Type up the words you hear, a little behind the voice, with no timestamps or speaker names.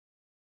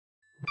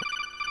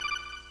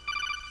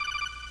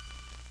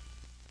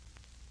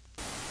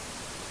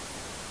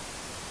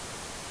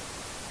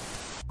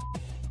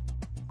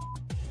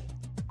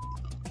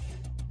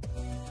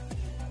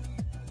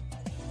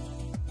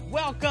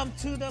Welcome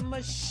to the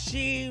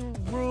Machine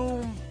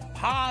Room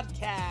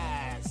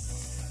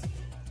Podcast.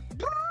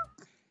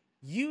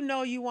 You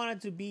know you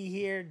wanted to be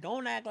here.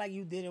 Don't act like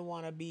you didn't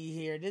want to be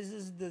here. This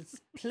is the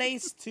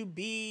place to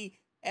be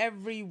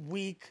every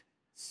week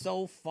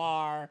so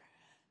far.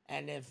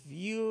 And if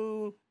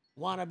you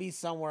want to be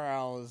somewhere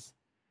else,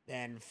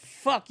 then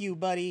fuck you,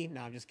 buddy.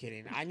 No, I'm just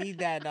kidding. I need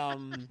that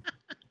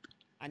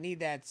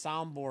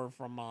soundboard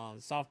from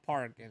South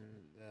Park and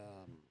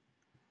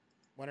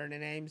what are their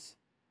names?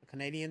 The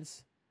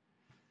Canadians?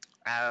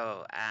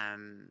 Oh,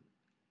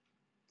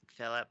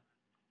 Philip,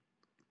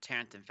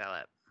 Terrence and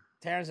Philip.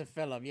 Terrence and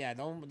Philip, yeah.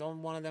 Don't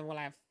one of them go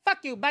like, fuck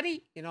you,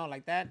 buddy. You know,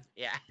 like that.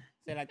 Yeah.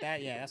 Say like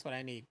that. Yeah, that's what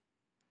I need.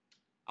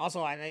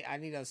 Also, I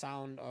need a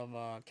sound of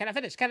can I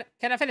finish? Can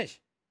I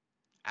finish?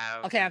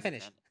 Oh, okay, I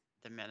finished.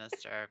 The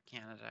Minister of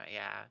Canada,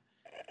 yeah.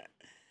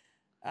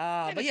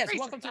 But yes,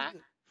 welcome to.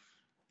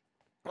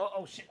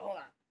 Oh shit! Hold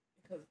on,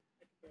 because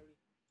I can barely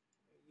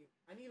hear you.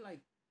 I need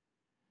like,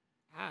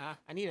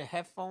 I need a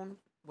headphone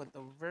with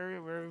a very,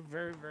 very,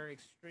 very, very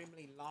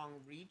extremely long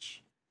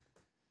reach,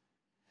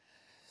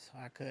 so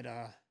I could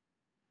and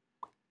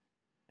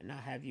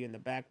not have you in the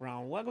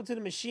background. Welcome to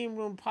the Machine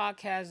Room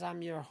Podcast.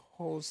 I'm your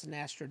host,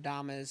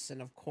 Nostradamus,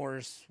 and of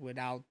course,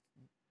 without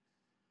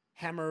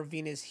Hammer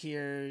Venus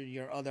here,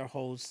 your other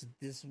host,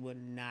 this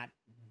would not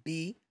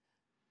be.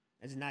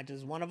 It's not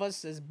just one of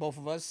us, it's both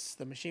of us.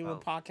 The Machine Room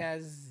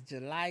Podcast,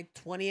 July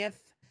 20th.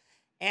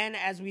 And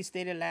as we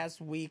stated last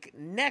week,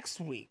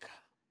 next week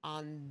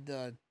on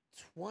the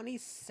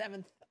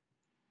 27th,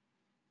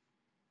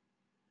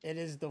 it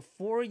is the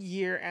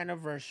 4-year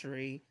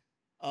anniversary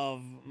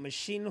of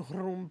Machine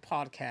Room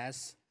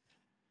Podcast.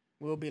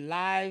 We'll be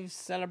live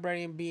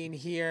celebrating being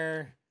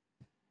here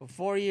for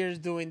 4 years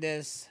doing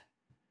this,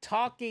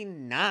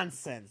 talking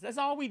nonsense. That's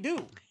all we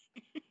do.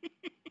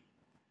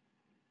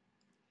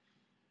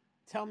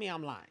 Tell me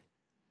I'm lying.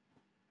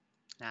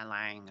 Not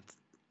lying. It's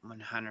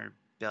 100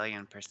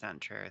 billion%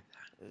 truth.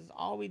 That's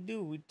all we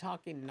do. We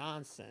talking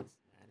nonsense. Man.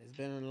 It's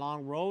been a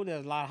long road.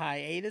 There's a lot of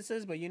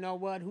hiatuses, but you know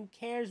what? Who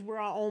cares? We're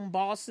our own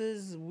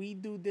bosses. We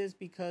do this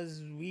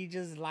because we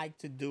just like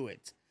to do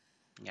it.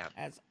 Yeah.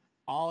 That's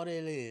all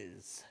it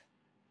is.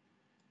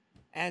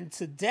 And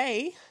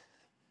today,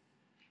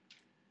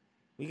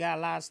 we got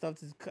a lot of stuff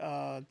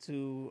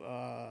to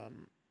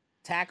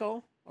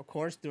tackle, of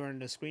course, during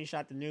the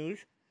screenshot the news.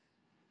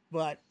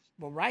 But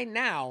right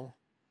now,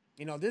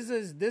 you know, this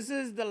is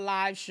the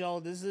live show.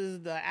 This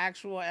is the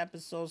actual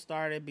episode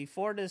started.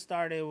 Before this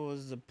started, it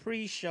was a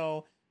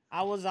pre-show.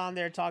 I was on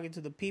there talking to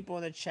the people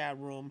in the chat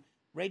room.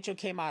 Rachel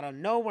came out of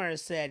nowhere and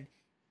said,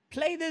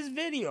 play this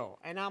video.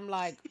 And I'm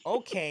like,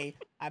 okay.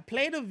 I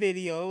played a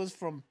video. It was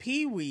from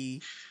Pee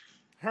Wee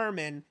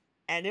Herman.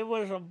 And it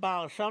was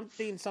about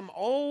some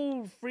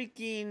old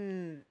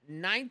freaking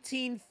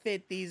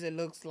 1950s, it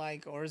looks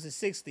like, or is it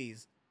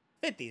 60s?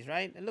 50s,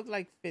 right? It looked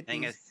like 50s. I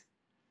think it's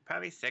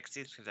probably 60s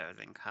because it was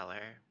in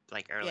color,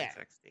 like early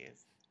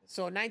 60s.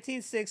 So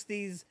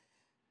 1960s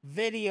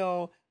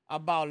video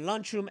about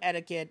lunchroom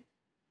etiquette,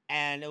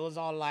 and it was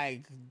all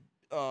like,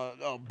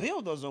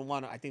 Bill doesn't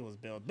want to, I think it was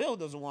Bill. Bill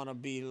doesn't want to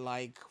be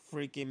like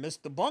freaking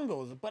Mr.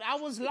 Bungles. But I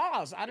was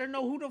lost. I didn't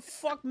know who the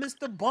fuck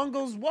Mr.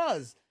 Bungles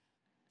was.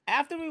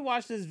 After we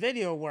watched this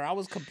video where I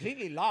was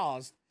completely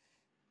lost,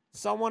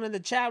 someone in the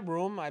chat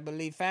room, I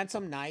believe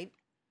Phantom Knight,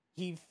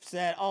 he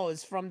said, oh,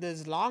 it's from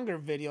this longer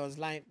video. It's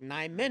like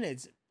 9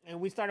 minutes. And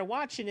we started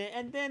watching it.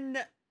 And then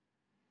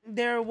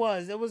there it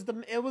was. It was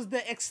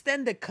the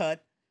extended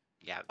cut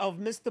of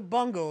Mr.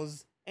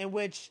 Bungles, in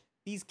which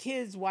these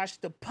kids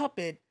watched the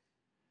puppet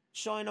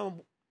showing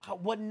them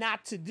what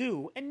not to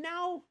do. And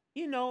now,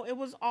 you know, it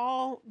was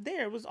all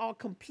there. It was all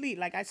complete.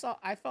 Like I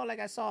felt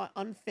like I saw an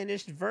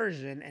unfinished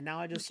version. And now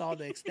I just saw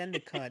the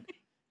extended cut.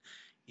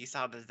 You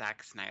saw the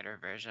Zack Snyder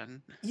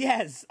version.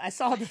 Yes, I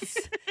saw this.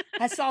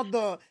 I saw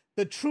the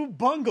true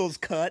Bungles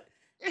cut,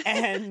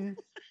 and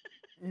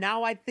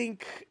now I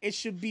think it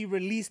should be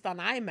released on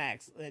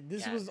IMAX.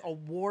 This was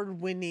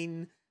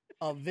award-winning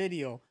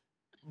video,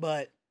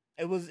 but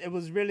it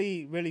was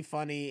really, really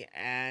funny,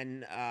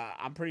 and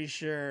I'm pretty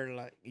sure,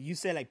 like you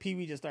said, like Pee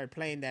Wee just started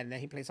playing that, and then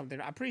he played something.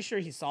 I'm pretty sure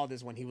he saw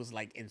this when he was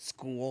like in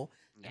school,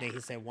 and then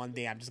he said, one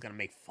day I'm just gonna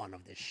make fun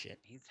of this shit.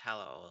 He's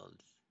hella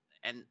old.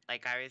 And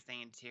like I was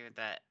saying too,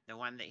 that the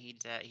one that he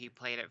did, he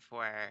played it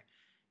for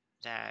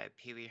the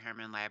Pee Wee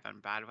Herman Live on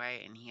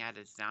Broadway, and he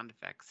added sound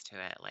effects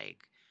to it. Like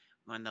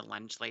when the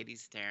lunch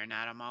lady's staring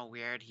at him all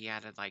weird, he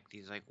added like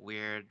these like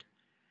weird,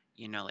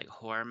 you know, like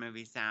horror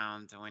movie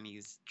sounds. And when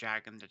he's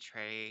dragging the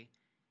tray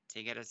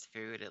to get his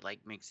food, it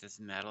like makes this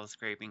metal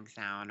scraping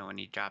sound. And when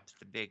he drops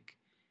the big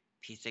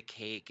piece of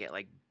cake, it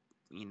like,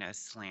 you know,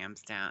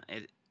 slams down.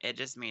 It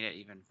just made it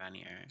even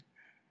funnier.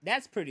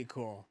 That's pretty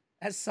cool.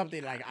 That's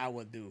something like I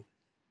would do.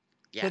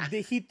 Yeah. But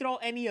did he throw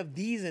any of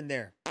these in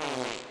there?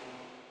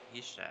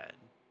 He should.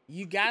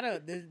 You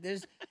gotta.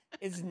 There's.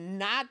 It's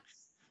not.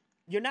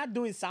 You're not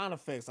doing sound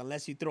effects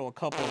unless you throw a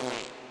couple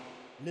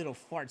little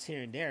farts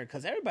here and there,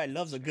 because everybody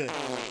loves a good.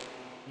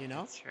 You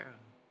know. That's true.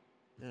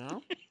 You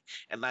know.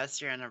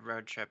 Unless you're in a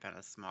road trip in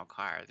a small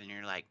car, then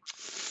you're like,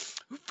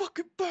 who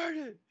fucking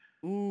farted?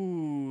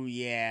 Ooh,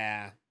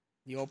 yeah.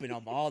 You open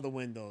up all the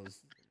windows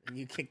and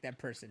you kick that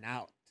person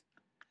out.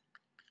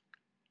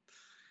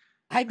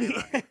 I My be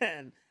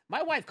mom,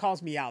 my wife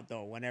calls me out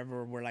though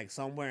whenever we're like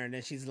somewhere and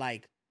then she's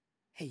like,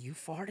 "Hey, you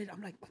farted?"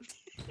 I'm like,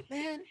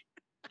 "Man,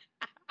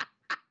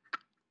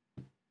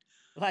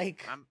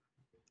 like mom,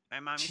 my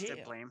mom used to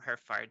chill." blame her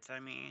farts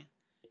on me.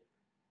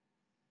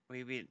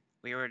 We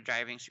were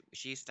driving.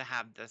 She used to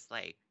have this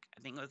like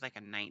I think it was like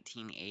a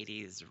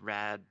 1980s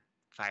red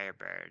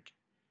Firebird,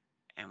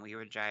 and we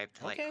would drive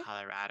to like Okay.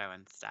 Colorado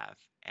and stuff.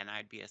 And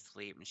I'd be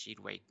asleep, and she'd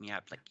wake me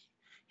up, like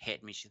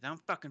hit me. She'd don't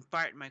fucking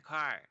fart in my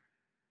car.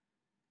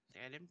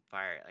 Like, I didn't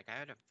fart. Like I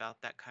would have felt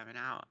that coming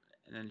out.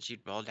 And then she'd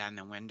roll down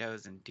the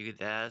windows and do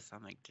this.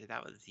 I'm like, dude,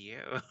 that was you.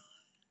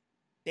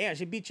 Damn,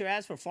 she beat your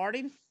ass for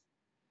farting?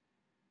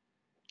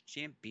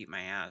 She didn't beat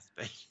my ass,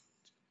 but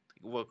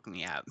woke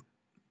me up.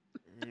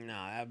 No,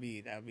 that'd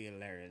be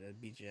hilarious.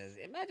 That'd beat your ass.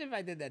 Imagine if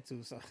I did that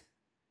too. So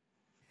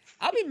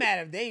I'll be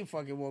mad if they ain't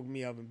fucking woke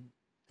me up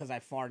because I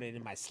farted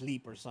in my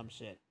sleep or some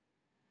shit.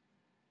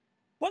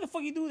 What the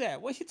fuck you do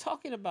that? What you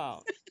talking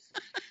about?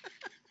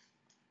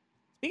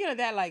 Speaking of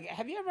that, like,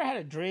 have you ever had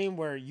a dream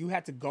where you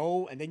had to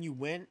go and then you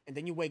went and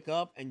then you wake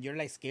up and you're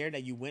like scared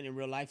that you went in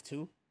real life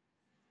too?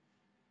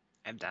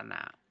 I've done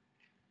that.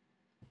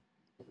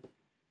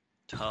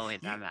 Totally You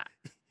done that.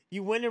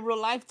 you went in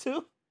real life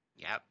too?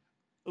 Yep.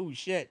 Oh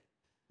shit.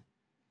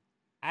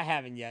 I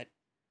haven't yet.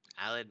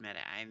 I'll admit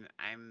it.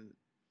 I'm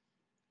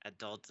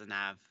adult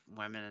enough,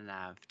 women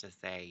enough to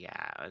say,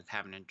 yeah, I was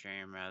having a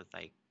dream where I was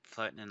like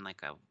floating in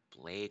like a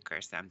lake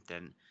or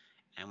something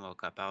and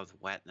woke up. I was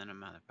wet than a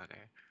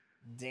motherfucker.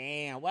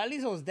 Damn. Well, at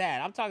least it was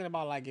that. I'm talking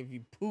about like if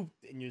you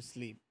pooped in your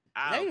sleep. Is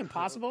that Oh, even poop?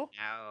 possible?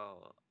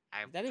 No.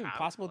 I Is that even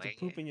possible to poop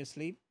probably, in your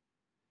sleep?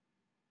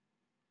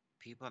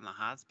 people in the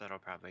hospital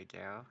probably do.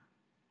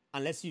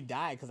 Unless you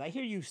die, because I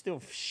hear you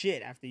still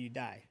shit after you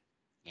die.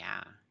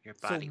 Yeah. Your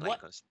So body like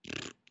what? goes,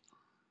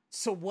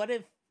 So what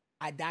if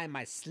I die in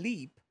my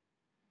sleep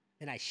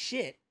and I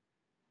shit?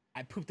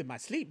 I pooped in my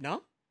sleep,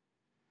 no?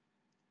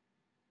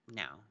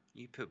 no,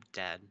 you poop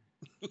dead.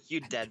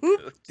 You I dead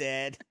pooped pooped.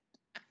 dead.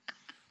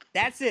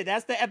 That's it.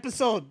 That's the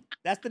episode.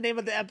 That's the name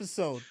of the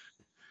episode.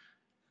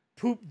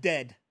 Poop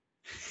dead.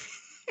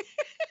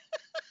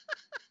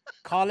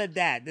 Call it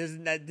that. This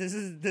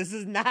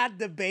is not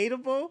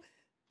debatable.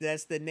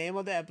 That's the name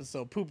of the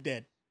episode. Poop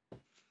dead.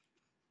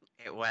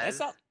 It That's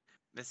was all.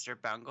 Mr.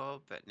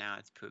 Bungle, but now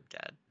it's poop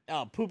dead.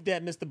 Oh, poop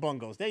dead, Mr.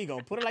 Bungles. There you go.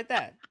 Put it like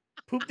that.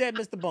 Poop dead,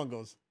 Mr.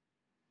 Bungles.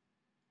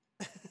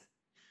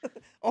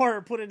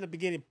 Or put it in the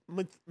beginning,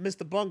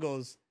 Mr.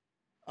 Bungles.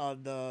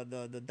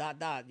 The dot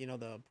dot. You know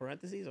the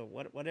parentheses or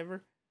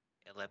whatever.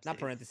 Not Ellipses.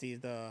 parentheses.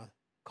 The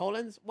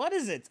colons. What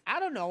is it? I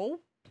don't know.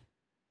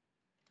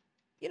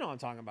 You know what I'm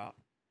talking about.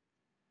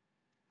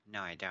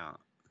 No, I don't.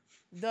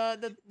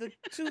 The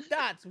two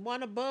dots,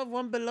 one above,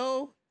 one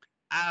below.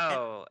 And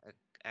Oh,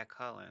 a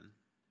colon.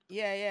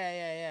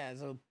 yeah.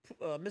 So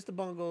Mr.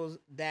 Bungles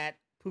that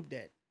poop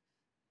dead.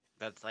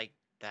 That's like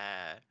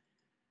the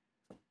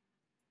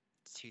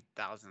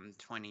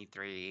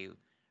 2023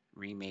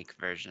 remake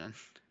version.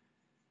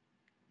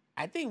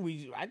 I think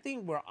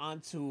we're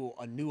onto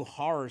a new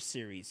horror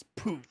series,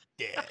 Poop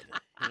Dead.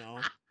 You know,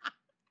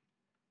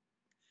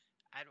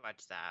 I'd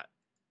watch that.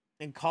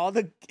 and call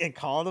the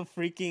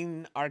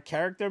freaking our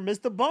character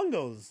Mr.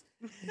 Bungles.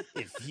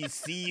 If he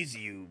sees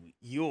you,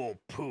 you'll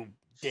poop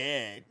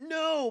dead.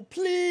 No,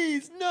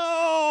 please,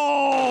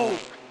 no.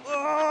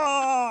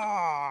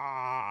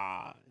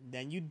 Ah!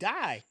 Then you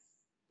die.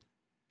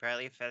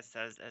 Burley Fist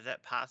says, "Is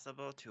it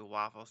possible to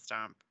waffle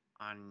stomp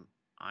on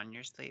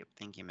your sleep?" I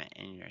think you meant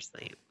in your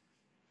sleep.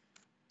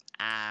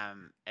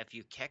 If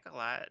you kick a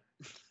lot,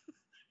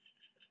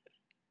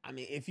 I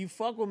mean, if you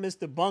fuck with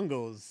Mr.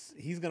 Bungles,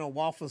 he's gonna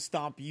waffle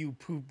stomp you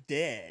poop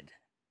dead.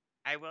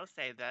 I will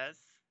say this.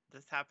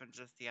 This happened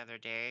just the other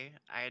day.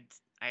 I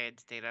had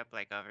stayed up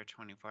like over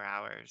 24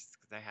 hours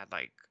because I had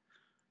like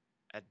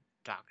a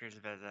doctor's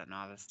visit and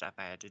all this stuff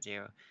I had to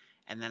do,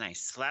 and then I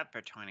slept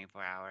for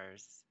 24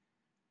 hours.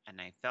 And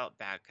I felt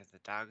bad because the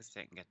dogs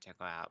didn't get to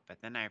go out. But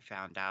then I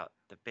found out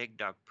the big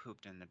dog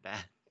pooped in the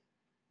bed.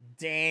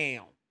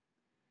 Damn.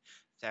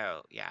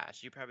 So, yeah,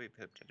 she probably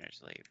pooped in her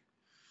sleep.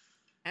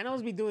 And I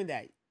was be doing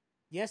that.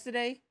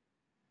 Yesterday,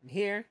 I'm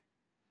here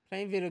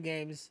playing video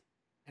games,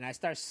 and I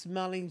start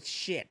smelling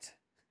shit.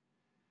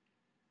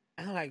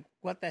 And I'm like,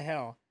 what the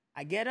hell?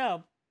 I get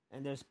up,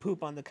 and there's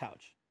poop on the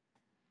couch.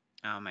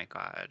 Oh my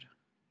God.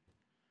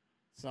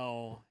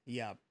 So,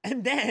 yeah.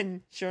 And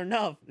then, sure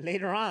enough,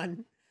 later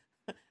on,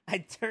 I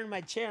turn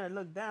my chair and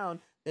look down.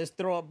 There's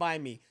throw up by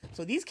me.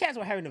 So these cats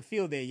were having a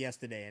field day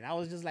yesterday, and I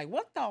was just like,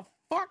 "What the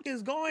fuck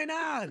is going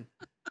on?"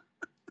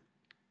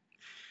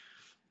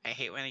 I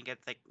hate when it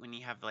gets like, when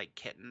you have like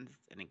kittens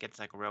and it gets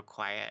like real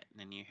quiet and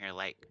then you hear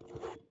like,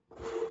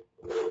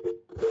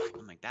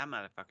 I'm like, that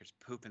motherfucker's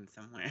pooping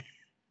somewhere.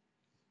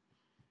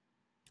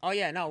 Oh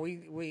yeah, no,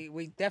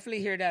 we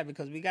definitely hear that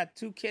because we got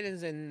two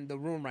kittens in the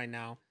room right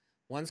now.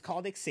 One's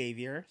called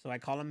Xavier, so I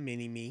call him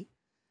Mini Me.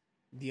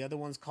 The other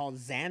one's called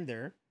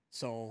Xander,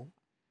 so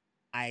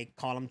I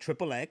call him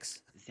Triple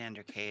X.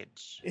 Xander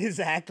Cage.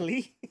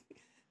 Exactly.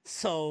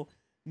 So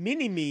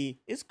Mini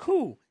Me is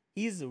cool.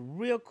 He's a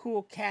real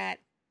cool cat.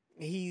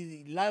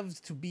 He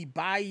loves to be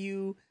by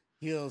you.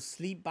 He'll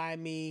sleep by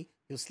me.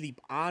 He'll sleep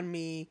on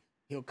me.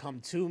 He'll come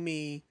to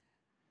me.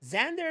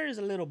 Xander is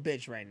a little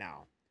bitch right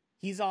now.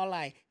 He's all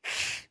like,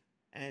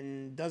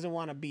 and doesn't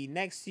want to be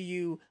next to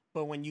you.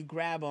 But when you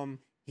grab him,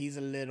 he's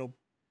a little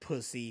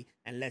pussy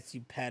and lets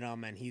you pet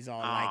him, and he's all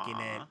liking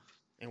it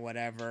and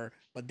whatever.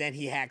 But then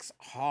he hacks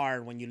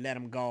hard when you let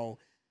him go.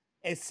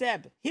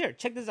 Except, here,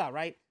 check this out,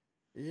 right?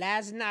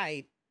 Last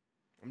night,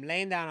 I'm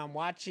laying down, I'm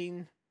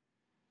watching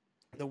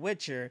The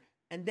Witcher,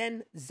 and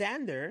then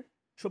Xander,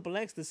 Triple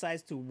X,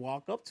 decides to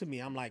walk up to me.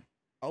 I'm like,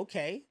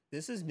 okay,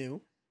 this is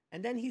new.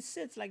 And then he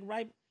sits like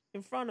right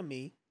in front of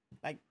me,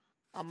 like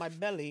on my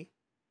belly,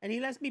 and he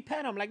lets me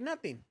pet him like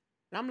nothing.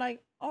 And I'm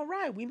like, all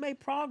right, we made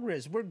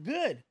progress. We're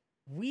good.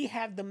 We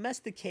have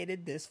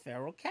domesticated this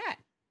feral cat.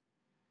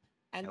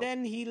 And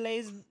then he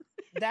lays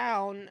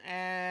down,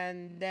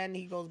 and then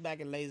he goes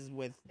back and lays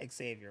with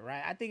Xavier,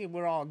 right? I think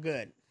we're all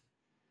good.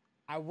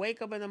 I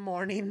wake up in the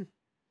morning,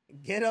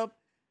 get up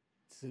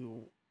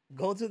to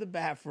go to the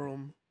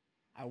bathroom.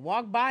 I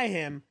walk by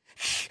him,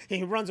 and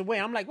he runs away.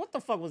 I'm like, what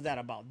the fuck was that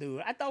about,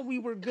 dude? I thought we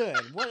were good.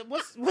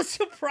 What's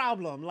your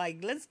problem?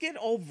 Like, let's get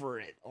over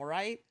it, all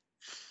right?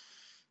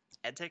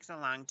 It takes a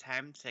long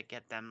time to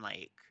get them,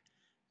 like,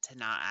 to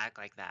not act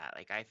like that.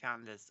 Like, I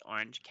found this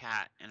orange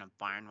cat in a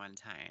barn one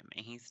time,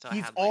 and he still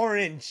He's had, like,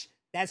 orange.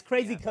 That's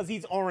crazy because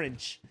he's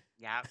orange.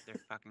 Yeah, they're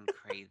fucking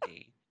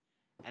crazy.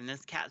 And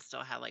this cat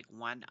still had, like,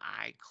 one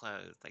eye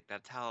closed. Like,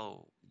 that's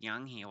how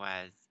young he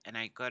was. And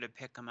I go to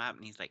pick him up,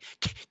 and he's like,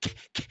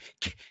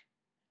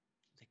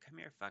 come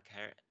here,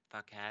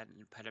 fuckhead,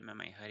 and put him in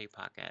my hoodie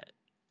pocket.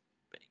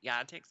 But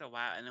yeah, it takes a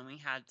while. And then we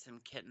had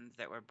some kittens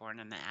that were born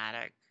in the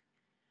attic,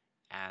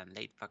 and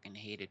they fucking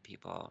hated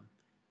people.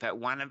 But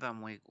one of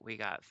them we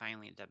got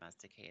finally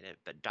domesticated.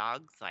 But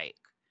dogs, like,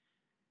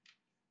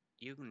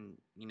 you can,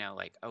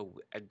 like,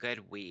 a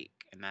good week,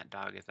 and that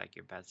dog is like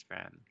your best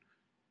friend.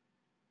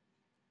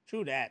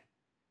 True that.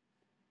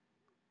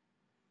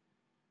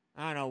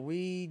 I don't know.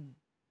 We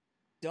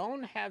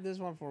don't have this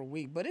one for a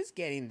week, but it's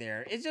getting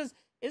there. It's at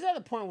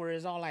the point where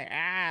it's all like,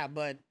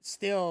 but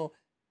still,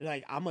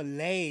 like, I'm going to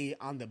lay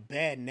on the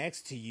bed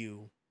next to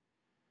you,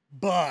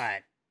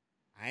 but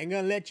I ain't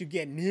going to let you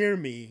get near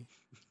me,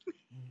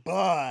 but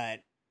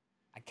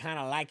I kind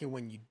of like it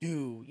when you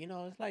do.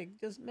 It's like,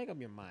 just make up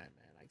your mind,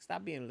 man. Like,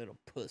 stop being a little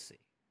pussy.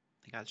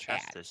 They got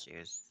trust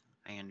issues.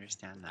 I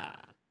understand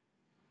that.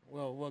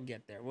 We'll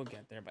get there. We'll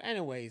get there. But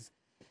anyways,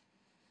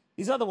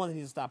 these other ones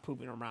need to stop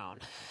pooping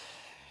around.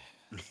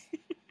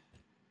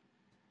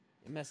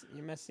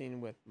 You're messing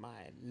with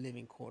my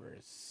living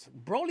quarters.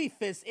 Broly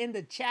Fist in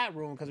the chat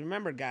room, because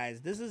remember,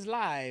 guys, this is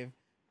live,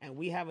 and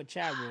we have a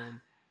chat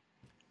room.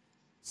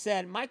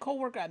 Said, my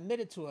coworker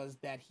admitted to us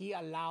that he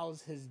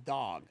allows his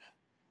dog.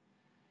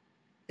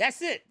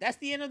 That's it. That's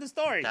the end of the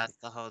story. That's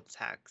the whole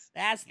text.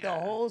 That's the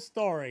whole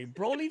story.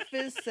 Broly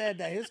Fist said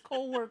that his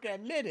coworker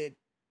admitted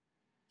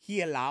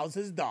he allows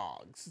his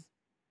dogs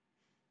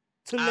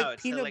to lick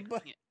peanut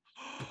butter.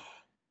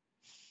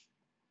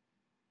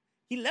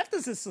 He left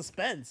us in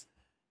suspense.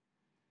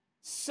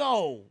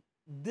 So,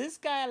 this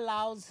guy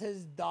allows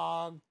his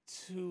dog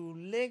to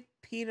lick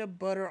peanut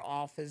butter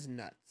off his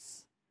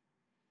nuts.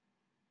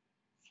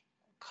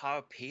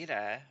 Call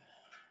PETA.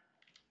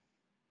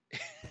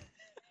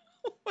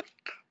 Oh my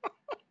God.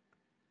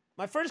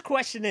 My first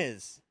question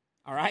is,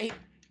 all right?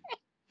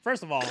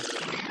 First of all,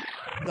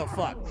 the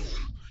fuck?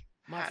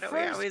 How do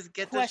we always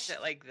get this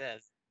shit like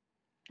this?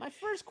 My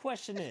first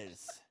question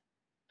is,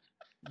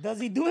 does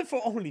he do it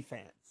for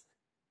OnlyFans?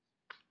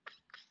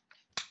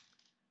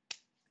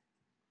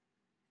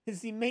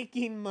 Is he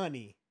making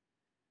money?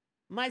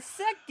 My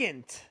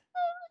second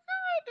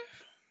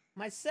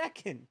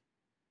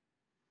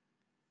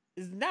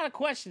is not a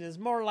question. It's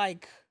more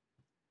like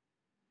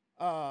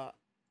a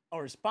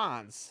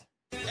response.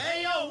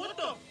 Hey, yo, what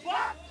the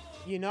fuck?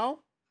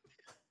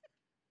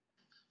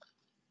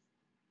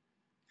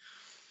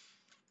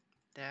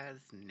 That's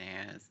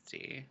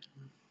nasty.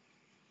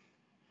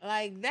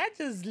 Like, that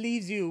just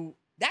leaves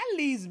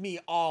me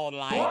all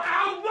like,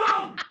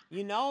 I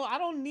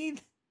don't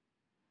need...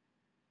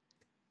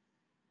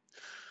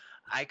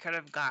 I could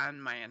have gone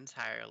my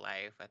entire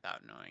life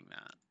without knowing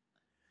that.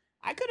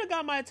 I could have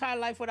gone my entire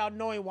life without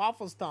knowing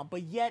Waffle Stomp,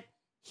 but yet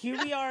here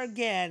we are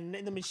again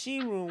in the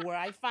machine room where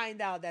I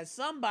find out that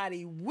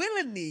somebody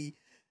willingly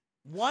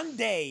one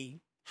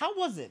day, how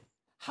was it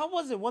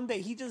one day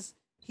he just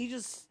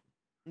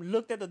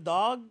looked at the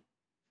dog,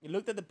 he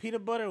looked at the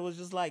peanut butter, and was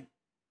just like,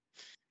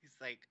 he's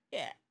like,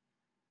 yeah,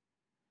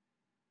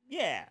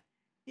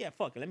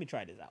 fuck it, let me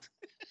try this out.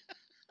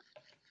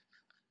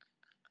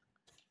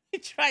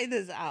 Try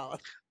this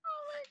out. Oh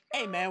my God.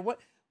 Hey man,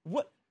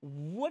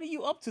 what are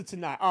you up to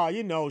tonight?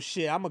 Oh,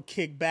 shit, I'm gonna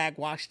kick back,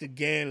 watch the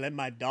game, let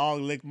my dog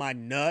lick my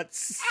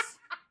nuts.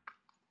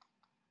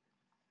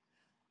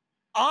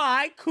 All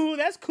right, cool.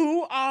 That's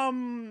cool.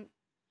 I'm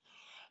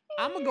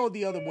gonna go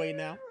the other way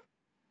now.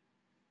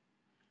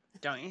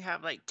 Don't you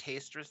have like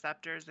taste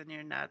receptors in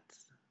your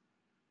nuts?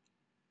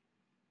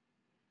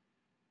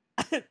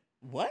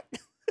 What?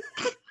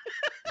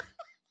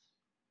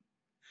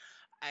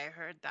 I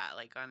heard that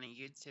like on a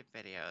YouTube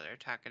video. They're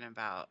talking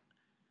about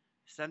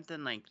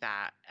something like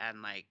that,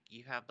 and like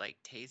you have like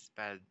taste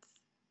buds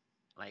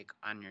like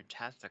on your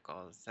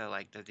testicles. So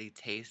like, does he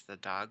taste the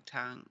dog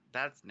tongue?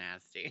 That's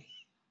nasty.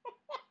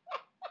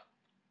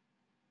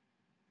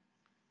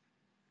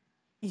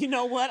 You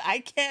know what? I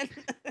can't,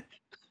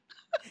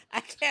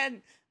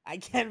 I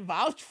can't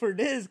vouch for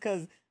this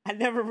because I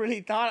never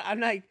really thought. I'm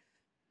like,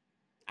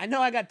 I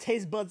know I got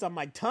taste buds on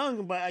my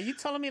tongue, but are you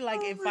telling me like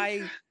Oh my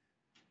God.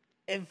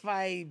 if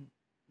I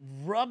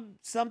rub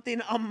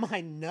something on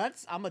my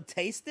nuts, I'm gonna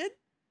taste it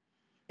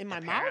in my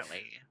mouth?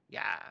 Apparently,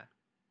 yeah.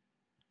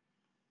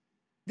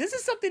 This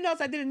is something else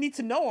I didn't need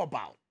to know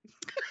about.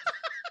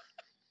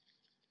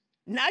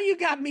 Now you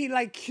got me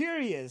like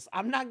curious.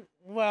 I'm not.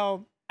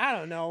 Well, I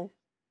don't know.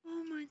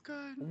 Oh my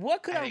God.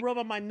 What could I I think rub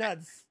on my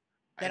nuts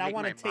I that I think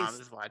want my to mom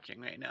taste? is watching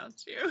right now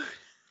too.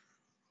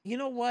 You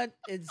know what?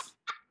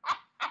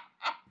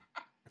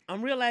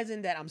 I'm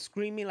realizing that I'm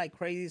screaming like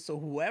crazy. So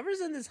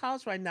whoever's in this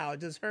house right now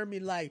just heard me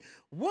like,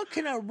 what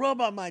can I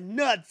rub on my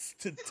nuts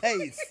to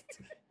taste?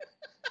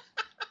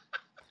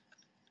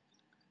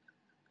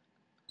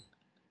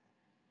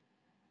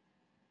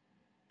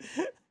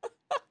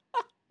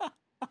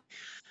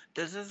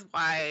 This is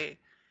why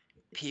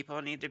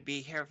people need to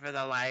be here for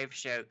the live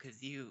show,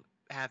 because you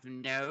have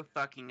no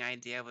fucking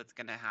idea what's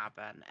gonna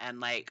happen. And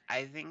like,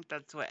 I think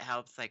that's what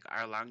helps like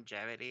our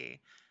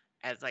longevity,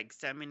 as like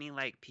so many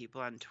like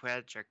people on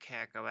Twitch or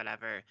Kick or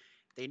whatever,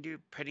 they do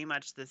pretty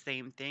much the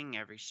same thing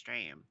every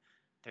stream.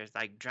 There's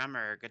like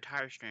drummer or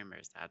guitar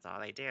streamers, that's all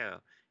they do.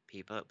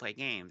 People that play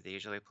games, they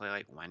usually play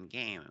like one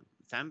game.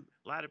 A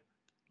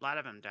lot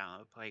of them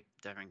don't play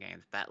different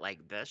games, but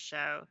like this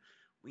show,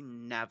 we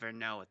never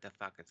know what the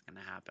fuck is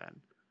gonna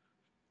happen.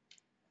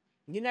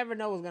 You never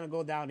know what's gonna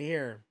go down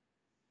here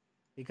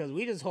because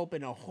we just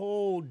open a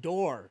whole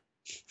door.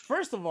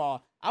 First of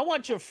all, I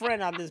want your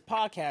friend on this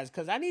podcast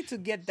because I need to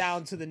get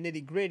down to the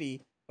nitty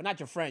gritty. Well, not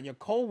your friend, your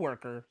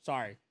coworker.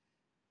 Sorry,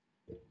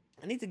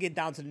 I need to get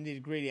down to the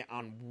nitty gritty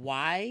on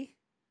why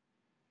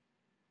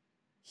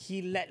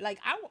he let like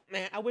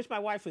man. I wish my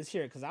wife was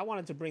here because I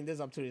wanted to bring this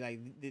up to you. Like,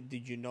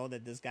 did you know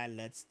that this guy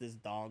lets this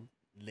dog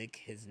lick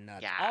his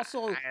nuts? Yeah,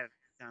 Also, I have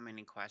so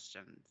many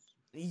questions.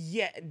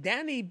 yeah,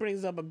 Danny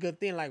brings up a good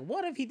thing. Like,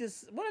 what if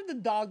what if the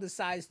dog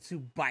decides to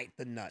bite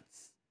the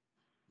nuts?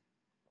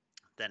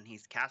 Then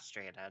he's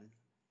castrated.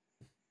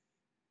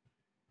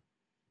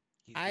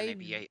 He's I gonna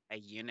be a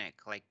eunuch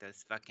like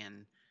those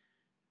fucking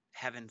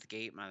Heaven's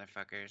Gate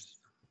motherfuckers.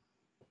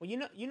 well,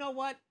 you know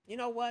what,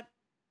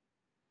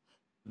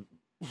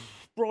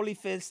 Broly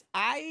Fist.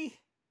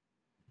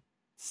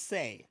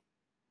 Say,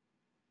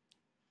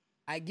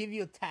 I give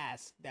you a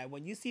task that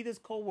when you see this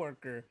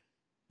coworker,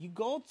 you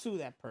go to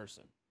that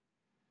person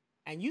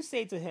and you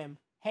say to him,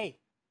 "Hey,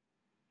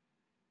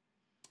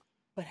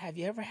 but have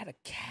you ever had a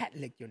cat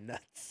lick your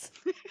nuts?"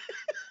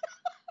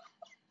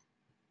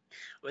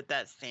 With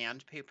that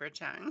sandpaper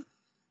tongue.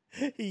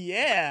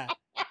 Yeah.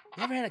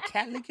 You ever had a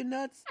cat lick your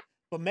nuts?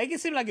 But make it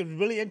seem like it's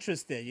really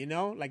interesting, you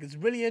know? Like it's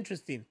really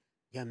interesting.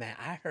 Yeah, man,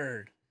 I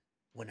heard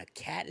when a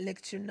cat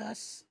licks your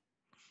nuts,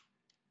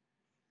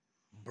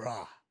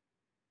 bruh,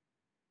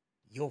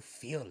 you'll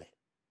feel it.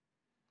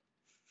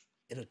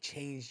 It'll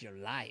change your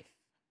life.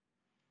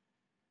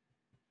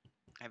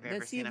 Have you And then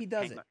ever see seen if he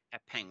does it. a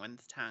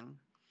penguin's tongue?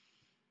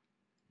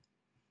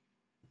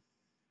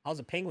 How's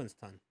a penguin's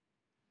tongue?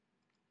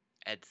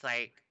 It's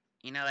like,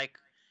 like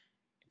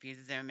if you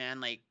zoom in,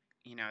 like,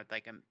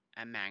 like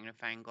a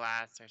magnifying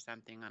glass or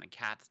something on a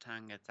cat's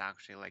tongue, it's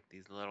actually like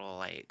these little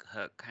like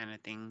hook kind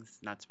of things.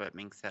 That's what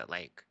makes it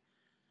like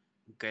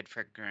good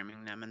for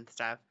grooming them and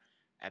stuff.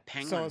 A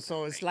penguin's is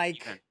So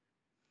even,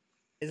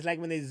 it's like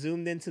when they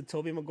zoomed into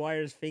Tobey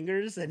Maguire's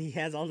fingers and he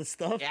has all the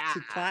stuff yeah, to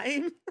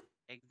climb.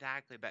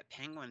 exactly. But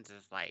penguins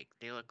is like,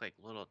 they look like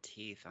little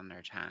teeth on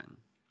their tongue.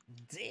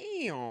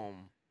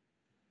 Damn.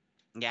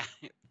 Yeah,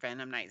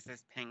 Phantom Knight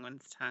says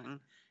penguin's tongue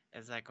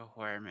is like a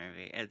horror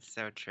movie. It's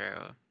so true.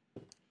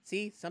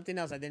 See, something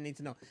else I didn't need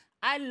to know.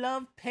 I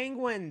love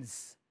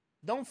penguins.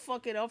 Don't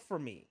fuck it up for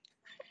me.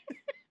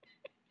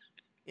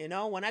 You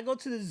know, when I go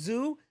to the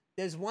zoo,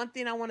 there's one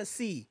thing I want to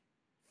see.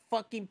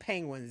 Fucking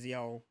penguins,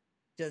 yo.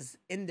 Just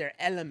in their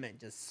element,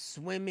 just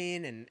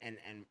swimming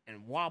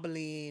and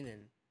wobbling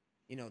and,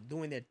 you know,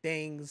 doing their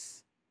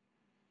things.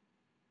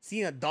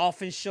 Seeing a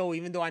dolphin show,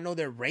 even though I know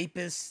they're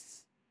rapists.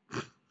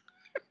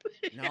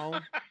 No.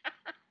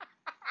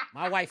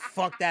 My wife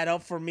fucked that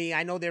up for me.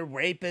 I know they're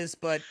rapists,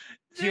 but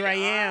here I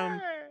am.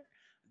 Here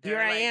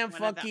They're I like am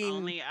one of the fucking.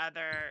 only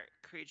other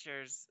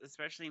creatures,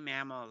 especially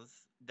mammals,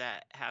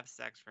 that have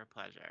sex for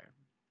pleasure.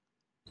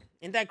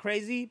 Isn't that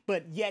crazy?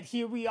 But yet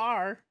here we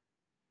are.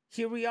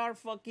 Here we are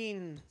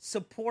fucking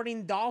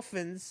supporting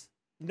dolphins,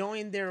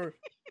 knowing they're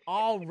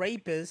all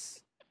rapists.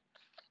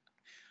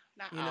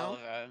 Not You all know? of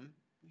them.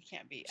 You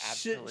can't be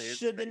absolute.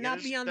 Should they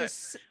not be on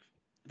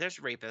There's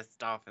rapist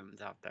dolphins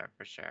out there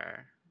for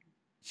sure.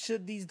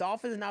 Should these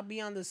dolphins not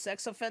be on the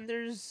sex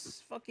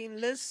offenders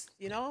fucking list?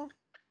 You know?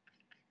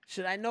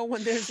 Should I know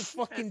when there's a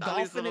fucking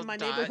dolphin in my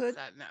neighborhood?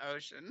 Out in the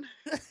ocean.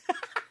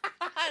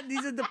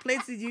 These are the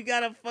places you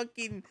gotta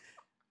fucking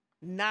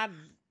not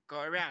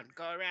go around.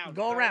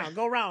 Go around.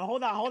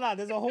 Hold on.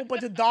 There's a whole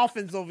bunch of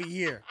dolphins over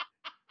here.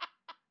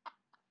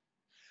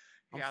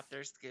 You're out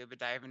there scuba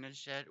diving and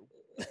shit.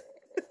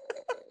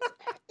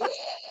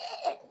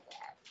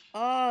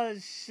 Oh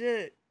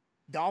shit.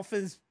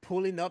 Dolphins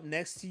pulling up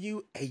next to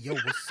you. Hey yo,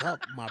 what's up,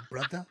 my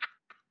brother?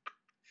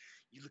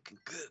 You looking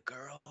good,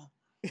 girl.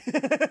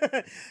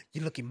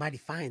 You looking mighty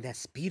fine, that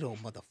Speedo,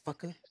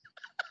 motherfucker.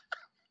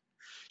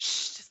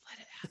 Shh, just let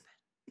it happen.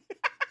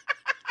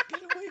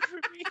 Get away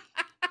from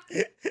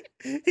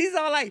me. He's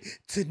all like,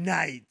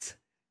 tonight,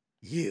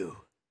 you.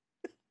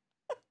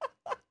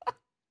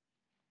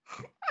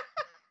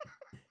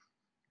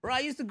 Bro,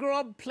 I used to grow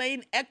up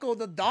playing Echo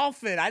the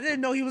Dolphin. I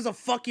didn't know he was a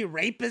fucking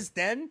rapist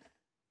then.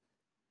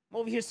 I'm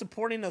over here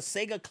supporting a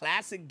Sega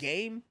classic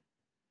game.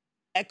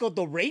 Echo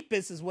the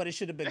Rapist is what it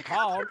should have been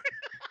called.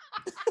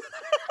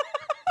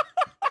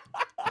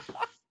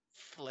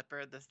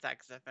 Flipper the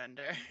Sex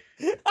Offender.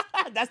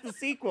 That's the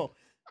sequel.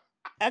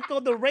 Echo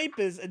the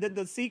Rapist, and then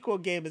the sequel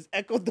game is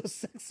Echo the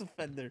Sex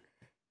Offender.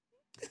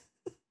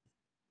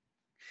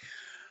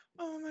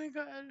 Oh my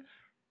god.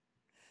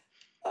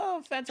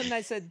 Oh, Phantom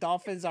Knight said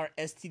dolphins are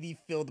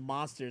STD-filled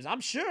monsters. I'm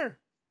sure.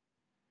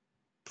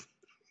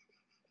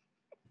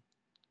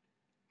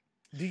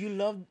 Do you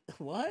love...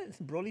 What?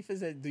 Broly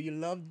said, do you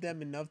love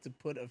them enough to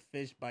put a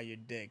fish by your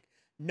dick?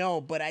 No,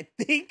 but I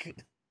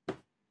think...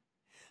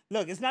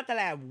 Look, it's not that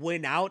I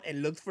went out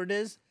and looked for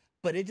this,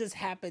 but it just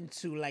happened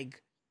to,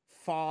 like,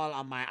 fall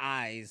on my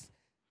eyes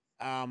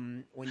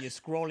when you're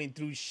scrolling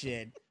through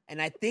shit.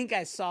 And I think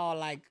I saw,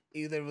 like,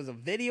 either it was a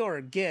video or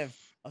a GIF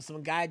of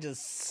some guy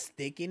just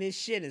sticking his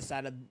shit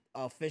inside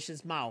a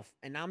fish's mouth.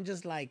 And I'm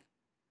just like,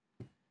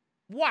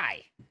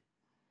 why?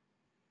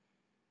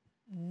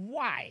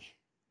 Why?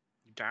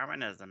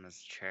 Darwinism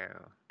is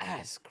true.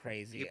 That's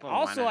crazy. People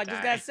also, I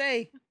just die. gotta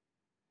say,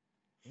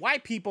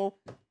 white people,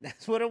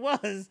 that's what it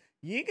was.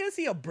 You ain't gonna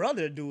see a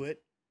brother do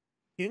it.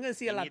 You ain't gonna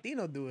see a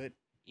Latino do it.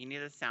 You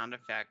need a sound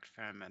effect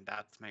from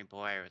That's My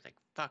Boy with like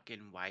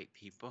fucking white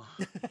people.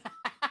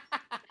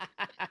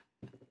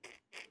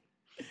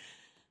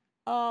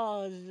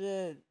 Oh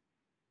shit.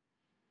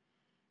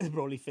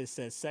 Broly Fist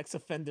says sex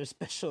offender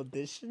special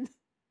edition.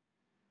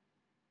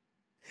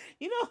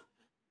 You know,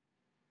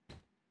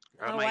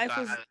 Oh my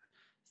god.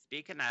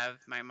 Speaking of,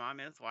 my mom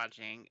is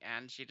watching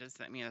and she just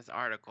sent me this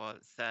article.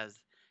 It says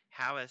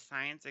how a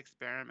science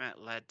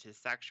experiment led to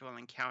sexual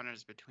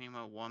encounters between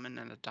a woman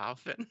and a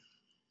dolphin.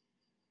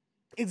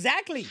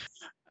 Exactly.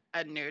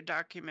 A new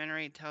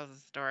documentary tells the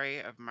story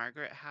of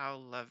Margaret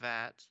Howe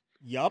Leavitt,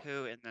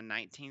 who in the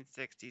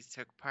 1960s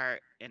took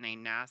part in a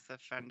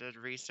NASA-funded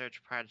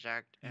research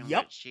project in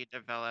which she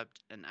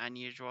developed an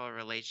unusual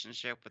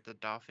relationship with a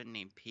dolphin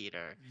named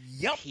Peter.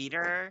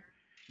 Peter?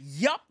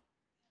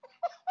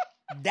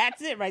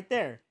 That's it right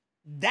there.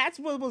 That's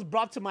what was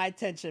brought to my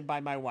attention by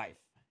my wife.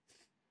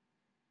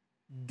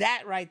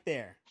 That right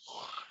there.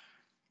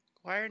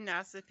 Why are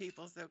NASA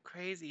people so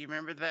crazy? You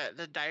remember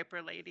the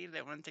diaper lady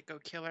that wanted to go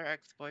kill her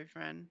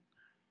ex-boyfriend?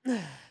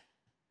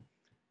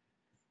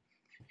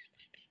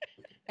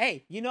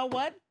 Hey, you know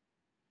what?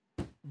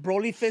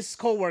 Broly Fist's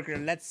co-worker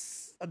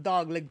lets a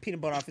dog lick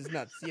peanut butter off his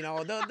nuts. You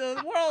know,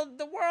 the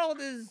world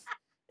is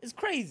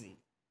crazy.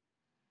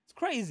 It's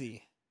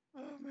crazy.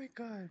 Oh my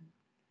god.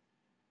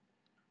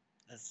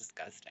 That's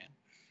disgusting.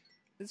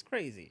 It's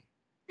crazy.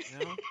 You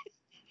know?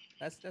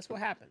 That's what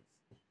happens.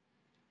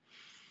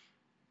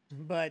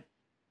 But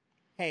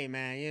hey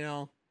man, you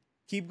know,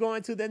 keep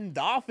going to them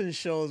dolphin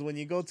shows when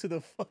you go to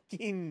the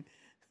fucking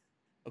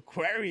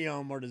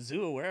aquarium or the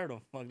zoo or wherever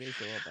the fuck they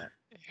show up at.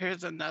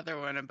 Here's another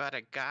one about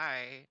a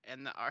guy,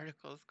 and the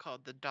article is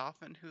called The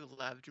Dolphin Who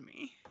Loved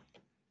Me.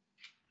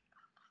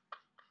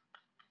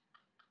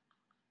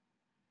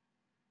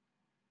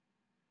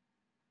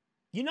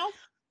 You know?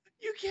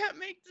 You can't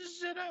make this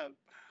shit up.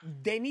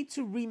 They need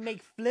to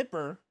remake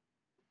Flipper.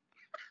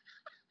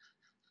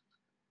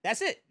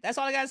 That's it. That's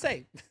all I gotta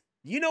say.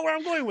 You know where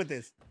I'm going with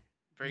this.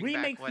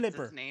 Remake Flipper. What's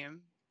his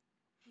name?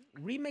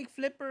 Remake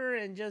Flipper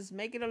and just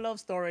make it a love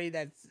story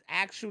that's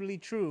actually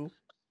true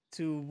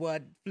to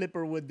what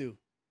Flipper would do.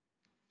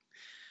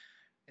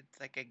 It's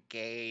like a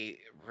gay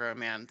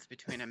romance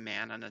between a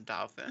man and a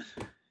dolphin.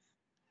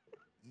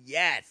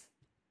 Yes.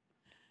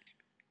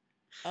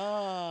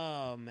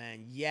 Oh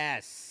man,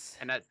 yes.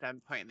 And at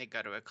some point they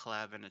go to a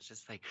club and it's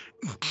just like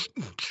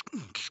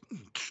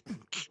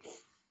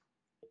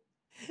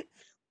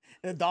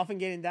the dolphin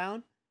getting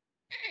down?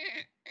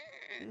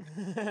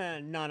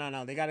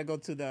 No. They gotta go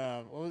to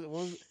the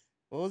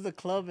what was the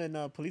club in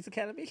Police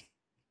Academy?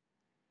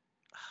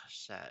 Oh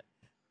shit.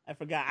 I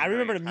forgot. I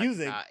remember the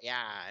music. Yeah,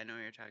 I know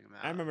what you're talking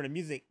about. I remember the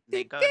music.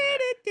 They go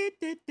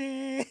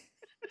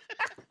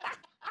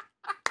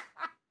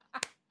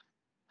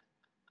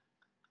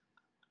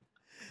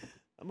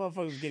That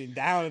motherfucker's getting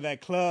down in that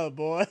club,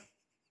 boy.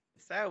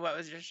 So, what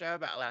was your show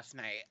about last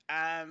night?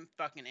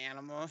 Fucking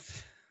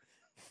animals.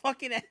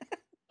 Fucking.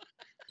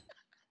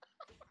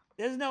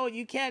 There's no,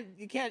 you can't.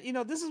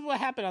 This is what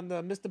happened on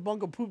the Mr.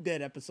 Bungle Poop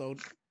Dead episode,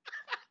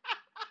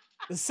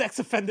 the sex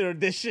offender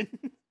edition.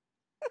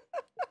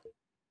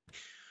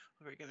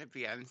 We're gonna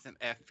be on some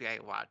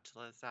FBI watch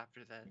list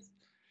after this.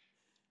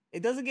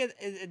 It doesn't get.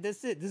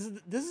 This it. This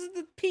is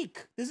the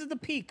peak. This is the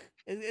peak.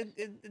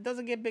 It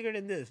doesn't get bigger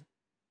than this.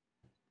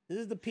 This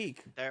is the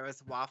peak. There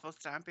was waffle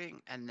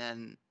stomping, and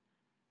then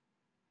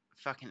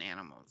fucking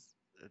animals.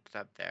 It's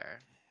up there.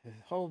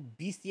 Whole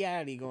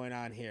bestiality going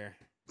on here.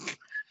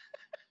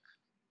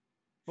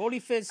 Brody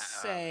Fist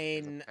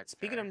saying,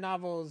 speaking of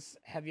novels,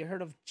 have you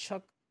heard of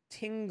Chuck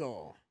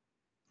Tingle?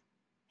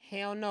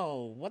 Hell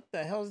no. What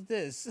the hell's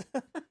this?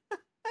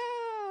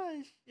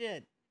 Oh,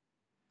 shit.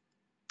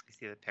 You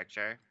see the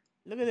picture?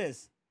 Look at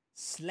this.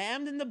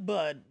 Slammed in the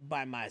bud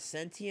by my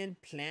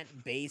sentient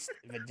plant-based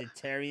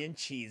vegetarian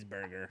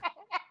cheeseburger.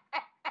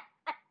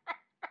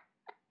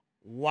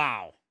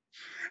 Wow.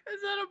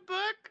 Is that a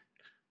book?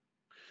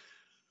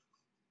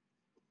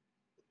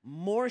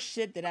 More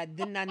shit that I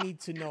did not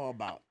need to know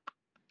about.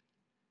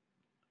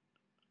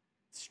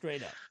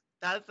 Straight up.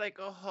 That's like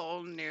a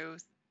whole new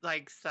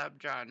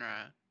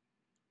subgenre.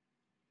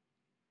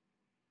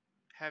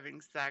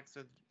 Having sex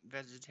with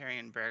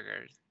vegetarian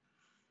burgers.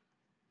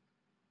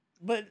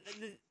 But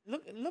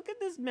look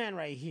at this man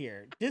right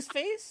here. This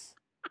face?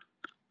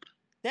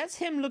 That's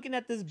him looking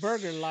at this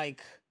burger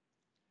like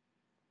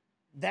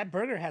that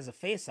burger has a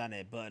face on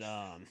it, but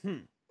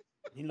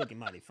he looking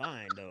mighty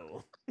fine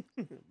though.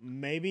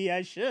 Maybe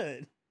I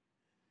should.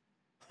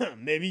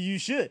 Maybe you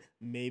should.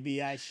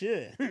 Maybe I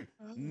should.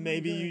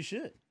 Maybe you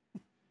should.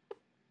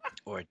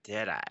 Or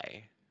did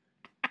I?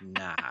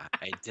 Nah,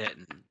 I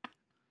didn't.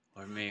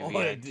 Or maybe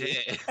I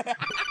did.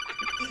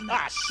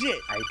 Ah,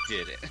 shit. I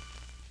did it.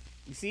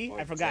 You see?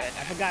 I forgot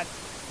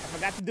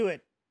to do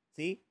it.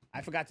 See?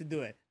 I forgot to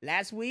do it.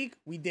 Last week,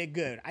 we did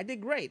good. I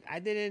did great. I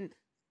didn't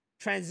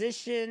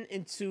transition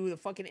into the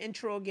fucking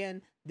intro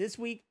again. This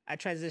week, I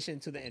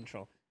transitioned to the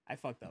intro. I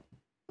fucked up.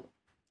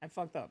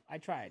 I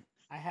tried.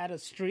 I had a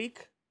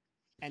streak,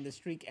 and the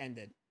streak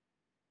ended.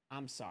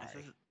 I'm sorry.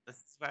 This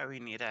is why we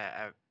need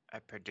a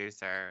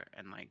producer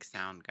and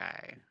sound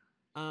guy.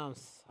 I'm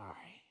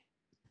sorry.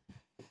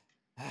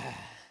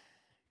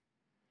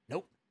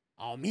 Nope.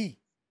 All me.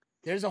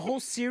 There's a whole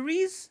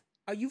series?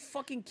 Are you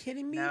fucking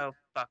kidding me? No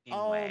fucking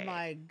Oh way.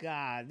 my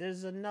god.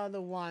 There's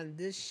another one.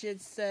 This shit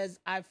says,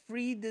 I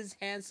freed this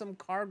handsome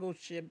cargo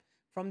ship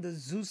from the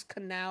Zeus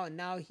Canal and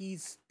now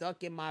he's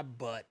stuck in my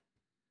butt.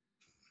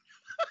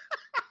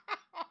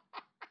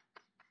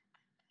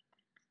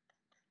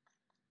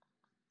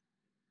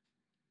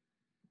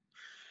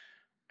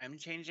 I'm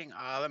changing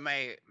all of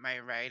my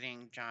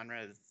writing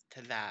genres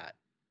to that.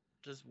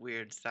 Just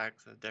weird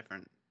sex with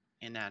different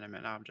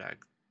inanimate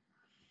objects.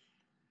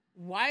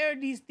 Why are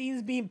these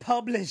things being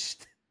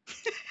published?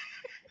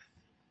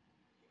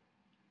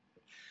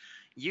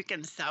 You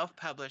can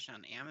self-publish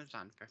on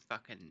Amazon for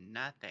fucking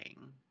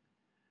nothing.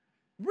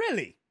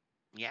 Really?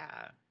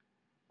 Yeah.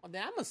 Well,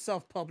 then I'm a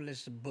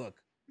self-published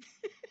book.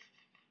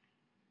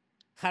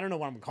 I don't know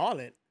what I'm gonna call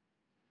it.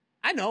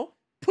 I know.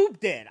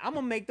 Poop Dead. I'm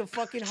gonna make the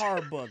fucking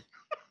horror book.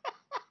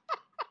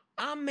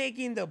 I'm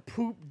making the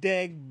Poop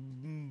Dead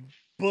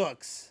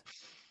books.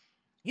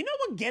 You know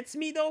what gets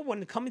me though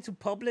when coming to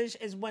publish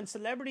is when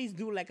celebrities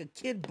do like a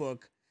kid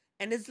book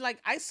and it's like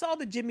I saw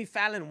the Jimmy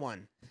Fallon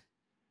one.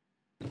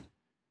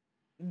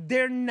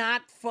 They're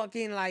not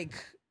fucking like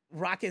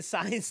rocket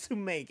science to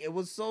make. It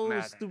was so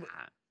stupid.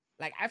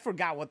 Like I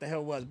forgot what the hell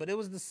it was, but it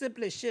was the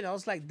simplest shit. I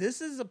was like, this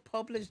is a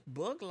published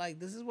book? Like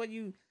this is what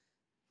you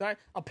start.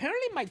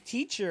 Apparently my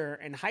teacher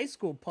in high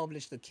school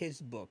published a kid's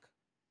book.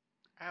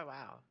 Oh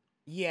wow.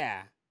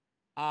 Yeah.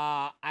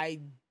 I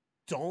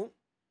don't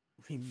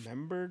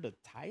remember the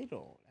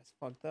title. That's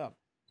fucked up.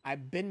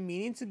 I've been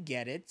meaning to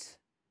get it.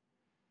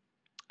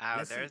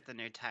 Oh, there's the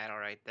new title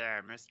right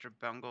there. Mr.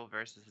 Bungle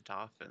versus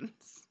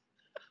Dolphins.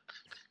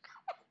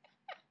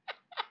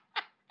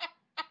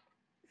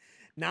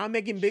 Now I'm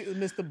making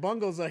Mr.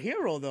 Bungles a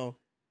hero, though.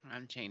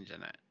 I'm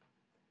changing it.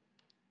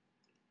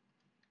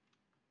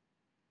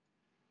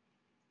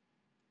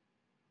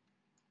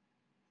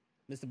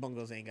 Mr.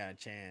 Bungles ain't got a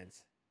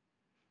chance.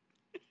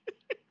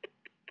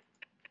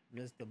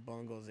 Mr.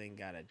 Bungles ain't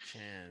got a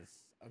chance.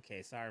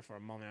 Okay, sorry for a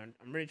moment.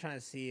 I'm really trying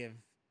to see if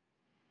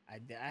I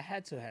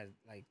had to have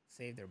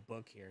saved their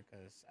book here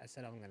because I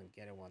said I'm gonna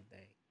get it one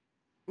day.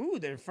 Ooh,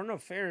 the Infernal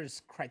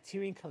Affairs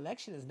Criterion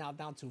Collection is now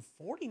down to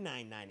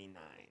 $49.99.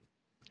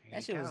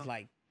 That shit was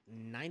like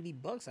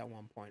 $90 at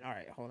one point. All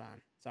right, hold on.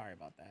 Sorry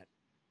about that.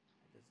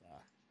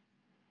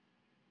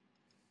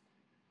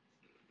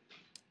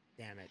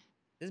 Damn it.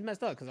 This is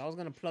messed up because I was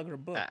gonna plug her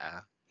book.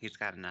 He's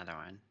got another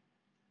one.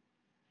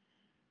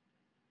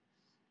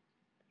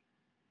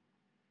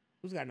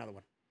 Who's got another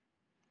one?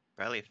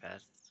 Belly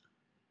Fest.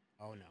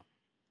 Oh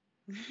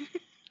no.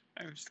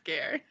 I'm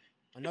scared.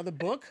 Another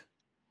book?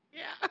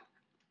 Yeah.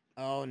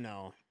 Oh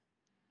no.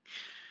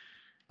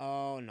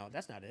 Oh no,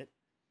 that's not it.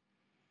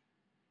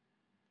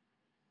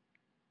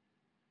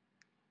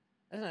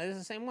 That's not. It's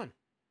the same one.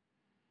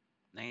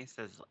 No, he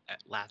says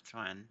last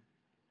one.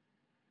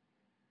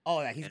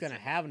 Oh, that he's Is gonna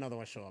it? have another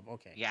one show up.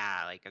 Okay.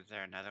 Yeah, like is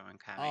there another one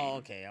Oh, coming?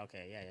 okay,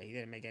 okay, yeah, yeah. He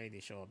didn't make anything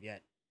show up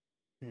yet.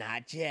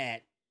 Not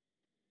yet.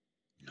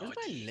 Where's Not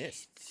my yet.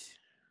 list?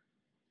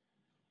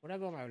 Where'd I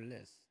go on my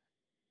list?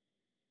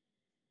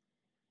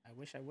 I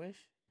wish. I wish.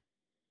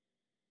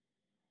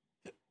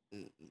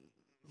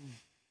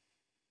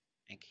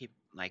 I keep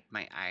like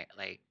my eye,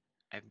 like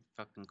I'm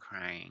fucking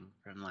crying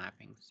from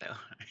laughing so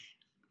hard.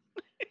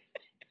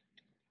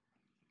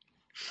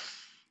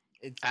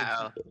 It's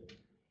Oh,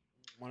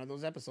 one of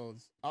those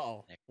episodes.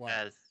 Uh-oh. there it What?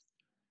 does.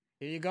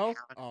 Here you go.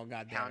 Count, Oh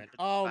god damn it. counted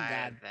Oh by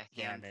god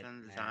the damn it,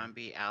 handsome man.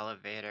 zombie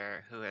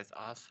elevator who is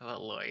also a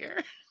lawyer.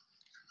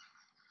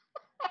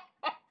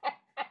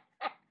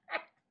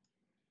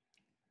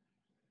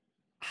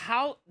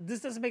 How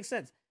this doesn't make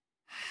sense.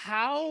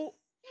 How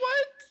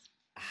What?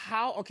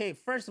 how okay,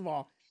 first of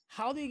all,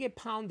 how do you get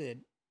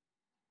pounded?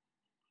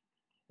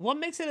 What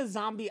makes it a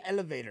zombie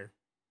elevator?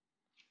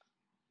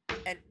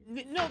 And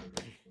no,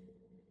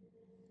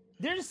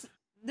 there's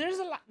there's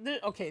a lot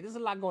okay, there's a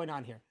lot going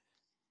on here.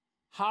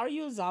 How are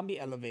you a zombie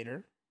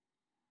elevator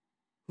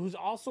who's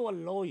also a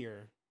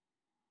lawyer?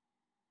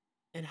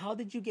 And how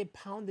did you get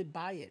pounded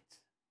by it?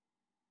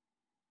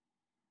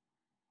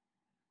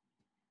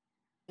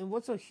 And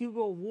what's a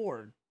Hugo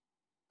Award?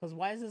 Because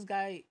why is this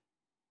guy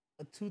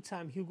a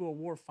two-time Hugo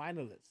Award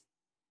finalist?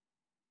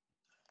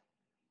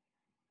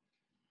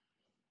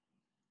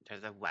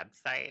 There's a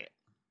website.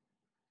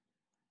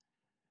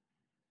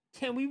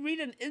 Can we read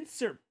an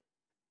insert?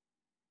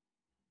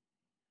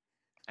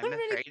 I'm I'm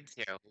really afraid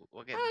to.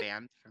 We'll get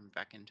banned from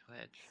fucking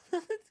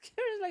Twitch.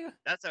 it's like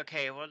That's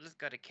okay. We'll just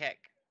go to Kick.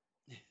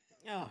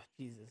 oh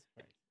Jesus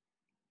Christ.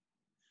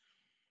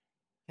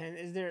 And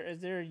is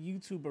there a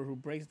YouTuber who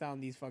breaks down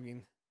these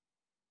fucking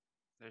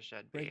There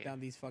should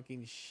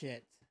be.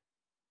 shit?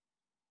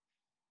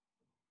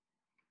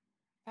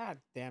 God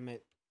damn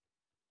it.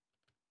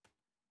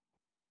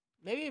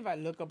 Maybe if I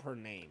look up her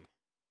name.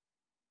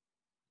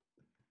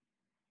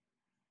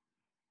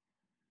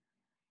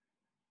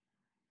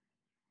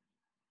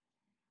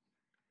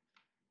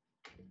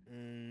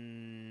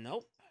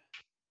 Nope.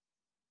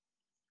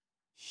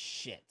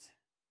 Shit.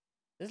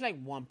 There's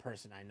like one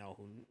person I know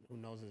who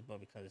knows this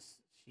book because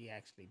she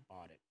actually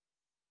bought it.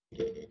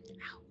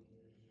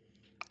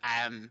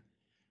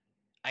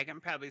 I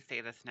can probably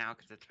say this now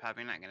because it's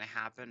probably not going to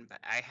happen, but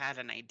I had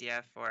an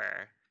idea for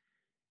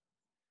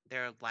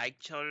they're like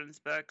children's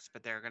books,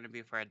 but they're going to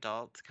be for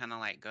adults, kind of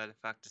like Go the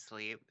Fuck to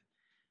Sleep.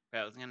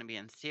 But it was going to be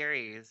in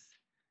series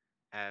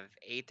of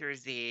A through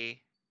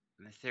Z,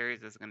 and the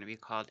series is going to be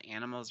called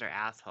Animals Are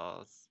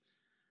Assholes.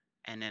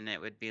 And then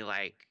it would be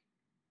like,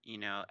 you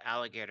know,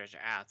 alligators are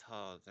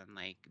assholes, and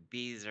like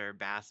bees are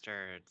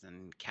bastards,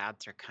 and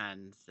cats are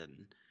cunts,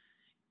 and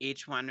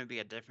each one would be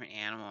a different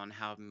animal and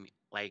how,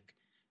 like,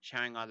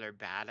 showing all their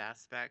bad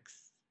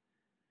aspects.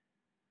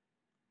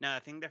 No, I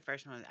think the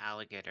first one was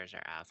alligators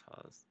are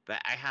assholes.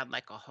 But I had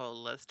like a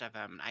whole list of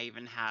them. I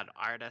even had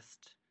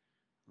artists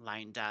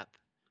lined up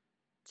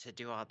to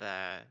do all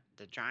the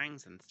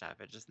drawings and stuff.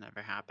 It just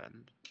never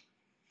happened.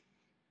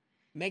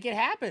 Make it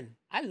happen.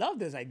 I love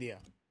this idea.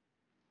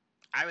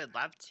 I would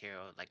love to.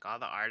 Like all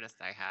the artists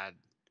I had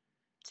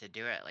to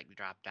do it like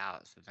dropped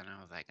out. So then I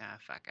was like, ah,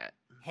 fuck it.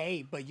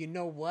 Hey, but you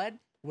know what?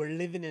 We're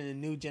living in a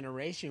new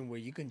generation where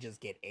you can just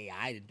get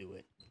AI to do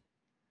it.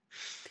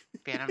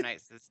 Phantom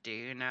Knight says, do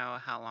you know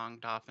how long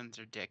dolphins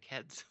or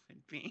dickheads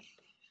would be?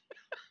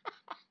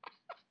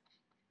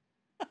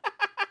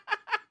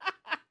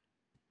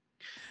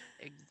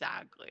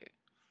 Exactly.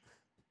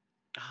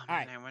 Oh All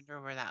man, right. I wonder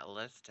where that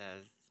list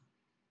is.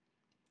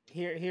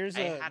 Here's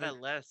I had a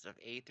list of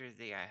A through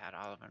Z. I had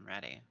all of them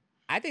ready.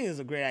 I think it's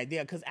a great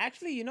idea because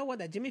actually, you know what?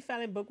 That Jimmy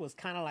Fallon book was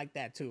kind of like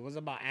that too. It was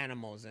about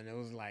animals, and it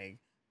was like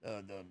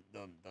the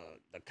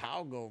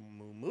cow go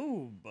moo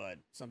moo, but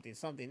something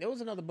something. There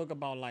was another book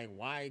about like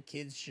why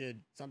kids should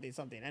something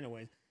something.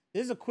 Anyways,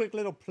 this is a quick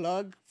little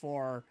plug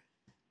for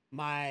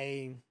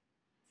my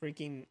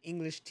freaking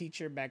English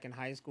teacher back in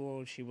high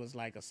school. She was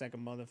like a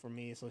second mother for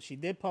me. So she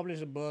did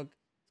publish a book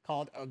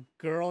called A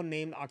Girl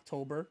Named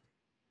October.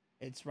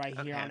 It's right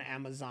here Okay. on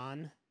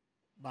Amazon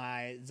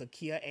by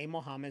Zakia A.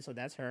 Mohammed. So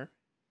that's her.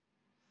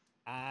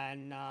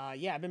 And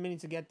yeah, I've been meaning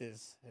to get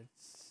this.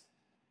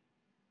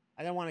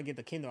 I don't want to get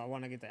the Kindle. I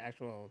want to get the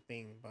actual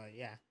thing. But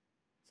yeah.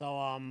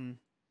 So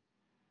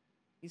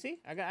you see,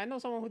 I know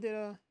someone who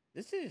did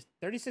this is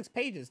 36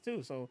 pages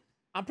too. So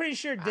I'm pretty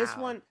sure this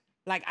Wow. one,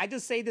 like I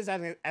just say this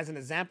as an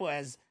example,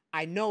 as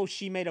I know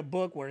she made a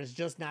book where it's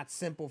just not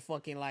simple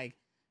fucking like,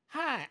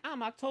 hi,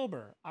 I'm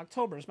October.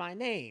 October's my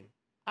name.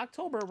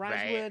 October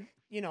rhymes Right. with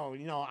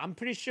I'm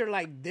pretty sure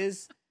like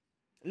this.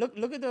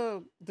 Look at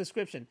the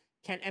description.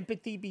 Can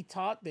empathy be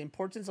taught? The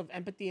importance of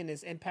empathy and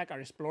its impact are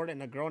explored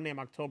in A Girl Named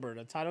October.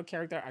 The title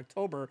character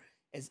October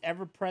is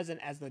ever present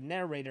as the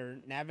narrator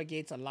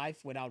navigates a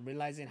life without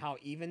realizing how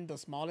even the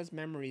smallest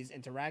memories,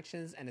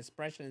 interactions, and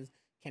expressions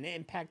can it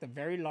impact a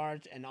very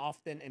large and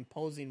often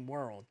imposing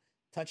world.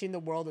 Touching the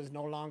world is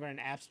no longer an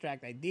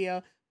abstract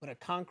idea, but a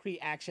concrete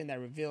action that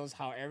reveals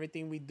how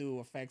everything we do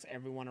affects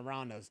everyone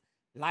around us.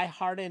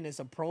 Lighthearted in its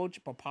approach,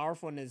 but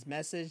powerful in its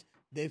message,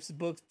 this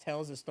book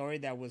tells a story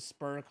that will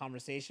spur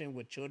conversation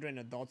with children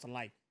and adults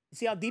alike. You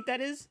see how deep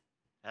that is?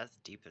 That's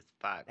deep as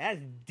fuck.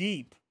 That's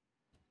deep.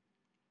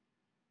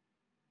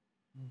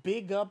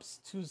 Big ups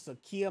to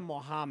Zakia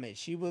Mohammed.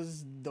 She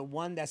was the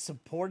one that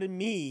supported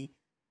me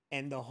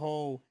and the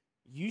whole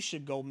you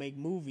should go make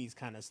movies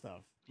kind of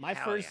stuff. My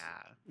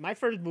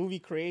first movie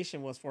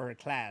creation was for her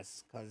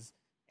class because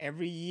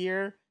every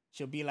year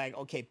she'll be like,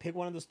 okay, pick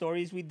one of the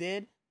stories we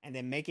did and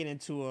then make it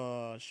into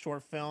a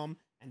short film,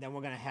 and then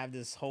we're gonna have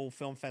this whole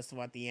film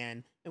festival at the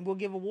end and we'll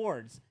give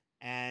awards.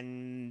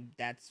 And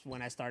that's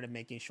when I started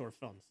making short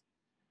films.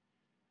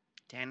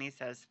 Danny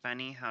says,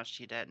 funny how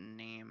she didn't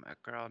name a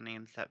girl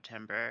named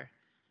September.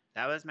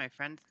 That was my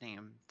friend's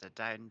name that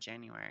died in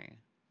January.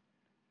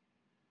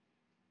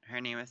 Her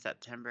name was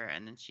September,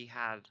 and then she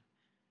had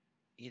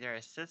either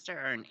a sister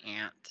or an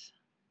aunt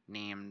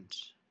named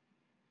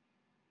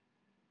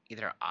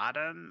either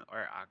Autumn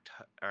or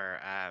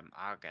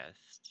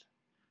August.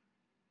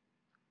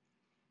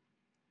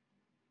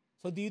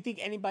 So do you think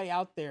anybody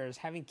out there is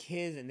having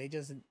kids and they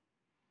just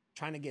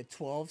trying to get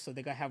 12 so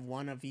they gotta have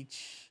one of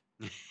each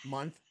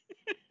month?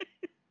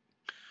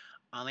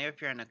 Only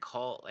if you're in a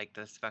cult like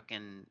this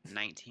fucking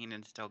 19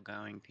 and still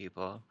going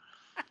people.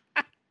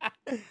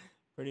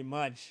 Pretty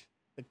much.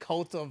 The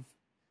cult of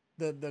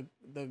the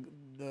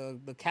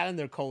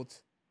calendar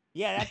cult.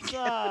 Yeah, that's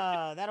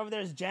that over there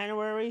is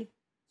January.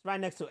 It's right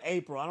next to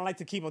April. I don't like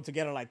to keep them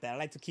together like that. I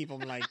like to keep them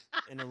like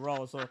in a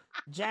row. So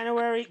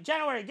January,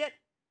 get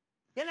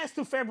next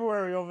to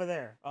February over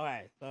there. All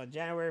right. So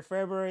January,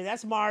 February,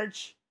 that's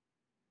March.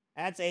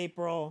 That's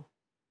April.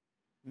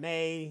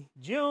 May,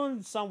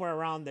 June, somewhere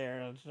around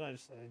there.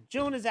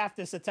 June is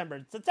after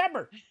September.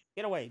 September,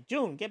 get away.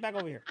 June, get back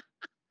over here.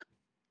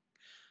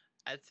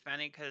 It's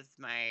funny because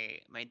my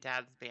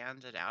dad's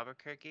band in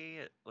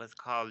Albuquerque was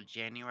called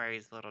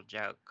January's Little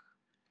Joke.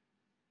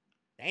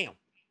 Damn.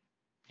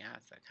 Yeah,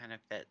 so it kind of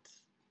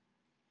fits.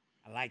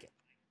 I like it.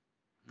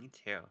 Me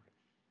too.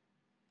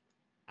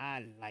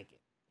 I like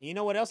it. You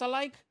know what else I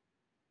like?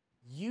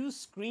 You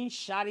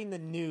screenshotting the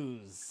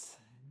news.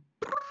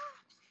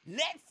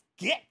 Let's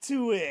get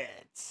to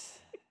it.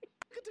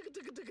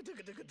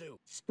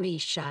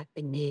 Screenshot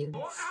the news.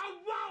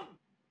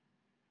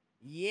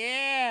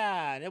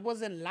 Yeah, it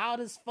wasn't loud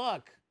as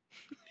fuck.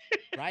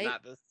 Right?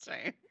 Not this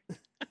time.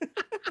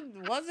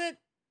 Was it?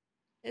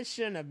 It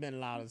shouldn't have been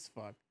loud as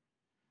fuck.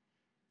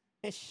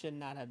 It should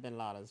not have been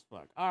loud as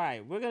fuck. All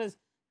right, we're going to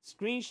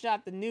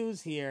screenshot the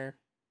news here,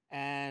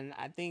 and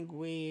I think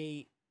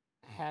we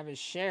have it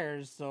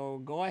shared,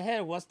 so go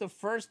ahead. What's the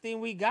first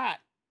thing we got?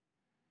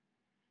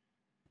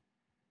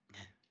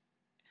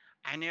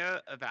 I knew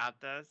about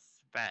this,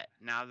 but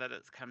now that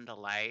it's come to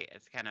light,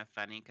 it's kind of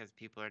funny because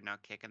people are now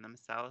kicking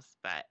themselves.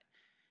 But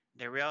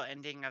the real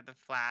ending of The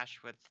Flash,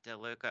 which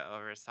DeLuca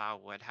oversaw,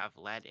 would have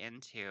led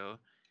into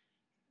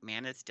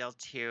Man of Steel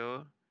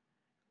 2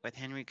 with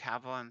Henry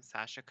Cavill and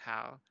Sasha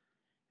Calle,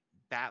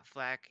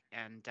 Batfleck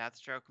and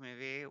Deathstroke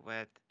movie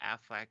with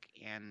Affleck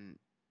and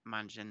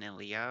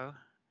Manganiello,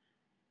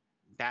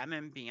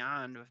 Batman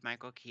Beyond with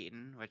Michael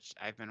Keaton, which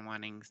I've been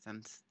wanting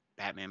since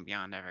Batman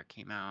Beyond ever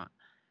came out,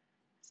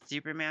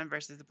 Superman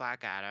vs.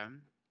 Black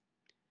Adam,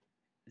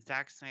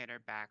 Zack Snyder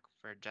back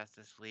for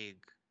Justice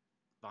League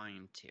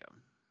Volume 2.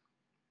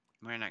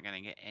 We're not going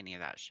to get any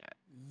of that shit.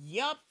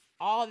 Yup,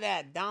 all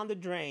that down the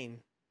drain.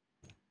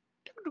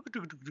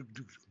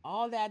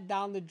 All that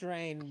down the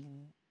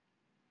drain.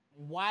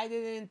 Why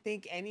they didn't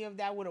think any of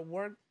that would have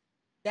worked?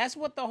 That's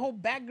what the whole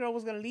Batgirl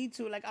was going to lead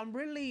to. Like, I'm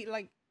really,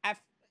 like,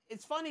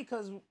 it's funny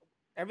because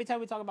every time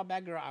we talk about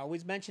Batgirl, I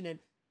always mention it.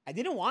 I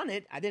didn't want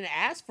it. I didn't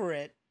ask for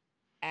it.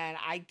 And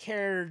I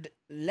cared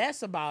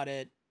less about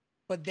it.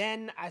 But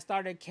then I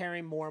started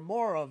caring more and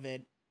more of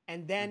it.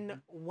 And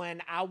then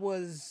when I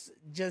was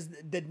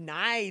just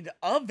denied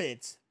of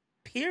it,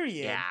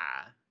 period. Yeah.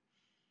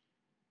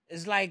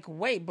 It's like,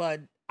 wait,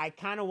 but I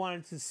kind of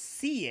wanted to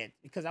see it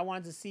because I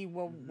wanted to see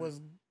what was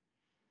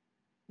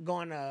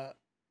gonna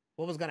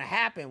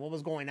happen, what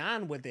was going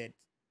on with it.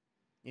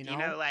 You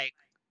know, like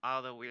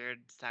all the weird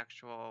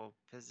sexual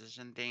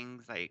position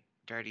things like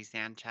Dirty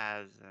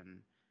Sanchez and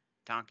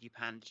Donkey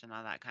Punch and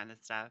all that kind of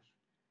stuff.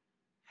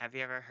 Have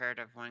you ever heard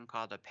of one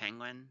called a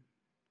penguin?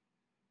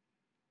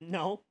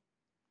 No.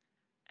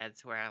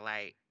 It's where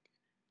like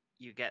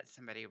you get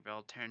somebody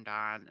real turned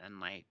on and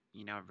like,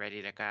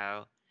 ready to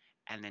go,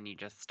 and then you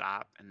just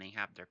stop and they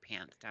have their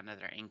pants down to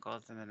their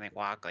ankles and then they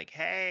walk like,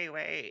 hey,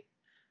 wait.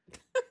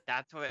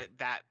 That's what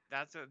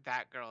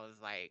Batgirl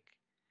is like.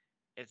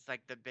 It's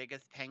like the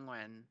biggest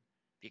penguin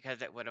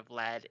because it would have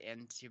led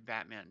into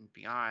Batman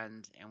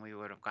Beyond and we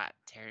would have got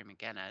Terry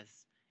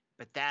McGinnis.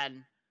 But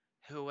then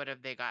who would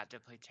have they got to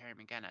play Terry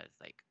McGinnis?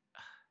 Like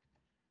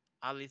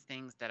all these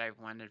things that I've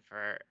wanted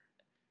forever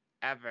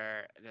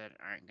that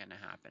aren't going to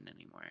happen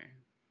anymore.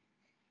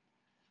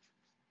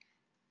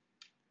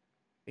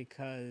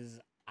 Because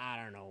I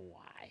don't know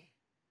why.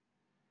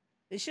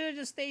 They should have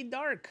just stayed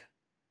dark.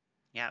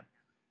 Yep.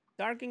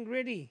 Dark and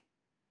gritty.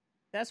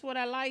 That's what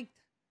I liked.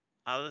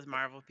 All those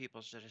Marvel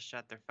people should have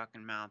shut their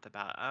fucking mouth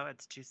about, oh,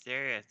 it's too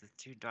serious,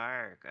 it's too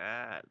dark.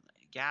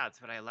 Yeah,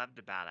 it's what I loved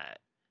about it.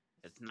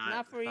 It's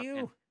not for fucking,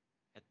 you.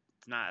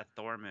 it's not a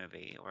Thor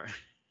movie or.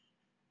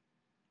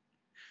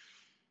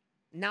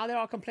 Now they're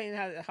all complaining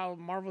how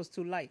Marvel's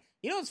too light.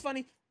 You know what's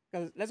funny?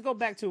 Because let's go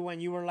back to when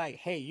you were like,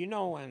 hey, you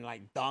know, when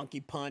like Donkey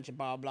Punch and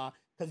blah, blah.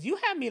 Because you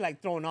had me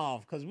like thrown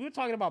off. Because we were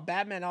talking about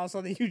Batman. And all of a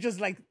sudden you just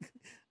like,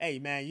 hey,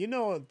 man, you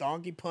know,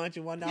 Donkey Punch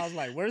and whatnot. I was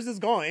like, where's this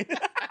going?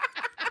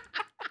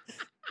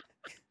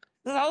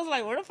 I was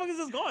like, where the fuck is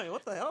this going?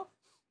 What the hell?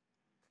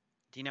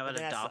 Do you know what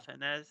a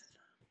dolphin is?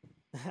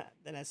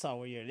 Then I saw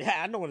where you're.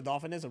 Yeah, I know what a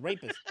dolphin is. A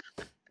rapist.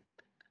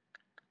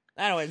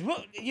 Anyways,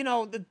 you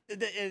know,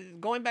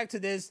 going back to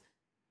this,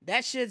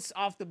 that shit's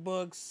off the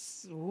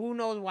books. Who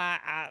knows why?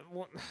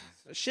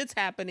 Shit's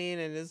happening,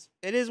 and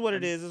it is what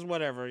it is. It's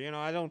whatever. You know,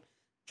 I don't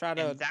try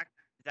to. And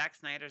Zack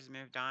Snyder's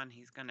moved on.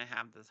 He's gonna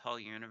have this whole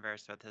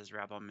universe with his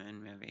Rebel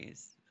Moon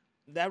movies.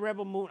 That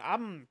Rebel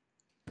Moon.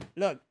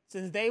 Look,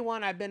 since day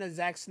one, I've been a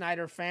Zack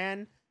Snyder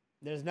fan.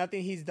 There's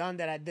nothing he's done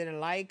that I didn't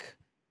like.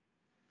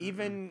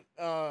 Even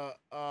what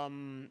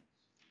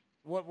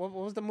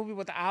was the movie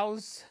with the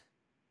owls?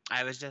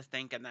 I was just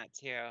thinking that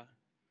too.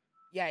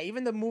 Yeah,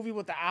 even the movie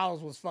with the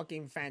owls was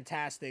fucking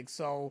fantastic.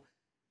 So,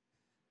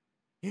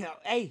 you know,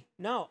 hey,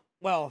 no.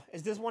 Well,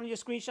 is this one of your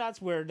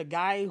screenshots where the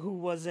guy who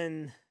was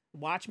in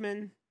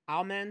Watchmen,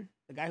 Owlman,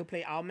 the guy who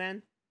played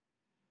Owlman,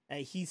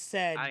 he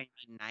said...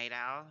 Night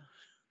Owl?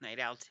 Night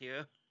Owl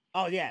 2?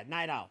 Oh, yeah,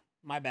 Night Owl.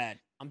 My bad.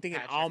 I'm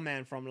thinking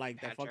Owlman from, like,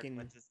 Patrick, the fucking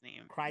what's his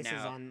name?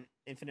 Crisis on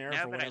Infinite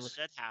Earth or whatever. No, but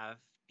I should have.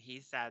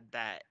 He said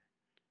that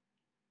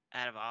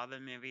out of all the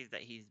movies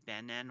that he's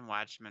been in,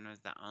 Watchmen was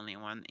the only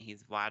one that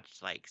he's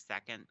watched, like,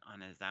 second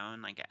on his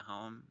own, like, at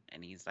home.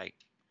 And he's, like,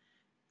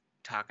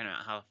 talking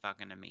about how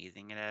fucking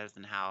amazing it is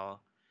and how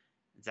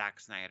Zack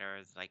Snyder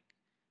is, like,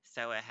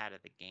 so ahead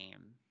of the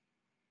game.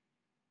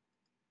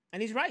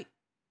 And he's right.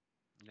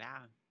 Yeah.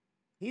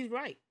 He's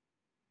right.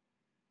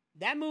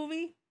 That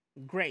movie,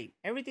 great.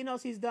 Everything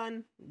else he's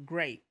done,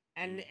 great.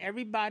 And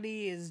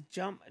everybody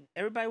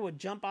would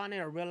jump on it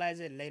or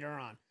realize it later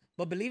on.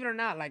 But believe it or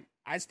not, like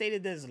I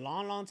stated this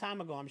long time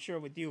ago, I'm sure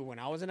with you, when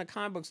I was in a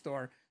comic book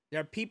store,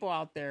 there are people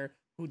out there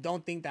who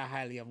don't think that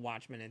highly of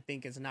Watchmen and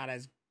think it's not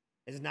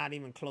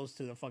even close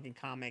to the fucking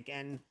comic.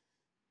 And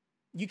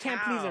you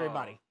can't please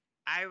everybody.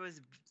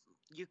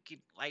 You could,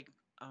 like,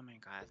 oh my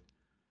God.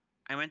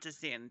 I went to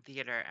see it in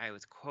theater. I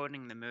was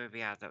quoting the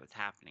movie as it was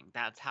happening.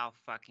 That's how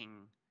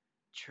fucking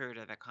true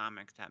to the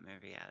comics that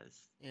movie is.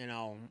 You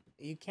know,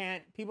 you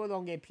can't, people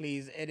don't get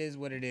pleased. It is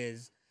what it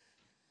is.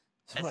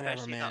 Especially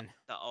whatever, man.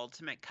 The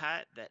ultimate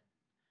cut that,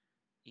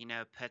 you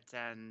know, puts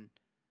in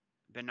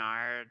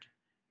Bernard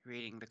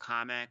reading the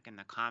comic and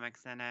the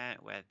comics in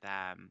it with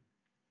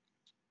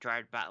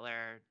Gerard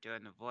Butler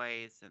doing the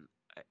voice. And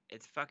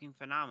it's fucking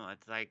phenomenal.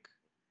 It's like,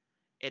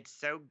 it's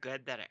so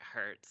good that it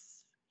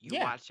hurts. You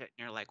watch it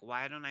and you're like,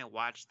 why don't I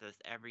watch this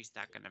every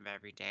second of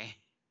every day?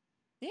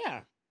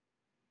 Yeah.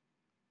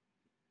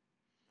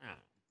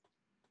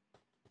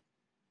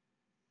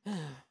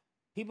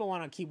 People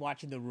want to keep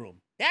watching The Room.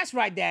 That's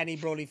right, Danny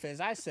Brody Fizz.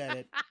 I said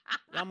it.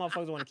 Y'all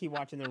motherfuckers want to keep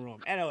watching The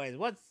Room. Anyways,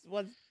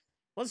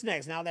 what's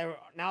next? Now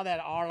that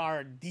all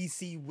our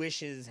DC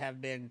wishes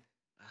have been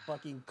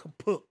fucking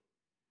kaput.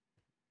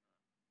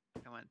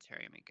 I want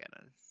Terry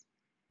McGinnis.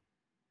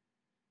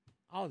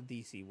 All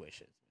DC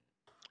wishes.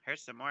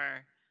 Here's some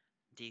more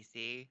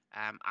DC.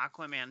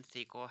 Aquaman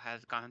sequel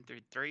has gone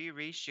through 3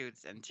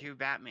 reshoots and 2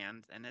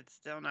 Batmans, and it's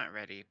still not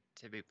ready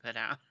to be put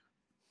out.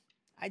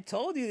 I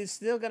told you it's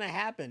still gonna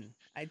happen.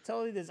 I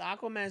told you this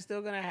Aquaman's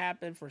still gonna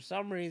happen for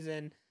some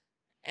reason,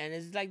 and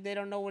it's like they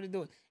don't know what to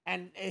do.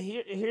 And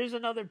here's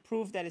another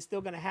proof that it's still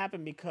gonna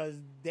happen because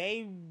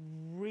they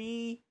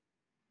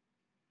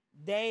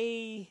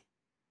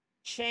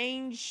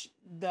changed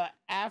the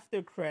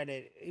after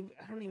credit.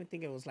 I don't even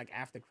think it was like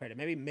after credit,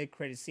 maybe mid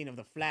credit scene of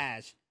the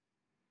Flash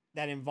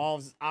that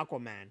involves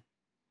Aquaman.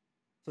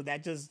 So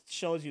that just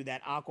shows you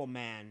that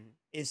Aquaman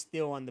is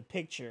still on the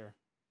picture,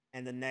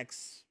 and the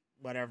next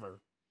whatever.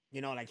 You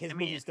know, like his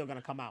movie's still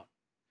gonna come out.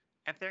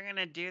 If they're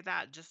gonna do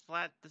that, just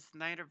let the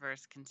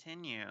Snyderverse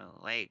continue.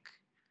 Like,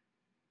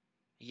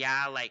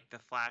 yeah, like the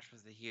Flash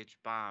was a huge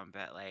bomb,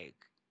 but like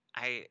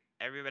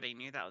everybody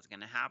knew that was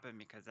gonna happen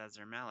because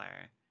Ezra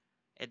Miller.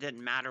 It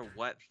didn't matter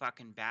what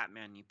fucking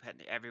Batman you put.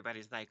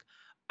 Everybody's like,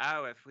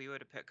 oh, if we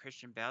would have put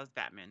Christian Bale's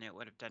Batman, it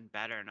would have done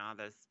better and all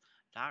this.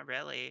 Not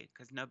really,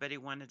 because nobody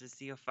wanted to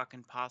see a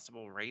fucking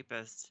possible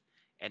rapist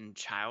and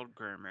child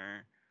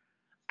groomer.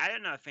 I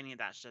don't know if any of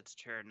that shit's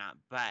true or not,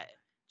 but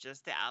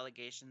just the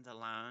allegations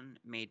alone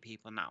made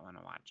people not want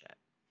to watch it.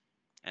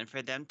 And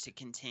for them to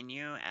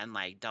continue and,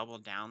 like, double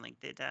down like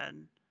they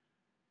did,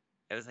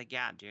 it was like,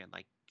 yeah, dude,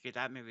 like,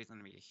 that movie's going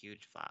to be a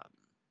huge flop.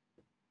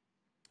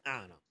 I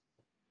don't know.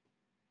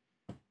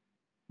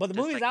 But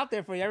the movie's out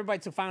there for everybody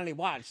to finally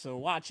watch, so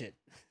watch it.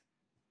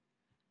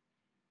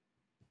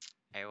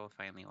 I will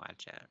finally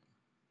watch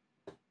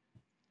it.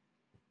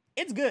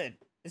 It's good,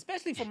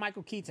 especially for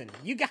Michael Keaton.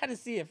 You got to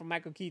see it for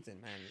Michael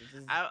Keaton, man.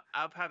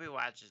 I'll probably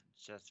watch it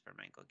just for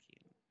Michael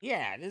Keaton.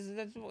 Yeah,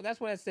 that's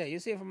what I said. You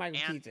see it for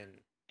Michael Keaton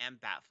and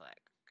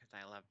Batfleck, because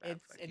I love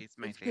Batfleck. He's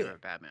my good.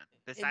 favorite Batman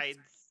besides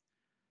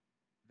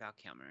Val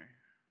Kilmer.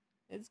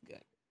 It's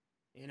good.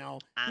 You know,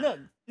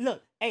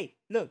 look, hey,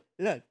 look.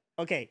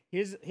 Okay,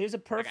 here's a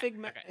perfect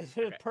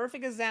a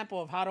perfect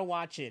example of how to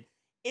watch it.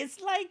 It's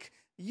like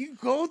you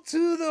go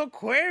to the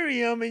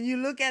aquarium and you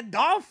look at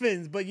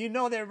dolphins, but you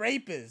know they're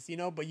rapists, you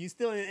know, but you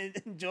still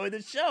enjoy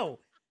the show.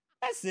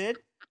 That's it.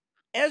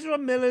 Ezra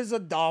Miller's a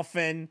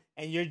dolphin,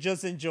 and you're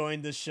just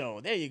enjoying the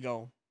show. There you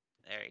go.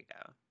 There you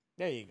go.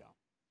 There you go.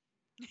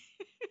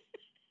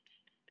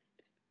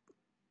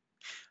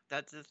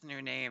 That's his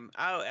new name.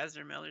 Oh,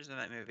 Ezra Miller's in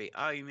that movie.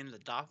 Oh, you mean the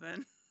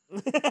dolphin?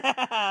 You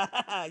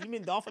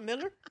mean Dolphin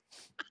Miller?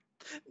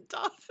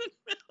 Dolphin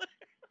Miller.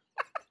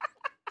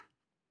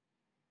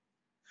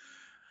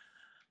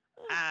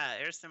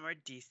 Here's some more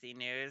DC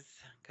news,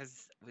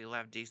 because we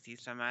love DC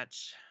so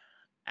much.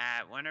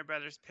 Warner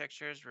Brothers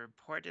Pictures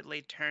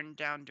reportedly turned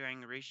down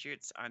doing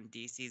reshoots on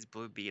DC's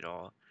Blue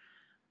Beetle.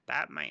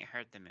 That might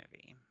hurt the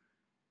movie.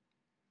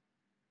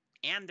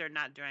 And they're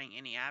not doing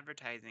any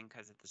advertising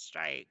because of the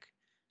strike.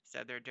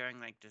 So they're doing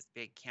like this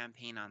big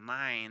campaign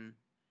online.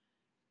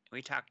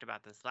 We talked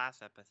about this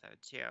last episode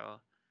too.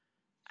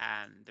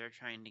 They're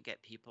trying to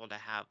get people to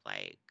have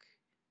like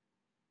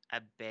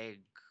a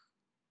big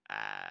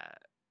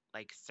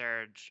like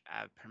surge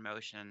of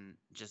promotion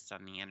just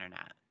on the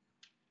internet.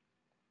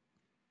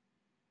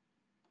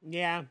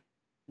 Yeah.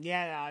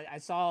 I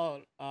saw.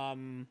 I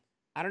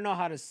don't know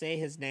how to say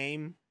his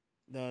name.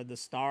 The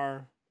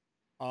star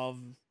of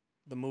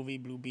the movie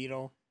Blue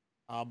Beetle,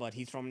 but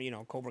he's from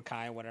Cobra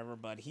Kai or whatever.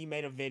 But he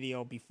made a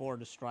video before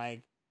the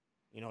strike,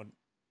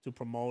 to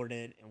promote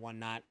it and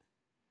whatnot.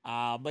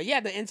 But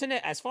yeah, the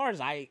internet, as far as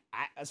I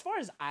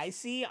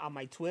see on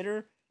my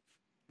Twitter,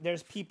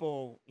 there's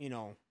people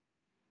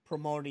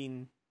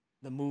promoting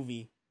the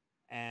movie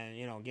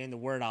and getting the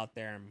word out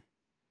there.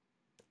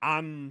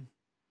 I'm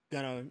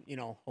gonna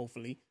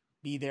hopefully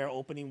be there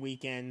opening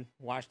weekend,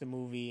 watch the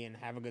movie and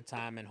have a good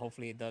time, and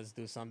hopefully it does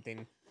do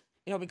something,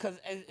 because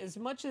as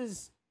much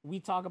as we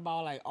talk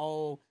about like,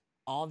 oh,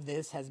 all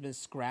this has been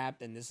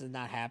scrapped and this is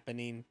not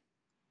happening,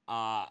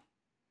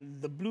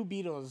 the Blue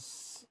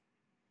Beetle's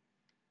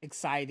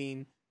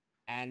exciting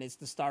and it's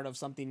the start of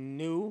something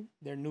new,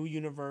 their new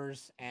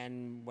universe,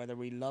 and whether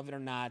we love it or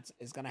not,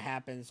 it's gonna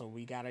happen. So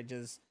we gotta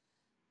just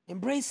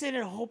embrace it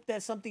and hope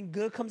that something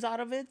good comes out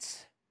of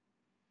it.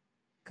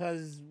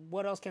 Because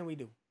what else can we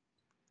do?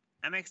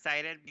 I'm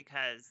excited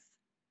because,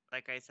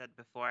 like I said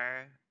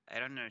before, I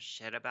don't know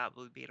shit about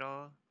Blue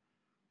Beetle.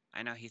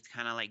 I know he's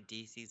kind of like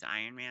DC's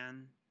Iron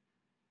Man.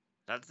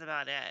 That's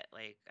about it.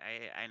 Like,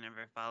 I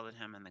never followed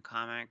him in the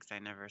comics. I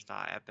never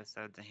saw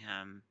episodes of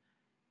him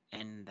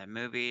in the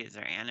movies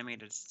or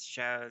animated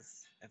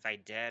shows. If I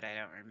did, I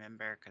don't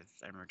remember because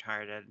I'm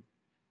retarded.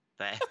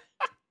 But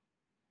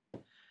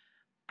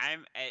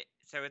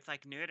so it's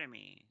like new to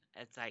me.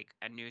 It's like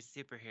a new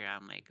superhero.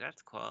 I'm like,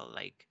 that's cool.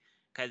 Like,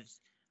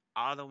 because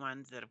all the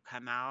ones that have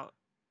come out,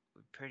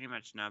 we pretty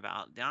much know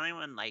about. The only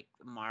one like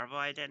Marvel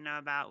I didn't know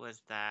about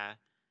was the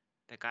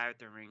guy with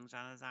the rings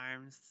on his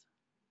arms.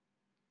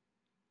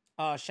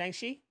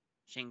 Shang-Chi?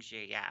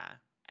 Shang-Chi, yeah.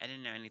 I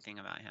didn't know anything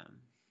about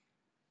him.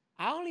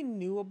 I only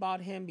knew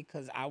about him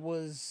because it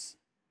was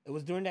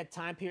during that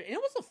time period, and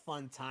it was a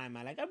fun time.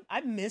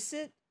 I miss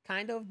it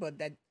kind of,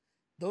 but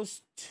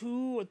those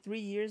 2 or 3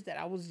 years that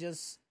I was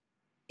just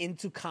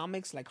into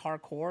comics like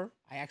hardcore,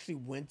 I actually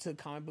went to a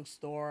comic book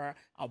store.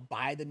 I'll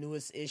buy the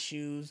newest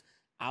issues.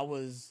 I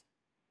was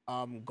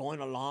going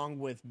along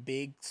with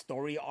big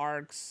story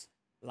arcs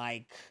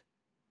like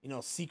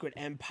Secret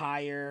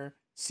Empire,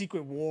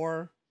 Secret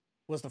War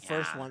was the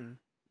first one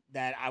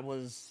that I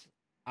was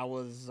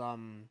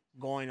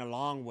going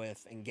along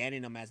with and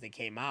getting them as they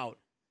came out.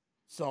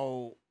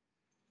 So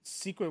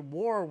Secret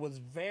War was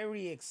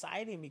very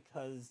exciting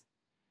because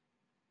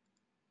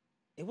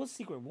it was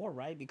Secret War,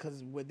 right?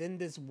 Because within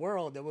this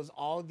world, there was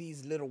all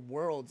these little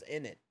worlds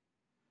in it.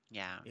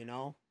 Yeah.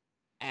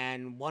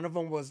 And one of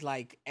them was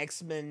like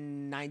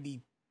X-Men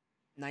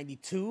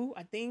 92,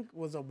 I think,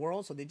 was a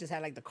world. So they just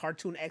had like the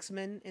cartoon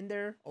X-Men in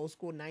there, old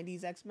school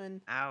 90s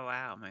X-Men. Oh,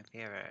 wow. My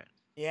favorite.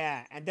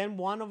 Yeah. And then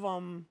one of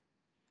them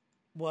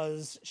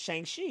was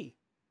Shang-Chi.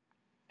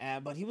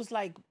 But he was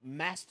like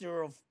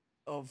master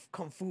of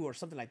Kung Fu or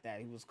something like that.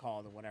 He was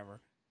called or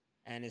whatever.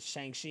 And it's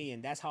Shang-Chi,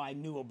 and that's how I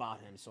knew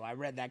about him. So I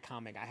read that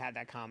comic. I had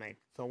that comic.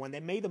 So when they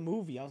made the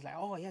movie, I was like,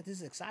 oh, yeah, this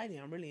is exciting.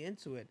 I'm really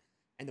into it.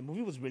 And the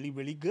movie was really,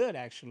 really good,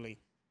 actually.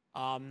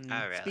 Oh,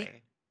 really?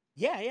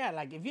 Yeah.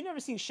 Like, if you've never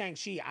seen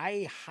Shang-Chi,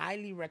 I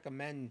highly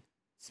recommend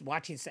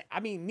watching. I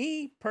mean,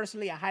 me,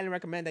 personally, I highly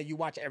recommend that you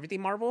watch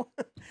everything Marvel.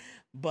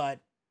 But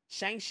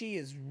Shang-Chi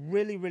is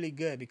really, really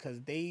good because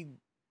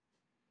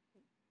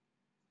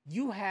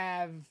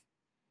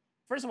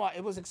first of all,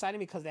 it was exciting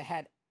because they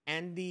had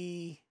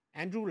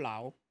Andrew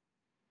Lau,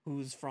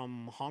 who's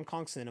from Hong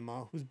Kong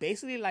cinema, who's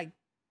basically like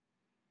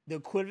the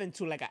equivalent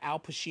to like an Al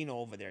Pacino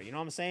over there. You know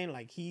what I'm saying?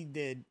 Like he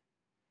did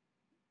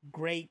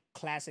great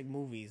classic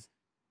movies.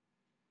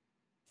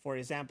 For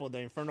example, the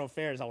Infernal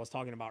Affairs I was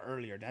talking about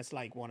earlier. That's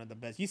like one of the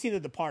best. You seen The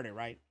Departed,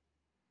 right?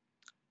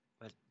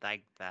 With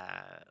like the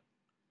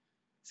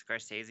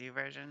Scorsese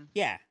version.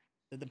 Yeah,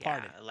 The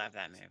Departed. Yeah, I love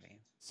that movie.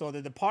 So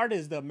The Departed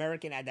is the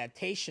American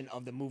adaptation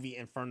of the movie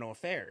Infernal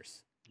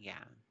Affairs.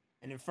 Yeah.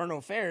 And Infernal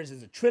Affairs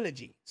is a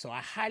trilogy. So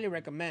I highly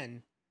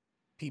recommend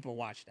people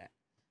watch that.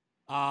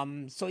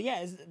 So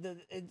yeah,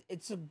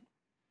 it's a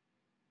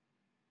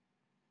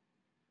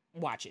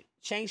watch it.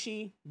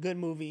 Shang-Chi, good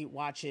movie.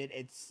 Watch it.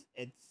 It's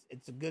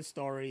a good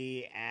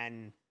story,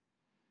 and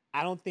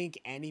I don't think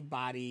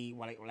anybody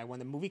like when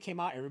the movie came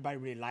out, everybody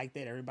really liked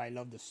it. Everybody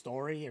loved the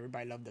story.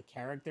 Everybody loved the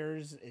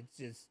characters.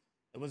 It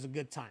was a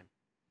good time.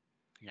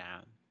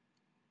 Yeah.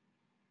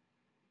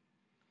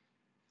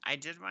 I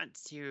did want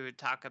to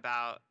talk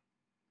about,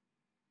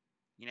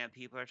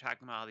 people are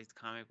talking about all these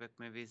comic book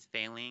movies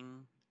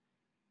failing,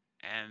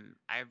 and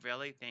I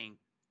really think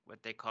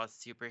what they call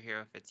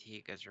superhero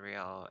fatigue is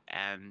real,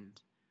 and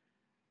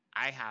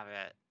I have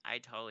it. I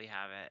totally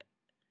have it.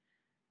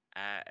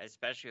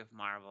 Especially with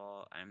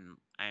Marvel,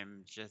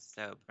 I'm just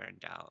so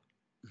burned out.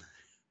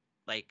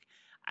 Like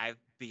I've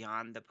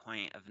beyond the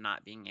point of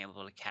not being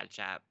able to catch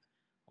up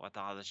with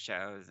all the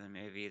shows and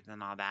movies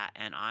and all that.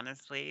 And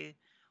honestly,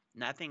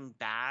 nothing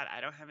bad. I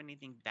don't have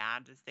anything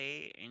bad to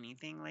say,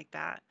 anything like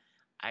that.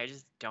 I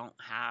just don't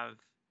have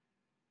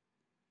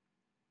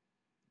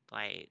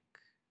like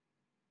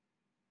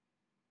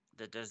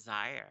the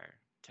desire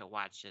to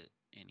watch it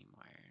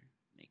anymore.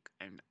 Like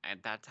and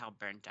that's how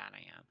burnt out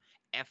I am.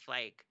 If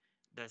like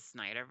the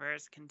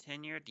Snyderverse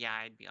continued, yeah,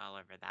 I'd be all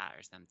over that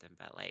or something.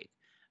 But like,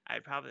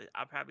 I'll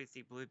probably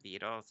see Blue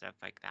Beetle, stuff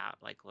like that,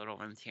 like little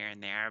ones here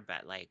and there.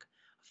 But like,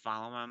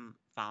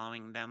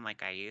 following them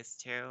like I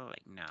used to,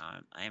 like no,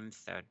 I'm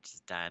so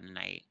just done. And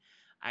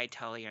I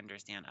totally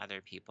understand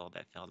other people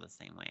that feel the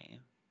same way.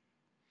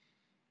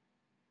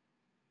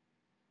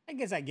 I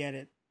guess I get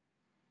it,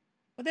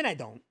 but then I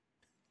don't.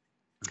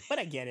 But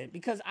I get it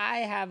because I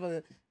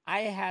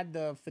had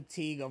the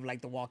fatigue of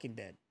like The Walking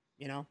Dead.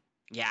 You know.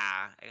 Yeah,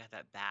 I got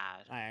that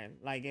bad.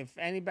 Like if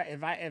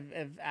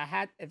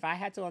I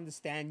had to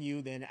understand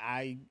you, then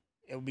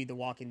it would be The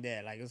Walking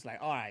Dead. Like it's like,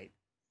 all right,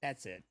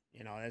 that's it.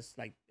 That's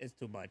like it's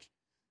too much.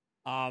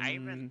 I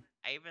even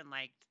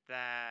liked the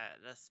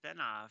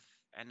spinoff,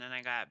 and then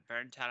I got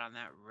burnt out on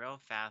that real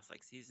fast.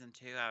 Like season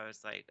 2, I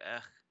was like,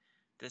 ugh,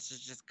 this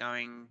is just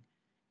going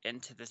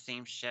into the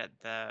same shit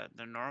the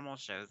normal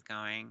show's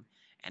going.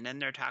 And then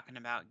they're talking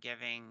about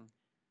giving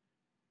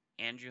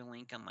Andrew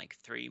Lincoln like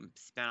 3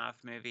 spinoff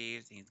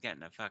movies. He's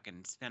getting a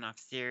fucking spinoff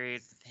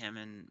series with him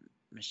and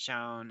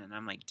Michonne, and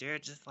I'm like,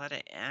 dude, just let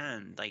it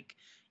end. Like,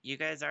 you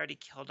guys already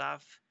killed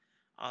off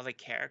all the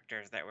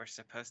characters that were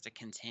supposed to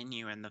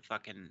continue in the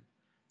fucking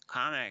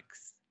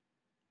comics.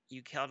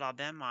 You killed all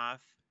them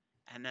off,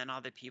 and then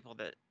all the people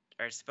that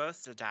are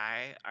supposed to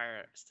die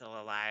are still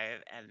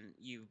alive, and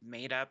you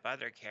made up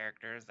other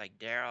characters like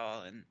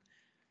Daryl, and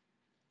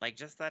like,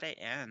 just let it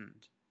end.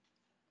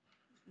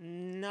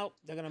 Nope,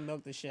 they're gonna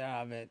milk the shit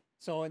out of it.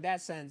 So in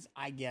that sense,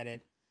 I get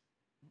it.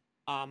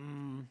 I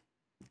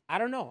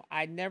don't know.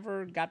 I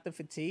never got the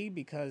fatigue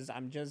because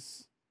I'm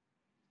just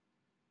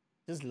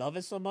love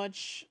it so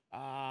much.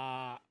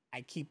 I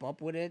keep up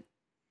with it.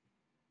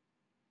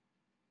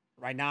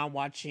 Right now, I'm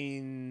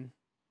watching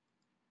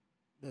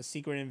The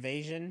Secret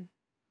Invasion.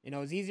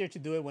 It's easier to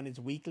do it when it's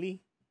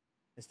weekly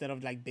instead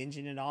of like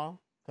binging it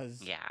all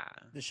because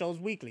the show's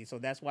weekly. So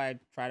that's why I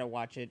try to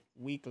watch it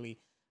weekly.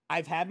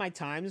 I've had my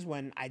times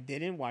when I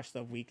didn't watch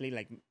stuff weekly,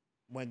 like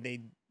when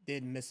they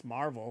did Miss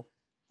Marvel.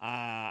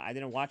 I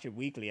didn't watch it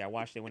weekly. I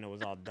watched it when it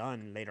was all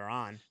done later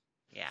on.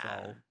 Yeah.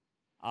 So,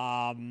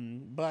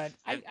 but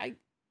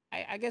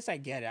I guess I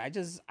get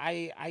it.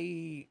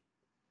 I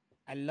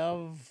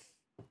love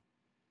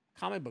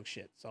comic book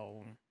shit,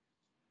 so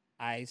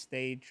I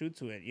stay true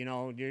to it.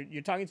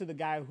 You're talking to the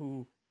guy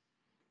who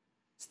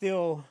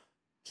still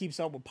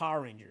keeps up with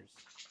Power Rangers.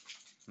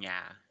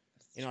 Yeah.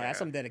 That's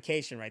some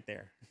dedication right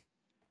there.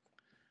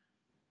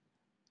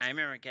 I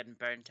remember getting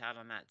burnt out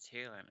on that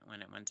too, and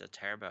when it went to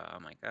Turbo,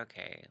 I'm like,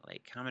 okay,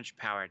 like how much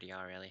power do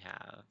y'all really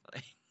have?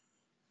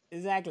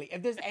 Exactly.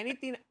 If there's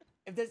anything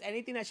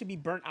that should be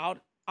burnt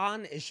out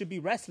on, it should be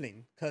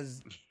wrestling,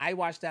 because I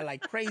watch that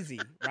like crazy,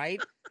 right?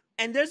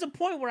 And there's a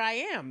point where I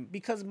am,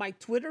 because my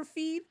Twitter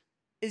feed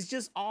is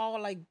just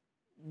all like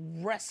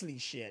wrestling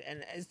shit,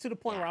 and it's to the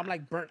point where I'm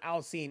like burnt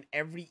out seeing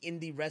every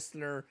indie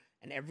wrestler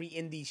and every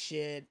indie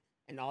shit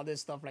and all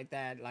this stuff like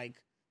that,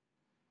 like.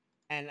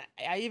 And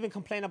I even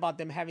complain about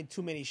them having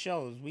too many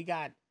shows. We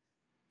got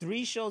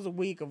 3 shows a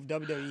week of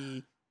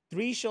WWE,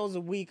 3 shows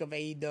a week of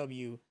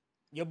AEW.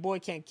 Your boy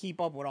can't keep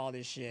up with all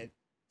this shit.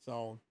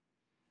 So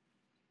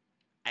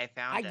I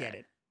get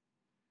it.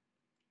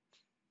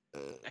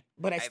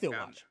 But I still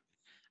watch.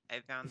 I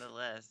found the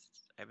list.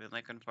 I've been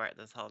looking for it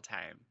this whole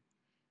time.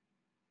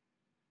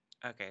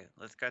 Okay,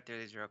 let's go through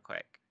these real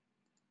quick.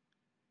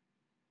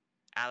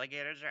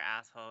 Alligators are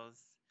assholes.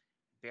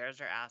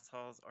 bears are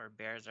assholes or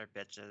bears are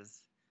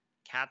bitches,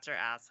 cats are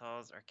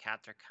assholes or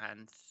cats are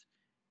cunts,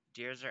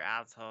 deers are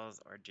assholes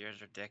or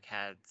deers are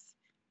dickheads,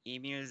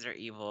 emus are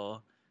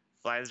evil,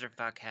 flies are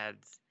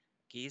fuckheads,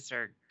 geese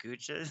are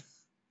gooches,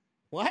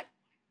 What?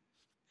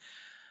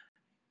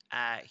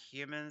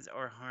 humans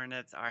or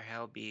hornets are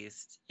hell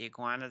beasts,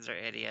 iguanas are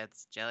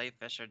idiots,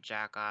 jellyfish are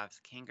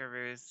jackoffs,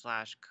 kangaroos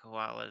slash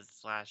koalas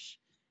slash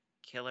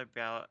killer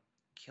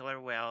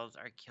whales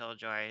are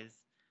killjoys,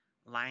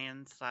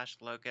 lions slash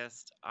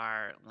locusts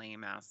are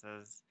lame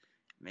asses,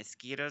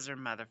 mosquitoes are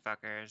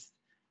motherfuckers,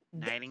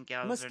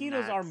 nightingales are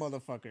Mosquitoes are nuts,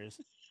 motherfuckers.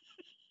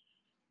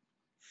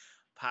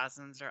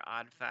 possums are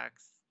odd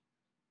fucks,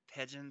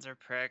 pigeons are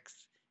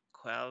pricks,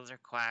 quails are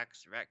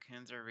quacks,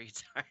 raccoons are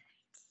retards.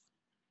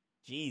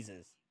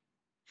 Jesus.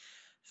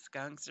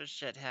 Skunks are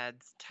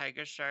shitheads,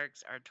 tiger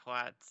sharks are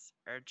twats,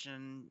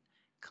 urchin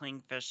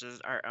clingfishes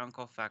are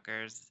uncle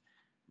fuckers,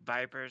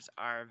 vipers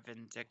are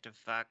vindictive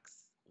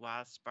fucks,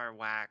 wasps are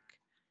whack,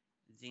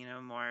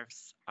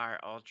 xenomorphs are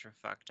ultra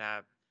fucked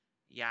up,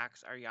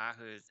 yaks are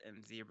yahoos,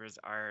 and zebras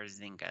are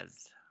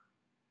zingas.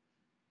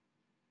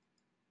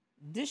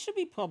 This should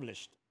be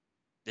published.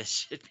 This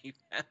should be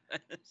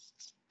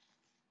finished.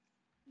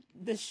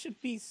 This should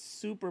be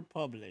super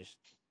published.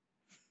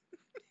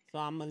 So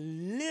I'm a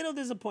little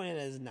disappointed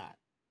that it's not.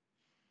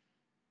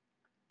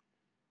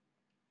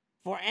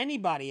 For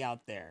anybody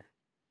out there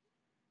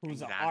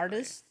who's Exactly. an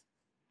artist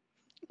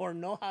or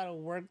know how to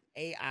work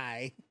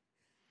AI,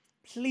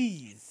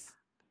 please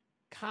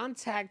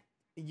contact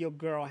your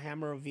girl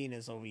Hammer of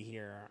Venus over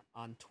here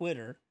on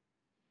Twitter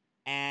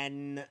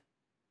and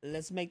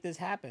let's make this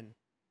happen.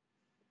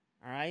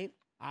 All right?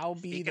 I'll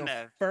be Speaking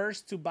the of-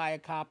 first to buy a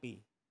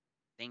copy.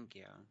 Thank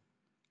you.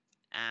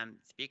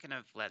 Speaking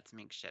of let's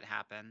make shit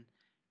happen,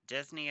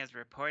 Disney is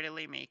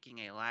reportedly making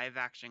a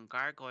live-action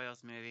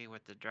Gargoyles movie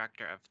with the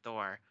director of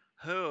Thor,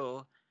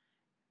 who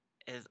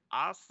is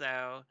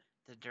also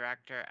the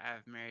director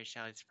of Mary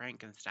Shelley's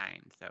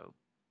Frankenstein. So,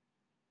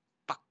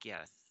 fuck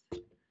yes.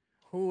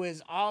 Who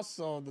is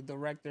also the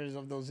directors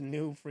of those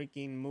new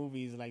freaking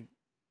movies like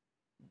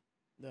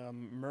the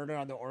Murder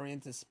on the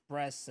Orient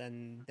Express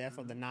and Death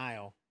of the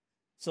Nile.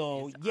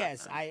 So He's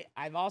yes, awesome.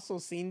 I've also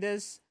seen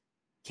this.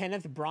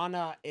 Kenneth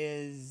Branagh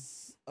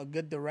is a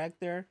good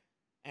director,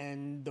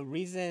 and the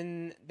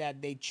reason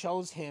that they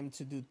chose him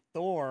to do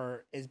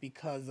Thor is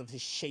because of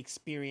his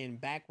Shakespearean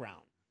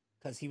background,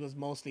 because he was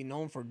mostly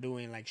known for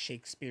doing like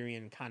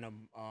Shakespearean kind of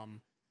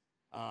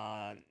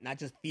not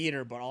just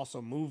theater but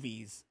also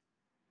movies.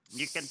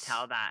 You can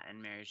tell that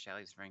in Mary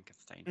Shelley's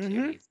Frankenstein too.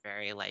 Mhm. He's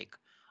very like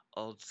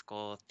old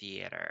school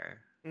theater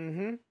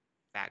Mm-hmm.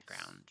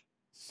 background.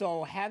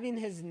 So having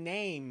his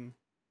name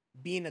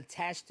being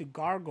attached to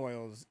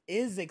Gargoyles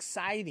is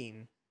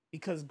exciting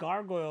because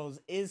Gargoyles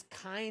is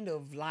kind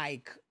of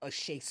like a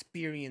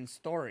Shakespearean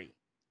story.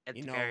 It's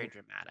You know, very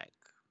dramatic.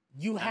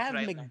 You That's have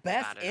what I like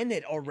Macbeth about it. in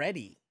it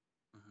already.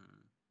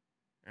 Mhm.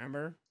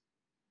 Remember?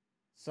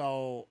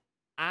 So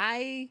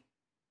I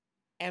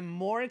am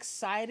more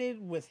excited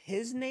with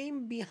his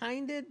name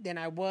behind it than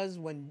I was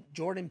when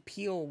Jordan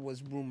Peele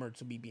was rumored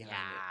to be behind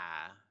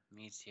Yeah,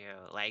 me too.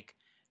 Like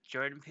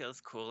Jordan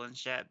Peele's cool and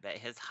shit, but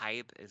his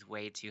hype is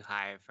way too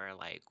high for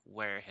like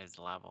where his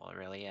level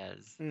really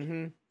is. it.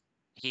 Mm-hmm.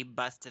 He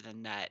busted a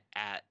nut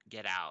at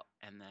Get Out,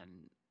 and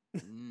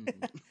then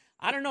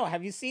I don't know.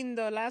 Have you seen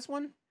the last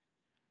one?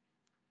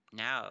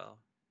 no,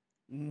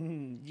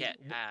 Yeah.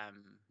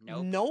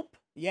 nope. Nope.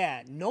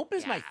 Yeah, Nope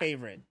is my Yeah.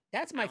 favorite.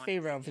 That's my I wanna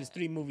favorite of see his it.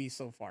 3 movies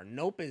so far.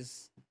 Nope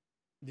is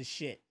the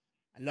shit.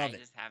 I love I it.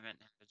 just haven't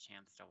had the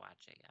chance to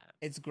watch it yet.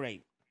 It's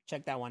great.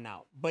 Check that one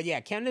out. But yeah,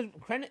 Kenneth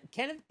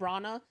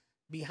Branagh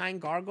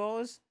behind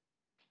Gargoyles,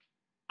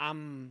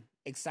 I'm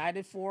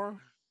excited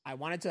for. I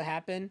want it to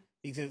happen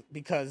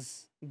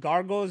because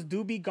gargoyles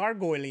do be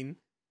gargoyling.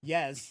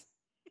 Yes.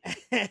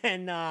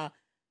 and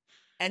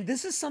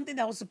this is something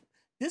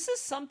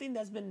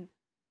that's been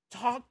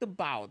talked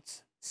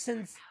about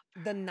since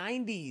the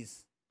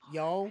 90s,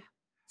 yo.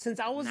 Since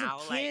I was Now,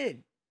 a like,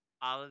 kid.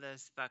 all of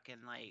those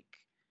fucking like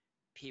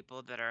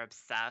people that are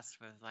obsessed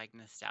with like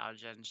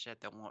nostalgia and shit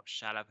that won't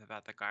shut up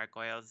about the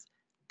gargoyles.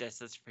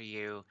 This is for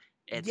you.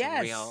 It's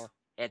Yes. real.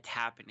 It's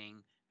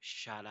happening.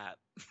 Shut up.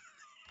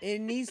 It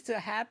needs to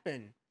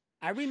happen.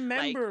 I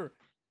remember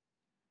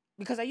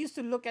because I used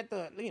to look at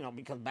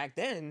because back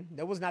then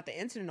there was not the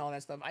internet and all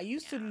that stuff. I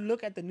used to Yeah.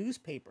 look at the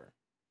newspaper.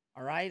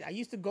 All right. I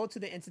used to go to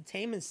the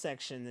entertainment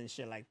section and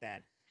shit like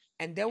that.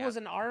 And there was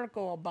an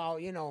article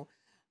about,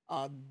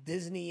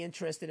 Disney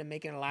interested in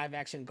making a live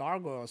action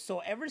gargoyle. So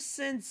ever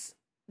since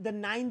the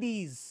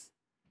 90s,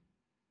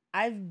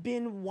 I've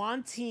been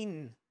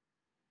wanting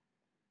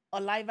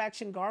a live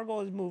action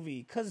gargoyles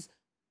movie. Because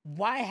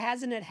why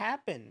hasn't it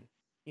happened?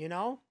 You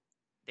know?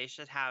 They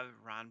should have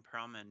Ron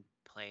Perlman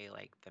play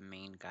like the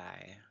main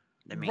guy,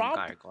 the main Rob,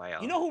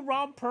 gargoyle. you know who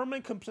Rob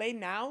Perlman can play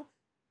now?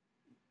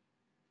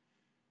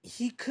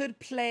 He could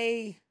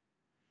play.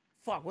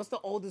 Fuck, what's the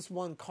oldest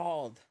one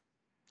called?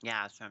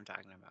 Yeah, that's what I'm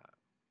talking about.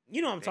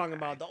 You know what I'm Big talking guy.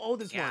 about. The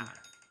oldest Yeah. one.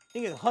 I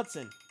think it's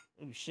Hudson.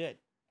 Oh shit.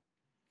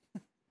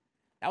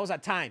 That was our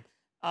time.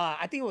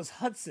 I think it was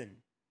Hudson.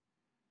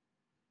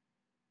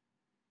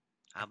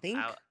 I think.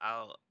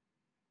 I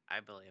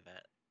believe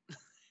it.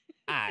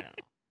 I don't know.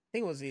 I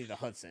think it was either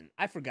Hudson.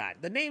 I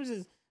forgot. The names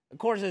is, of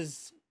course,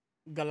 is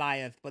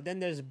Goliath, but then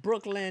there's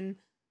Brooklyn,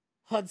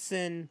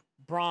 Hudson,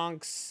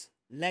 Bronx,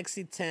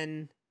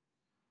 Lexington,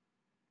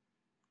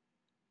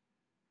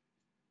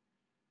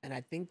 and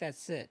I think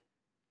that's it.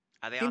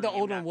 Are they I think all the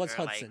old named one was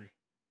after, Hudson. like,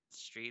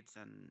 streets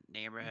and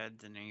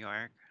neighborhoods in New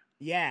York?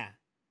 Yeah,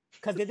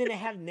 because they didn't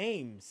have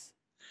names,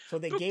 so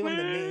they gave them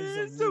the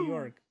names of New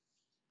York.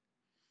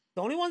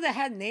 The only one that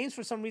had names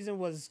for some reason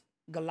was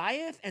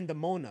Goliath and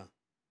Demona.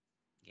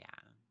 Yeah.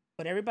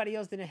 But everybody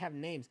else didn't have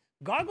names.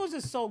 Gargoyles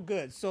is so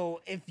good.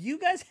 So if you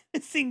guys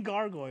haven't seen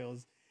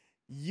Gargoyles,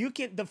 you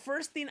can. The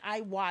first thing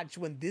I watched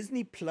when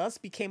Disney Plus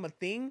became a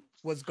thing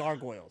was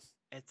Gargoyles.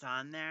 It's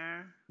on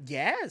there?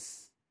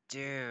 Yes.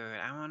 Dude,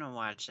 I want to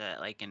watch it,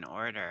 like, in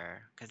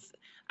order. Because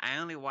I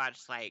only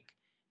watched, like,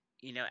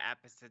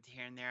 episodes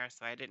here and there,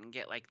 so I didn't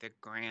get, like, the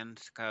grand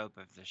scope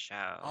of the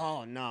show.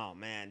 Oh no,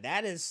 man.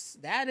 That is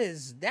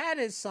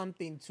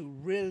something to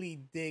really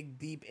dig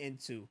deep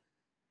into.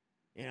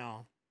 You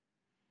know.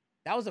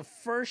 That was the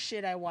first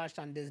shit I watched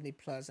on Disney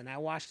Plus, and I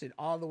watched it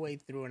all the way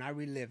through, and I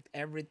relived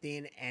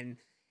everything, and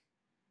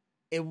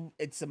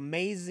it's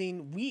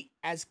amazing. We,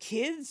 as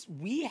kids,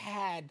 we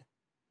had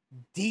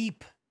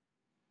deep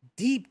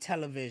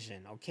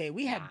television, okay?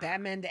 We had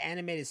Batman the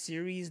Animated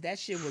Series. That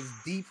shit was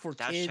deep for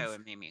kids. That show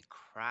made me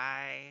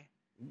cry.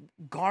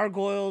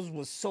 Gargoyles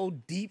was so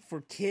deep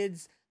for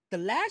kids. The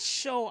last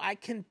show I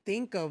can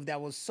think of that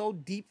was so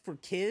deep for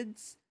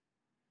kids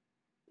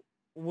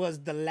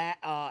was the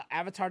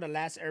Avatar: The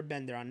Last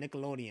Airbender on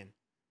Nickelodeon.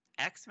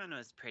 X-Men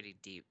was pretty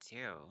deep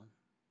too.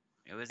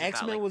 It was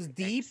X-Men about, was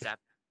deep.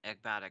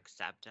 About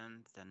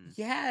acceptance and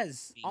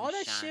yes, all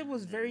that shit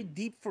was very and...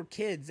 deep for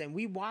kids, and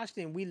we watched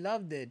it and we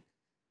loved it.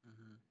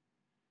 Mm-hmm.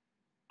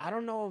 I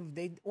don't know if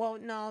they. Well,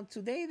 no,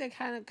 today they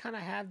kind of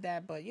have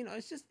that, but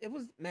it's just it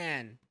was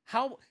man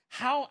how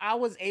I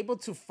was able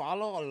to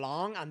follow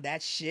along on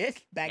that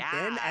shit back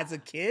then as a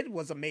kid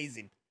was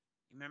amazing.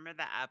 Remember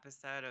that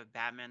episode of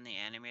Batman the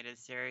Animated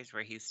Series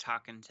where he's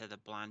talking to the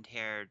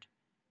blonde-haired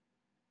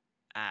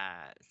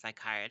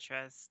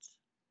psychiatrist,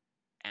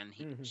 and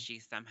she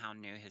somehow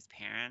knew his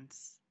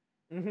parents?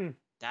 Mm-hmm.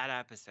 That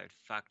episode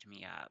fucked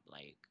me up.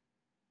 Like,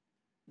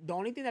 the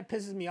only thing that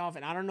pisses me off,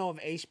 and I don't know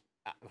if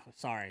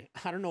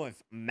I don't know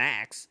if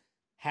Max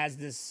has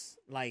this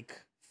like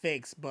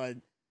fix, but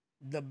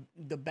the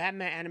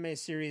Batman animated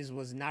series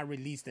was not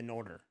released in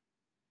order.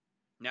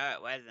 No,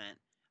 it wasn't.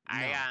 No.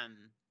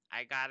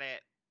 I got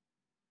it.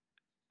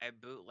 I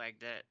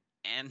bootlegged it,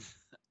 and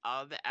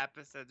all the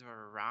episodes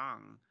were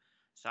wrong.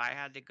 So I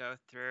had to go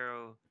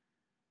through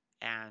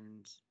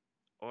and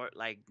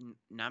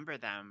number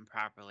them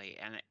properly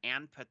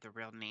and put the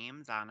real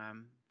names on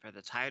them for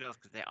the titles,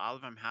 because all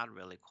of them had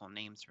really cool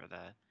names for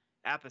the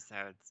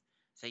episodes.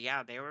 So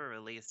yeah, they were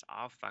released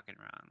all fucking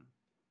wrong.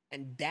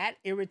 And that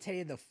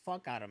irritated the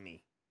fuck out of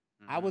me.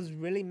 I was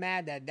really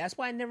mad that's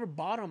why I never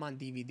bought them on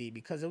DVD,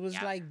 because it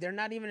was like they're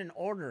not even in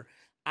order.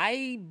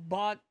 I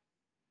bought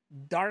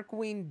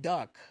Darkwing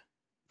Duck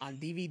on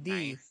DVD,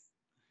 nice.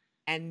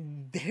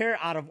 And they're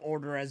out of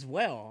order as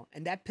well,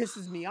 and that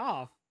pisses me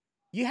off.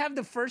 You have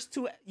the first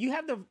two. You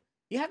have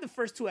the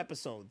first two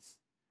episodes,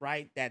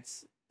 right?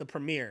 That's the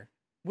premiere.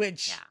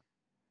 Which,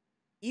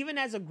 even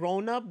as a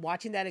grown up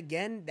watching that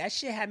again, that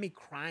shit had me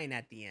crying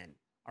at the end.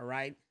 All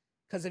right,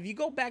 because if you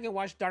go back and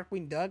watch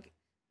Darkwing Duck,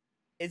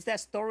 it's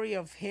that story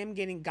of him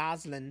getting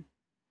Gosling,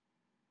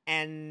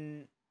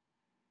 and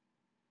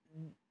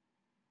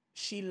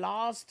she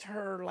lost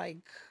her,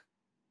 like,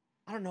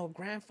 I don't know,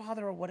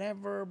 grandfather or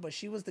whatever, but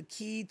she was the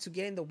key to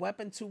getting the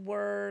weapon to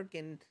work,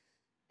 and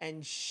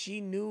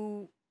she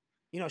knew,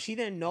 she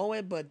didn't know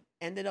it, but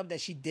ended up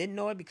that she did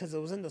know it because it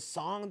was in the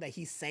song that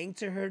he sang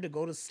to her to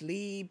go to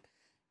sleep.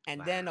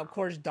 And then, of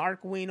course,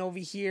 Darkwing over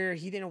here,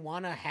 he didn't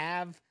want to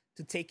have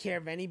to take care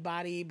of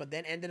anybody, but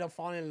then ended up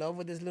falling in love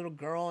with this little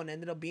girl and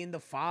ended up being the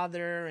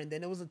father. And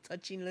then it was a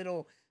touching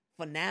little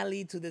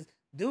finale to this.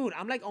 Dude,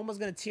 I'm like almost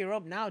going to tear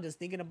up now just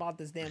thinking about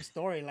this damn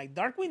story. Like,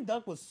 Darkwing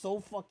Duck was so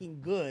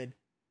fucking good.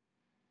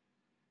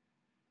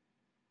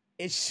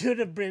 It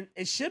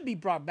should be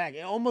brought back.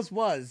 It almost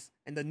was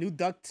in the new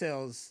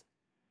DuckTales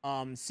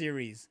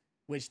series,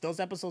 which those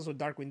episodes with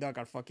Darkwing Duck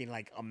are fucking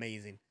like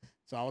amazing.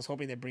 So I was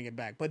hoping they bring it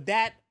back. But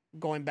that,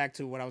 going back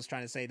to what I was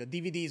trying to say, the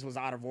DVDs was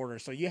out of order.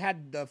 So you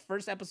had the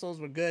first episodes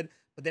were good,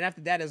 but then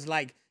after that is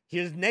like,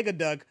 here's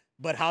Negaduck,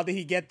 but how did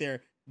he get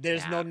there?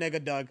 There's no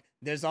Negaduck.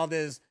 There's all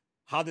this,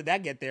 how did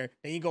that get there?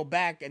 Then you go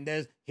back and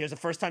here's the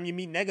first time you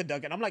meet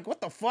Negaduck, and I'm like,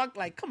 what the fuck?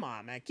 Like, come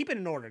on, man. Keep it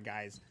in order,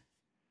 guys.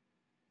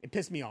 It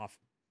pissed me off.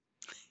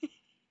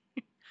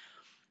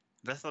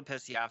 This will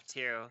piss you off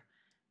too.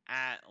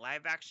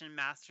 Live-action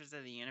Masters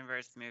of the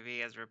Universe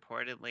movie is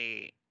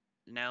reportedly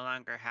no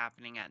longer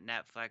happening at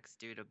Netflix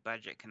due to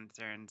budget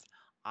concerns,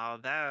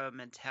 although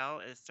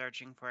Mattel is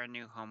searching for a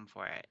new home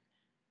for it.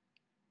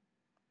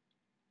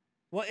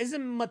 Well,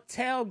 isn't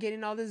Mattel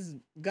getting all this,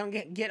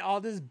 gonna get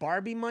all this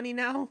Barbie money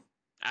now?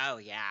 Oh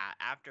yeah,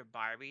 after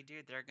Barbie,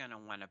 dude, they're gonna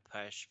want to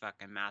push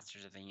fucking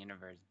Masters of the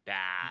Universe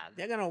bad.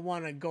 They're gonna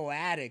want to go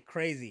at it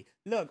crazy.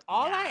 Look,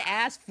 all I Yeah.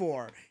 ask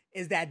for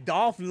is that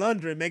Dolph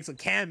Lundgren makes a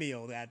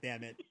cameo. God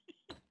damn it!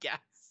 Yes.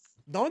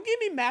 Don't give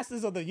me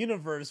Masters of the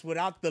Universe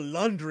without the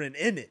Lundgren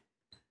in it.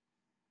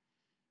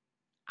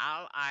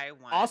 All I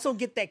want. Also,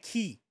 get that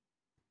key.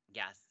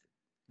 Yes.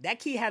 That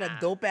key had a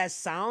dope ass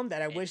sound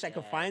that I it wish I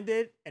could did. find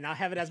it, and I'll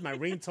have it as my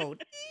ringtone.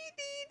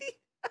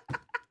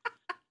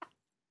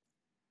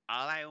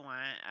 All I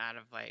want out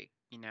of like,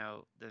 you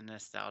know, the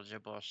nostalgia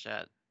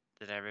bullshit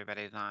that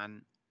everybody's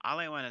on, all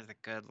I want is a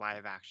good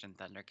live action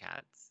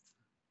Thundercats.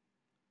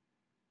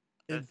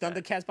 Is That's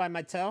it. Thundercats by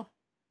Mattel?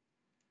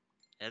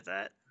 Is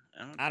it?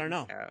 I don't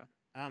know. think so.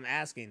 I'm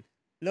asking.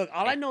 Look,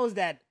 all I know is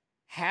that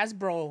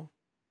Hasbro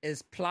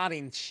is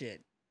plotting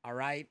shit, all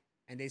right?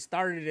 And they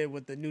started it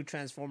with the new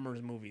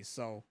Transformers movies,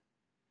 so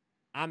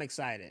I'm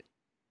excited.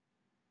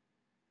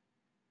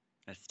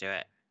 Let's do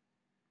it.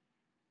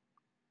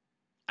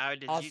 Oh,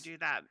 did Also- you do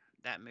that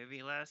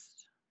movie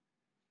list?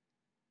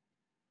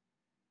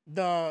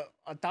 The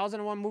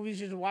 1001 movies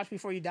you should watch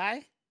before you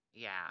die?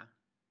 Yeah.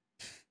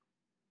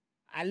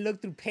 I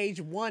looked through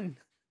page 1.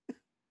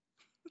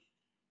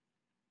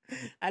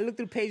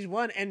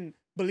 And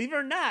believe it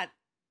or not,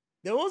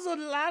 there was a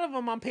lot of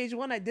them on page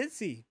 1 I did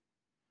see.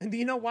 And do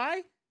you know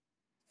why?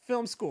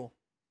 Film school.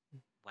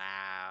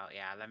 Wow.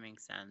 Yeah, that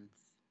makes sense.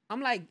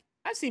 I'm like,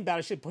 I've seen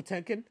Battleship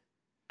Potemkin.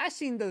 I've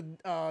seen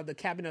the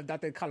Cabinet of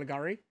Dr.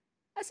 Caligari.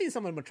 I've seen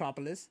some of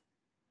Metropolis.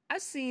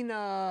 I've seen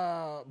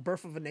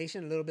Birth of a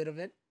Nation, a little bit of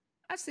it.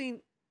 I've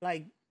seen,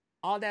 like,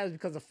 all that was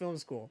because of film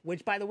school.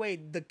 Which, by the way,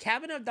 the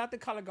Cabinet of Dr.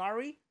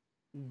 Caligari,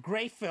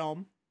 great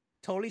film.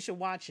 Totally should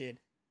watch it.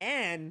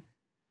 And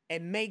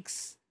it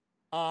makes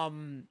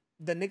the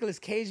Nicolas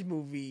Cage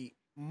movie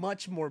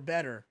much more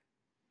better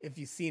if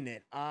you've seen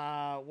it.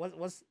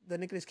 What's the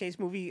Nicolas Cage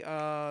movie?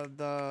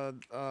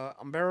 The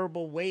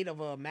Unbearable Weight of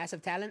a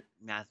Massive Talent?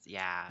 That's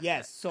yeah.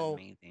 Yes, That's so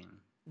amazing.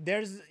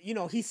 there's, you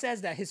know, he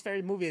says that his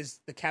favorite movie is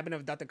The Cabinet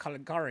of Dr.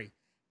 Caligari.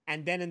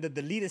 And then in the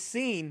deleted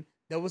scene,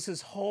 there was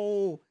this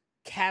whole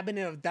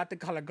Cabinet of Dr.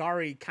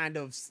 Caligari kind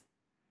of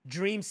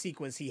dream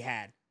sequence he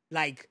had.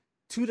 Like,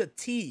 to the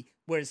T,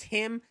 where it's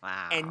him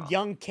Wow. and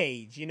young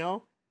Cage, you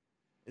know?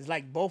 It's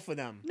like both of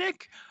them.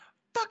 Nick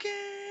fucking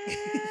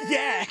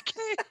Yeah.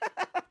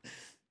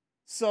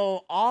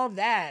 So all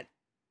that,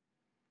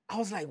 I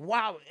was like,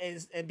 wow.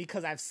 And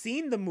because I've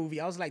seen the movie,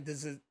 I was like,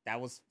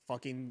 that was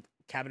fucking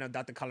Cabinet of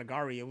Dr.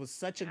 Caligari. It was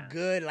such a Yeah.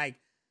 good, like,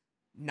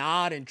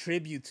 nod and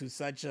tribute to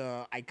such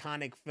a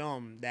iconic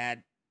film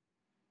that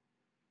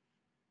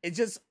it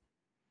just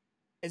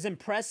is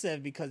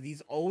impressive because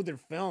these older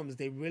films,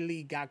 they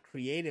really got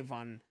creative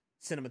on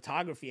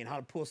cinematography and how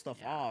to pull stuff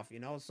Yeah. off, you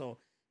know? So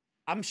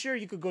I'm sure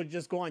you could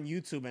just go on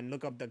YouTube and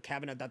look up the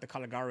Cabinet of Dr.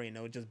 Caligari and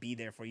it would just be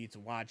there for you to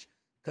watch.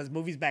 Because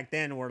movies back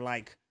then were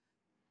like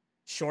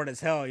short as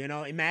hell, you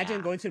know? Imagine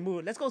Yeah. going to the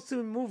movie. Let's go to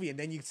the movie. And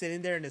then you sit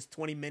in there and it's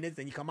 20 minutes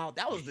and you come out.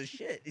 That was the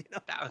shit, you know?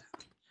 That was,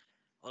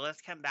 well,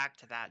 let's come back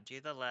to that. Do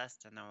the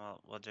list, and then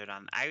we'll do it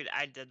on.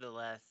 I did the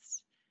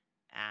list,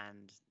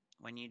 and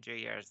when you do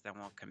yours, then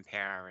we'll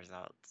compare our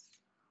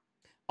results.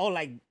 Oh,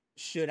 like,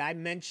 should I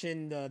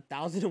mention the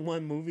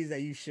 1001 movies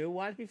that you should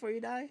watch before you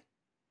die?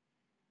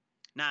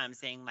 No, I'm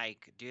saying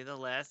like do the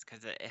list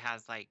because it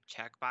has like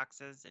check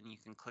boxes, and you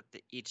can click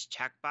each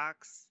check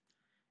box,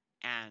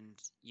 and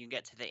you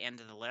get to the end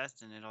of the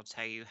list, and it'll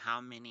tell you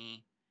how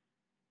many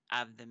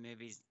of the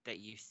movies that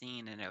you've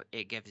seen, and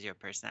it gives you a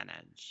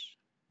percentage.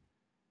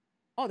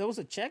 Oh, there was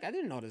a check? I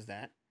didn't notice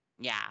that.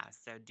 Yeah,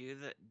 so do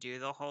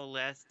the whole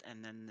list,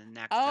 and then the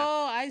next.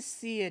 Oh, I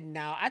see it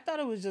now. I thought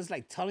it was just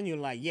like telling you,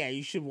 like, yeah,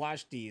 you should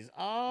watch these.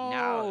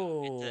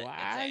 Oh, it's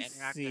I an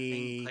interactive see.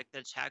 thing. Click the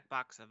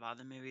checkbox of all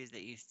the movies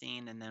that you've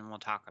seen, and then we'll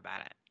talk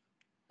about it.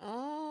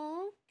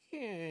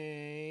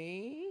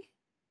 Okay.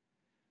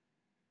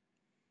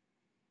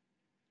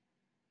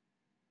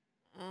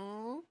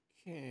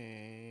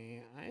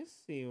 Okay. I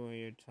see what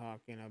you're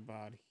talking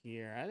about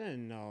here. I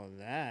didn't know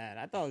that.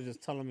 I thought it was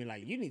just telling me,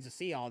 like, you need to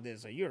see all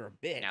this or you're a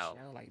bitch. No.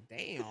 I was like,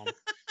 damn.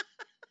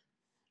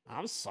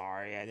 I'm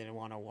sorry. I didn't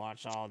want to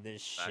watch all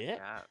this Fuck shit.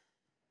 up.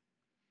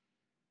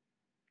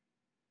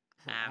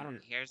 I don't.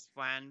 Here's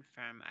one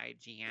from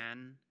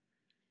IGN.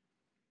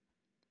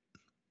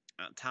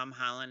 Tom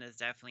Holland is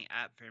definitely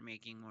up for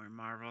making more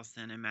Marvel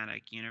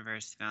Cinematic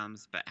Universe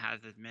films, but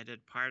has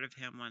admitted part of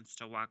him wants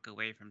to walk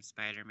away from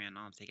Spider-Man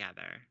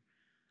altogether.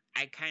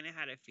 I kind of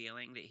had a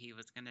feeling that he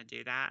was going to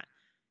do that,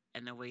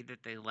 and the way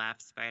that they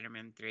left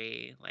Spider-Man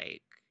 3,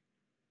 like,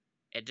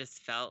 it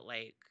just felt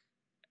like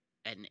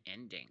an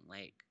ending,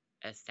 like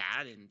a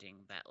sad ending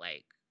that,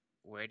 like,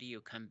 where do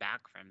you come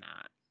back from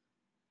that?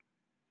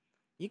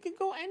 You can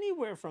go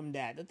anywhere from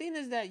that. The thing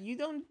is that you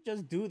don't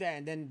just do that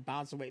and then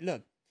bounce away.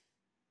 Look,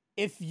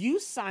 if you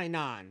sign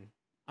on,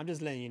 I'm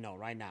just letting you know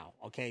right now,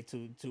 okay,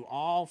 to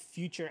all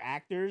future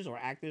actors or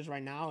actors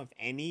right now, if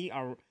any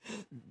are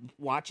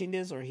watching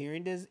this or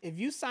hearing this, if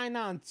you sign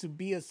on to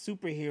be a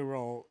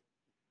superhero,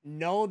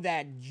 know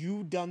that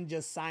you done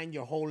just signed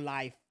your whole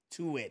life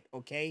to it,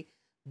 okay?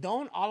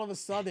 Don't all of a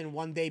sudden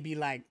one day be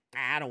like,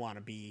 I don't want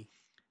to be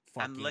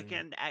I'm fucking.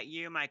 looking at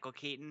you, Michael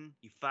Keaton.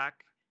 You fuck.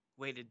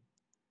 Waited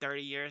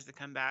 30 years to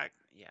come back.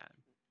 Yeah.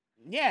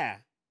 Yeah.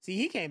 See,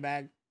 he came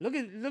back. Look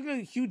at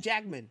Hugh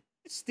Jackman.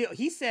 Still,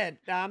 he said,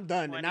 nah, I'm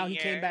done, and 20 now he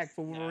came years? back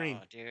for Wolverine.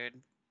 No, dude.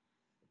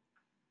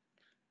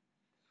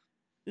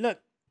 Look,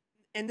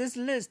 in this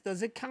list,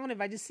 does it count if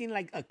I just seen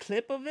like a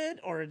clip of it,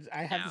 or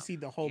I have No, to see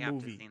the whole you have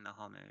movie? to see the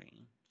whole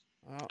movie.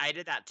 Oh, I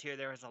did that too.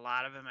 There was a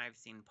lot of them I've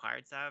seen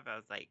parts of. I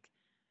was like,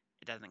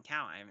 it doesn't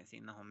count. I haven't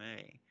seen the whole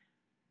movie.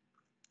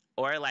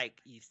 Or like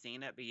you've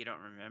seen it but you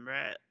don't remember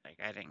it. Like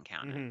I didn't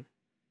count it.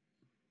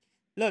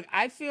 Look,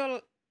 I feel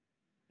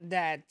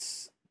that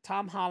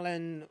Tom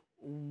Holland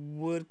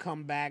would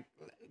come back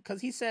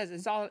because he says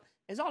it's all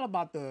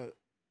about the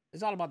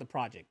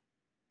project.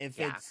 If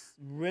Yeah. it's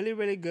really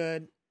really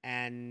good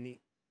and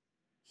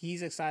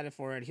he's excited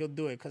for it, he'll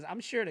do it. Because I'm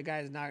sure the guy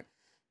is not.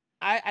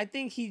 I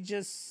think he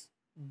just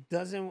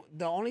doesn't.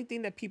 The only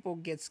thing that people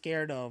get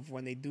scared of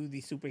when they do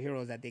these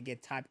superheroes that they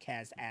get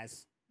typecast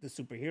as the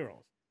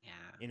superheroes. Yeah.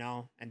 You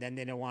know, and then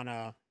they don't want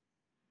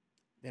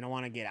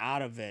to get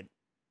out of it.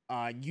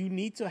 You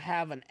need to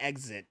have an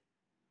exit.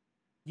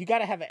 You got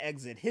to have an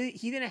exit.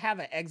 He didn't have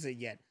an exit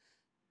yet.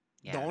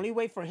 Yeah. The only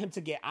way for him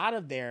to get out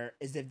of there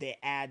is if they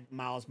add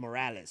Miles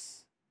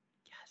Morales,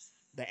 Yes.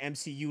 the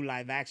MCU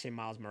live action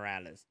Miles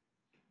Morales.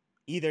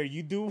 Either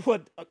you do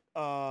what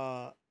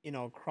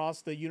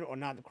across the universe, or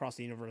not across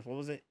the universe. What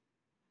was it?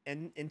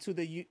 And into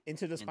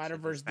the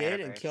Spider-Verse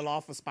did, and kill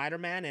off a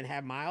Spider-Man and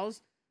have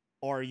Miles,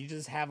 or you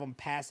just have him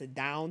pass it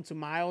down to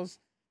Miles.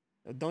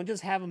 Don't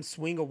just have him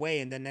swing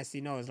away and then next thing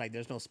you know it's like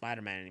there's no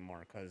Spider-Man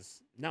anymore,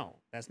 because no,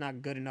 that's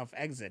not good enough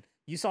exit.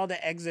 You saw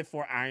the exit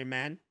for Iron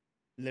Man,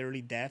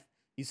 literally death.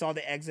 You saw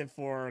the exit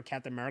for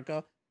Captain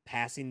America,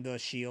 passing the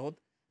shield.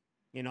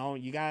 You know,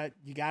 you got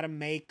to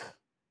make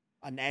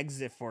an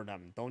exit for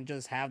them. Don't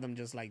just have them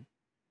just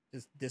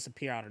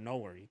disappear out of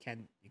nowhere. You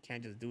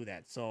can't just do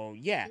that. So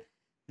yeah,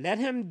 let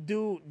him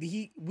do.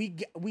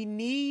 We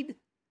need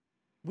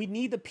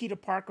the Peter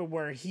Parker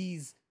where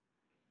he's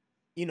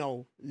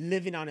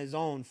living on his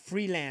own,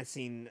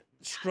 freelancing,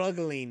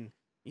 struggling,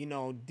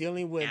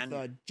 dealing with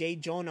Jay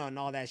Jonah and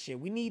all that shit.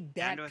 We need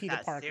that and with Peter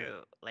that Parker.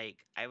 Suit, like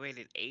I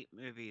waited 8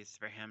 movies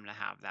for him to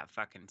have that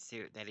fucking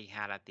suit that he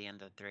had at the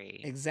end of 3.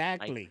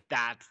 Exactly. Like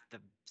that's the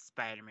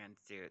Spider-Man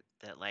suit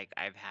that like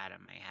I've had in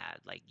my head.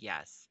 Like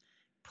yes,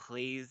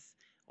 please,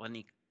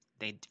 when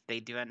they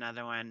do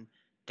another one,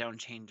 don't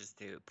change the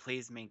suit.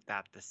 Please make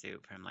that the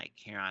suit from like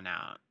here on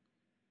out.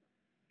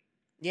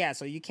 Yeah,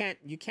 so he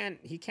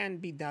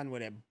can't be done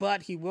with it,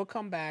 but he will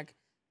come back,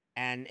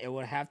 and it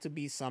would have to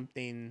be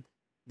something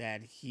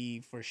that he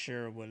for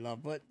sure would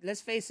love. But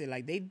let's face it,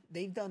 like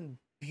they've done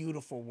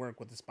beautiful work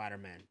with the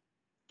Spider-Man.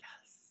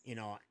 Yes.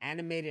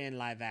 Animated and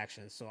live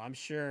action. So I'm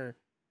sure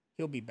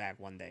he'll be back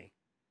one day.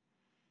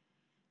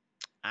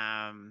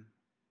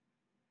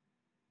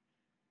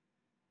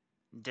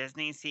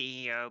 Disney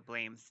CEO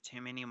blames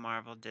too many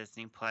Marvel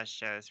Disney Plus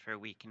shows for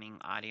weakening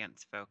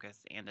audience focus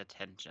and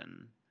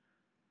attention.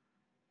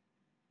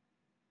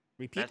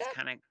 Repeat That's that?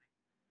 kind of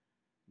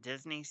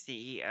Disney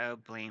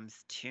CEO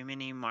blames too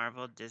many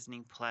Marvel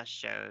Disney Plus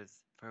shows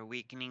for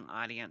weakening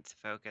audience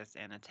focus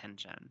and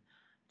attention.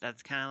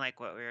 That's kind of like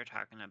what we were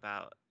talking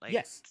about, like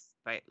Yes.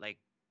 like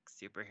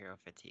superhero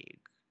fatigue.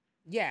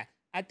 Yeah,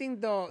 I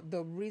think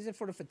the reason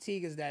for the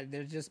fatigue is that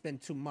there's just been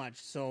too much,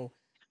 so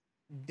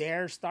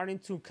they're starting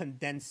to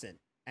condense it,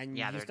 and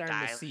Yeah, you're they're starting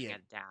to dialing see it.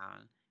 it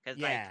down because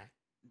Yeah,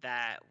 like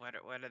that. What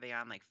are they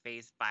on, like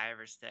phase 5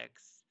 or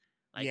 6?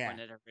 Like yeah, when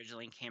it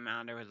originally came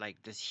out, there was like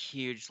this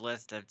huge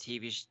list of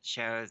TV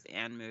shows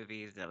and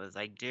movies that was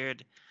like,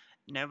 dude,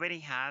 nobody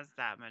has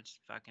that much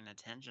fucking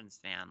attention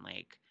span.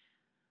 Like,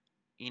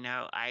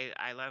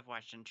 I love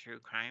watching true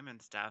crime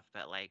and stuff,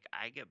 but like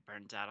I get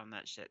burnt out on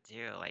that shit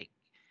too. Like,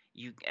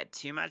 you get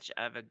too much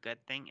of a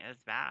good thing is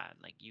bad.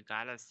 Like you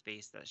gotta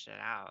space that shit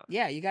out.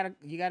 yeah. You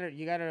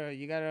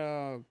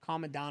gotta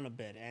calm it down a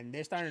bit, and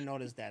they're starting to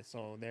notice that.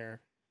 So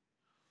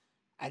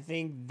I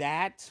think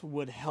that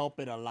would help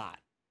it a lot.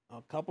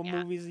 A couple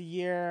Yeah. movies a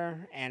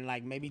year, and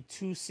like maybe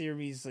 2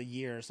 series a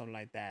year or something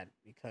like that,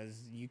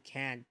 because you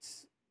can't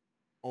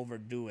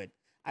overdo it.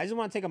 I just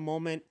want to take a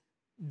moment.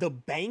 The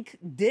bank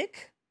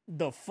dick?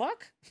 The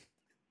fuck?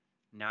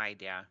 No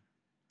idea.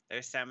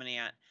 There's so many,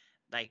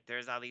 like,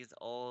 there's all these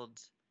old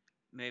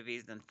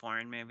movies and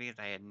foreign movies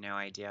I had no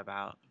idea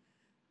about.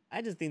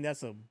 I just think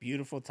that's a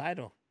beautiful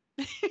title.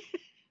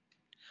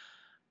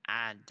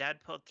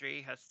 Deadpool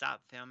 3 has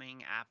stopped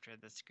filming after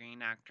the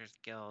Screen Actors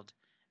Guild,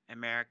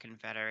 American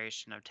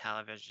Federation of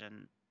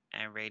Television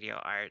and Radio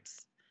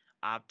Arts,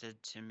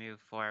 opted to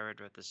move forward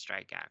with the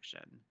strike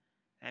action.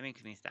 That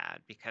makes me sad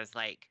because,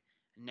 like,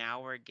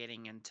 now we're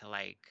getting into,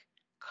 like,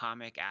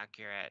 comic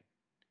accurate,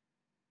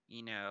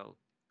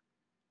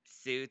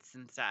 suits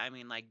and stuff. I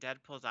mean, like,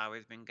 Deadpool's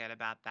always been good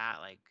about that,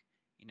 like,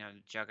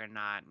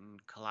 Juggernaut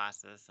and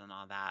Colossus and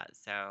all that.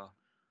 So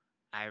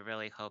I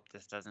really hope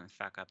this doesn't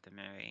fuck up the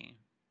movie.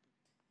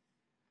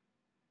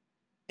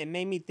 it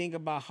made me think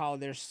about how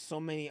there's so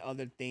many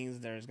other things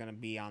there's gonna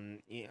be on.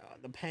 You know,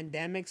 the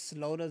pandemic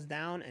slowed us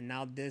down, and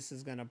now this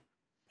is gonna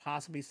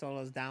possibly slow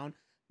us down.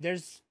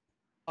 There's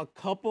a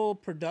couple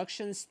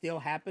productions still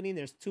happening.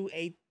 There's two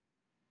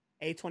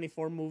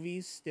A24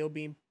 movies still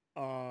being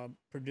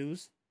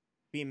produced,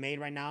 being made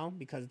right now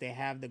because they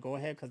have the go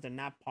ahead because they're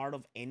not part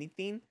of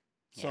anything.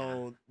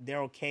 So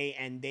they're okay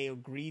and they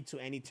agree to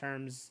any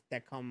terms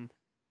that come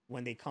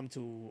when they come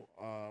to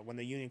when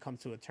the union comes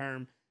to a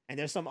term. And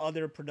there's some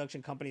other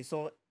production companies.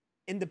 So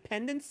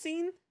independent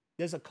scene,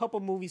 there's a couple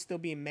movies still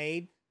being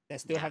made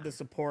that still have the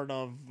support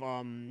of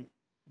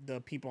the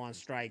people on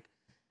strike.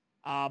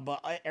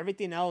 But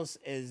everything else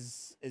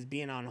is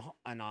being on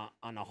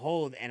a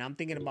hold, and I'm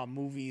thinking about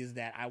movies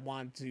that I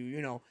want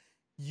to,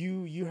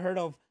 you heard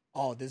of.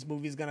 Oh, this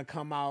movie's gonna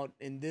come out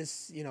in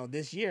this,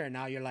 this year.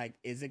 Now you're like,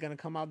 is it gonna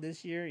come out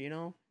this year?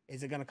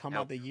 Is it gonna come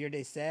out the year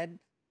they said?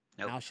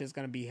 Nope. Now shit's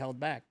gonna be held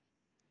back.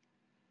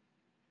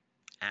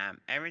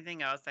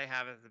 Everything else I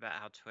have is about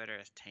how Twitter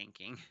is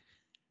tanking.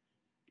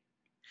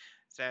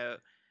 So,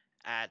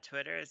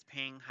 Twitter is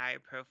paying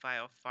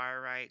high-profile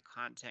far-right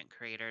content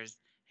creators,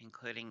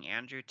 including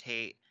Andrew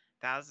Tate,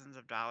 thousands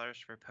of dollars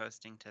for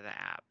posting to the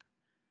app.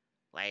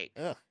 Like,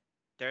 Ugh.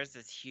 There's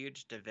this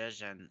huge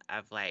division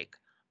of, like,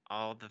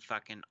 all the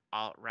fucking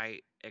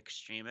alt-right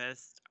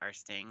extremists are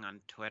staying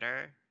on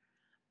Twitter,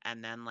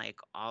 and then, like,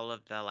 all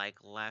of the, like,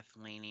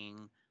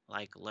 left-leaning,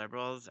 like,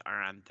 liberals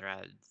are on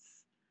Threads.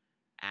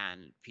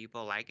 And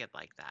people like it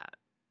like that.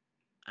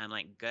 I'm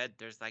like, good,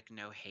 there's, like,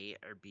 no hate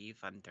or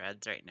beef on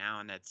Threads right now,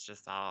 and it's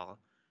just all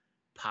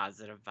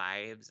positive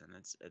vibes, and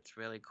it's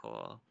really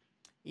cool.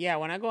 Yeah,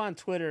 when I go on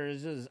Twitter,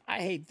 it's just, I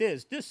hate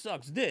this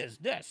sucks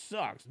that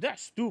sucks,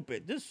 that's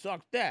stupid, this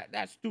sucks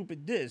that's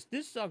stupid, this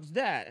sucks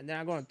that. And then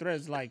I go on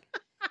Threads like,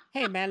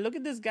 hey man, look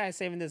at this guy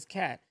saving this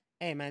cat.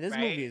 Hey man, this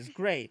movie is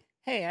great.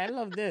 Hey, I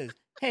love this.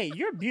 Hey,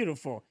 you're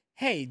beautiful.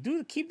 Hey,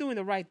 keep doing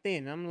the right thing.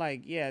 And I'm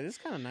like, yeah, this is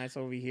kind of nice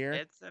over here.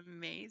 It's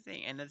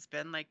amazing. And it's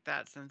been like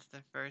that since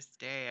the first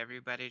day.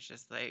 Everybody's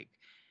just like,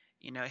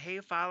 hey,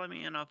 follow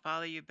me and I'll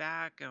follow you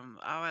back. And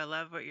oh, I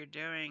love what you're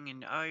doing.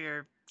 And oh,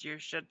 your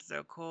shit's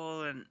so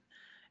cool. And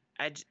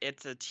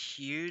it's a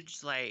huge,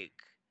 like,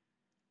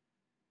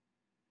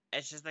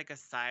 it's just like a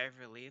sigh of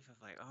relief of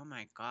like, oh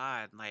my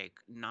God, like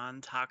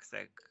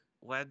non-toxic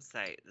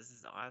website. This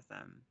is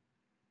awesome.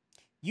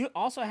 You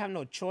also have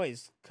no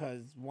choice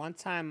because one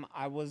time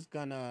I was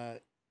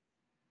gonna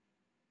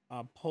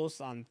post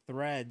on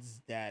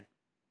Threads that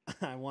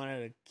I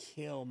wanted to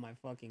kill my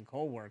fucking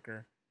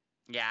coworker.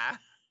 Yeah.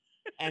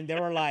 And they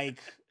were like,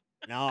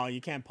 no, you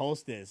can't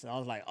post this. I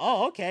was like,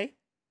 oh, okay.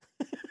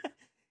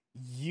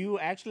 You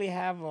actually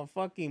have a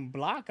fucking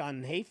block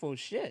on hateful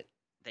shit.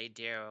 They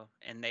do.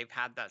 And they've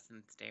had that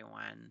since day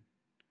one.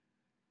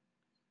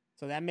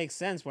 So that makes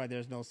sense why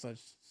there's no such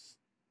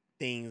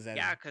things as...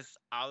 Yeah, because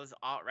all those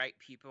alt-right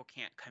people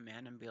can't come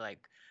in and be like,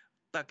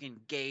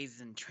 fucking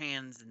gays and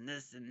trans and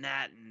this and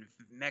that and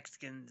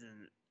Mexicans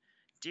and...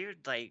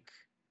 Dude, like,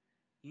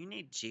 you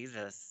need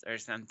Jesus or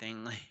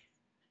something. Like,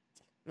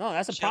 no,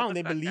 that's a problem.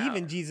 They believe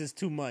in Jesus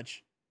too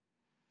much.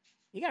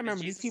 You gotta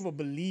remember, these people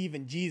believe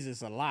in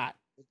Jesus a lot.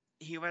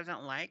 He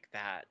wasn't like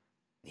that.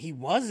 He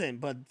wasn't,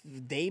 but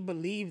they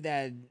believe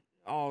that,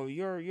 oh,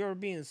 you're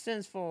being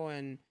sinful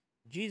and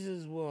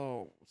Jesus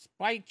will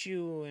spite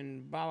you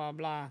and blah, blah,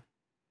 blah.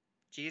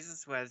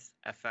 Jesus was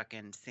a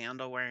fucking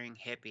sandal-wearing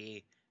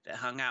hippie that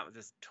hung out with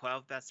his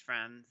 12 best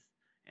friends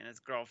and his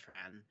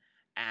girlfriend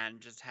and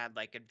just had,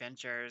 like,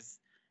 adventures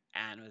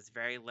and was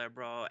very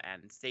liberal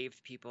and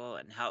saved people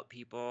and helped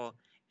people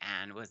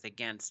and was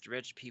against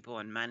rich people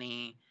and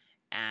money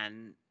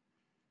and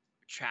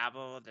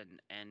traveled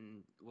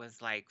and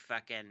was like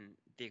fucking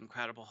the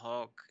Incredible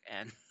Hulk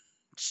and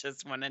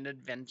just wanted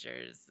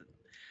adventures.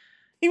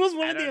 He was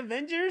one of the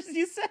Avengers,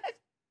 you said?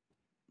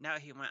 No,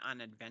 he went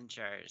on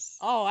adventures.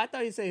 Oh, I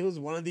thought you said he was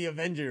one of the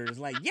Avengers.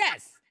 Like,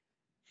 yes!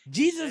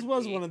 Jesus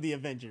was one of the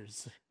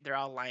Avengers. They're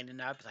all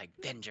lining up like,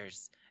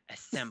 Avengers,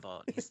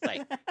 assemble. He's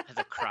like, has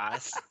a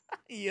cross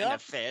and a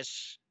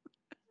fish.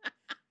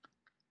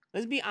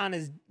 Let's be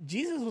honest,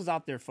 Jesus was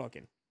out there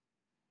fucking.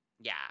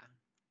 Yeah.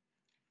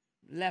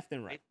 Left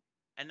and right.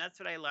 And that's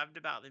what I loved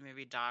about the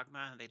movie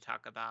Dogma. They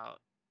talk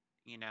about,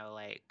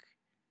 like,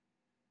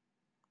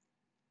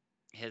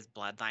 his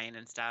bloodline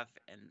and stuff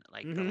and,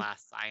 like, the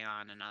last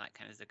Scion and all that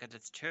kind of stuff. Because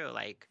it's true.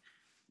 Like,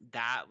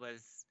 that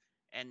was...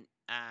 And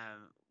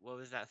what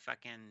was that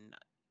fucking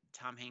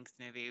Tom Hanks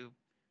movie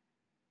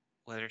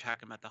where they're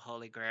talking about the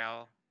Holy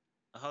Grail?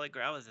 The Holy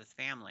Grail is his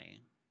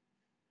family.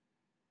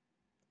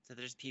 So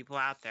there's people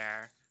out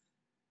there.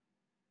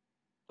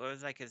 What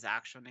was, like, his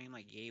actual name?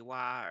 Like,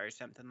 Yewa or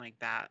something like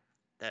that.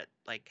 That,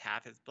 like,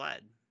 have his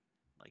blood.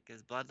 Like,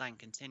 his bloodline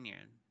continued.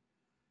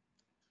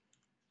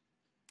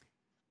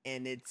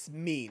 And it's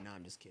me. No,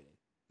 I'm just kidding.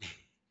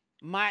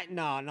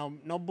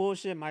 No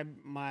bullshit. My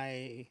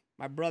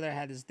brother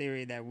had this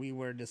theory that we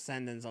were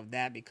descendants of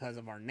that because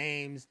of our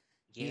names.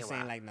 Yeah, He's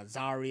saying like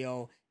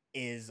Nazario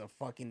is a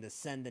fucking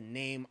descendant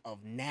name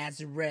of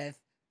Nazareth.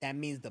 That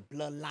means the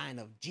bloodline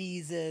of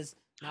Jesus.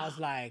 And I was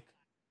like,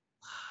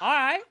 All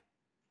right.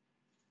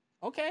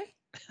 Okay.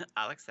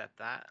 I'll accept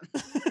that.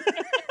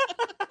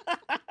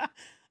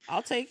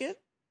 I'll take it.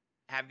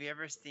 Have you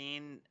ever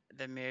seen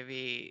the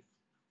movie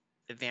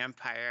The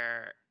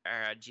Vampire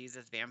or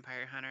Jesus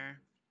Vampire Hunter?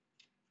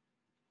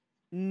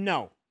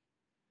 No,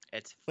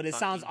 It's but it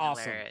sounds fucking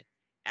awesome. hilarious.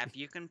 If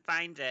you can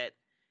find it,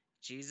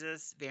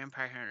 Jesus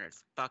Vampire Hunter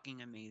is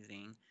fucking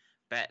amazing.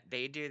 But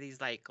they do these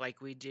like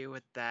we do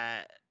with the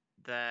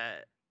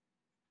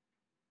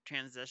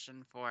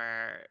transition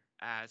for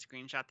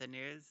screenshot the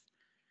news.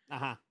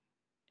 Uh-huh.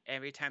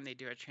 Every time they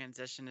do a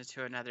transition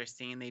into another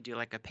scene, they do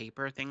like a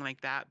paper thing like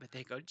that, but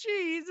they go,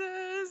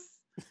 Jesus.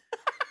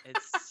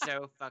 It's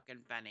so fucking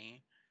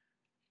funny.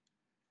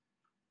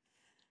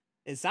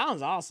 It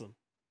sounds awesome.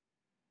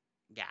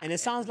 Yeah. And it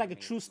it's sounds an like a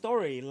true amazing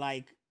story, movie.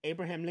 like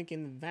Abraham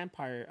Lincoln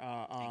vampire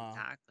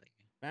Exactly.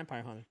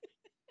 vampire hunter.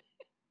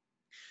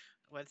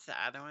 What's the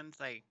other ones?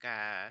 Like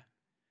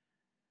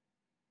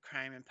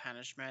Crime and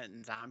Punishment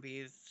and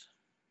Zombies?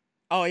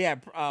 Oh yeah,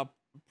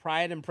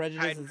 Pride and Prejudice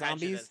Pride and and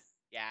Zombies. Prejudice.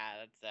 Yeah,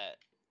 that's it.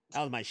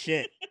 That was my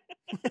shit.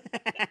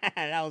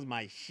 That was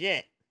my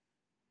shit.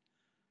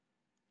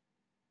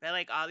 But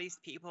like all these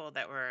people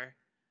that were,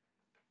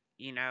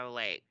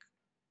 like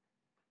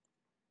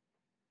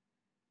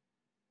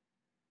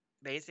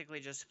basically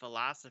just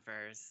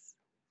philosophers,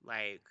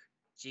 like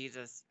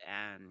Jesus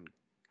and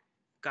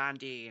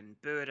Gandhi and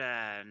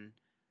Buddha and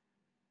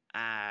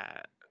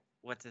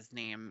what's his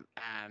name?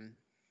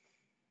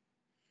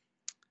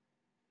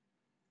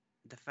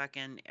 The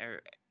fucking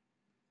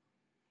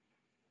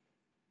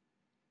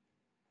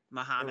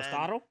Muhammad.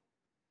 Aristotle.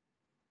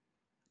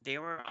 They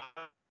were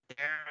all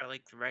there,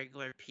 like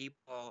regular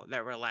people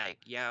that were like,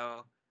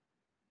 "Yo,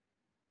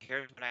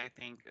 here's what I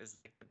think is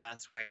like the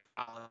best way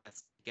for all of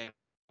us to get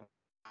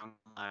along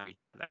and love each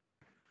other."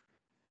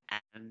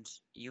 And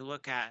you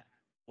look at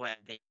what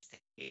they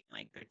say,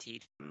 like their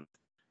teachings,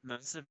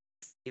 most of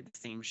them say the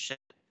same shit,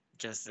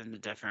 just in a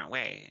different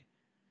way.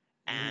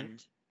 Mm-hmm.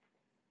 And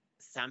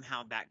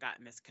somehow that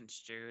got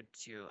misconstrued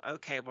to,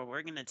 okay, well,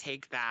 we're going to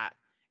take that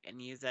and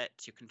use it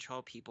to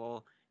control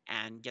people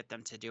and get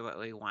them to do what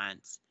we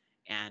want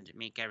and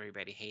make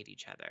everybody hate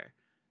each other.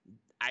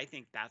 I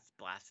think that's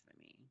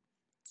blasphemy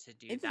to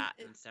do that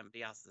in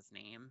somebody else's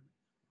name.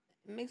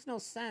 It makes no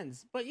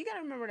sense. But you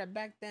gotta remember that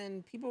back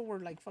then people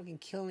were like fucking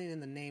killing in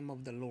the name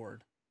of the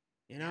Lord.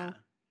 You know? Yeah,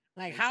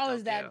 like they how still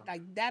is that do.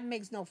 like that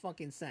makes no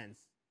fucking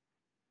sense.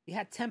 You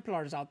had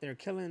Templars out there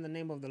killing in the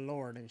name of the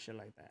Lord and shit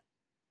like that.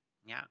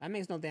 Yeah, That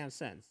makes no damn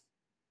sense.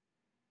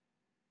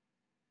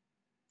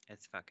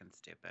 it's fucking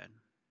stupid.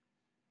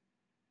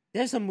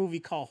 There's a movie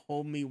called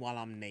Hold Me While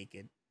I'm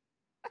Naked.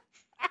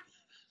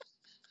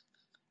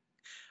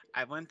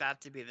 I want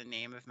that to be the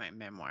name of my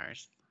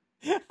memoirs.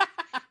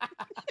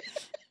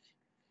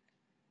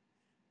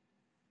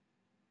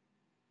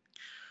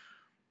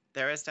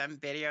 There was some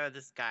video of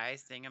this guy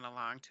singing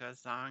along to a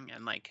song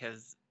and like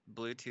his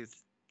Bluetooth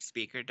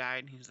speaker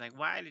died. And he was like,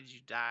 "Why did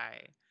you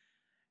die?"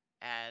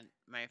 And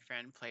my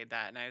friend played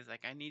that, and I was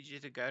like, "I need you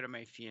to go to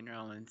my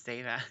funeral and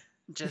say that."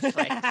 Just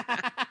like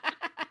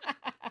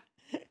that.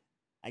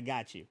 I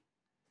got you.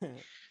 Do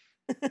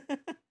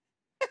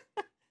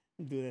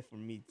that for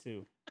me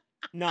too.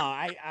 No,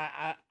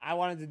 I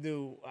wanted to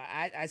do.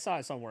 I saw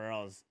it somewhere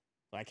else,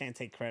 so I can't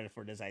take credit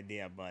for this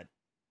idea. But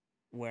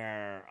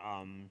where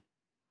I'm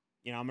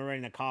already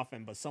in a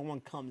coffin, but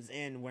someone comes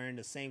in wearing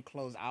the same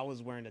clothes I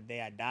was wearing the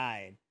day I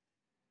died,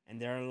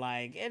 and they're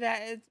like,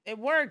 "It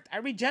worked. I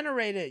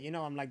regenerated."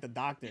 I'm like the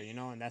doctor,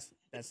 and that's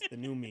the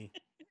new me.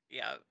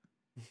 Yep.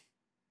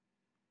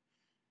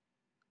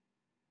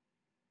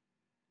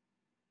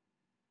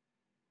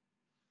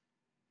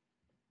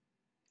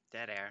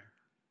 Dead air.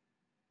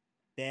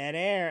 Dead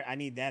air. I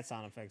need that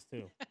sound effects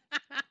too.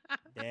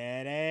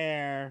 Dead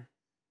air.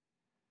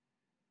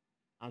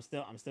 I'm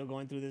still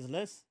going through this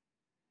list.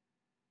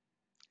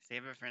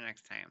 Save it for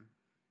next time.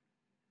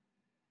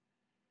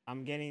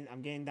 I'm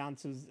getting down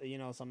to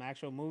some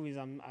actual movies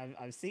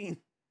I've seen.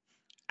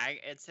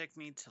 It took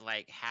me to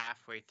like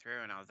halfway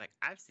through, and I was like,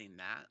 I've seen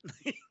that.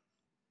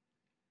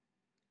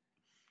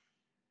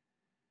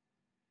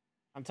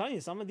 I'm telling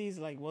you, some of these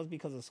was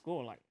because of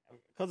school. Like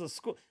because of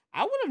school,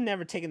 I would have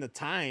never taken the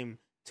time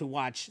to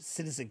watch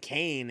Citizen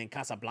Kane and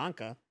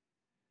Casablanca.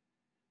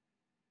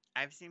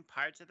 I've seen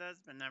parts of those,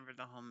 but never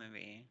the whole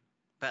movie.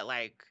 But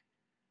like,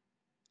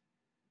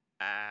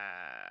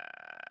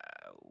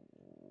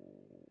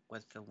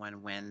 what's the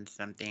one when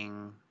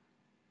something?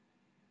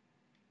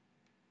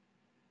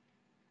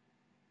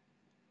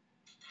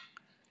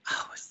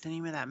 Oh, what's the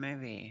name of that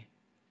movie?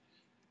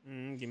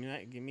 Give me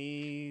that. Give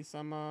me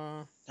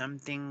some.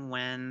 Something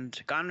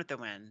Wind. Gone with the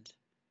Wind.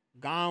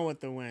 Gone with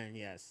the Wind.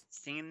 Yes.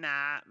 Seen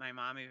that. My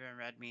mom even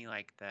read me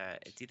like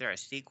it's either a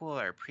sequel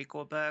or a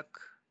prequel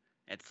book.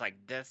 It's like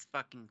this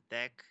fucking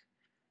thick.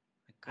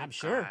 Like, I'm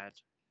sure. God.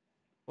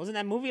 Wasn't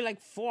that movie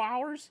like 4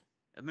 hours?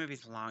 The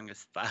movie's long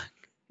as fuck.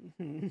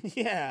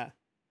 Yeah.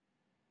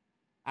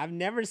 I've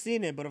never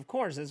seen it, but of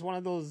course, it's one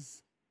of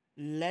those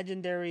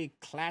legendary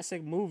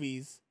classic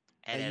movies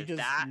that you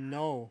just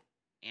know.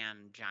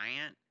 And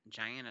Giant.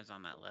 Giant is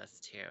on that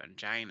list too, and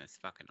Giant is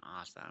fucking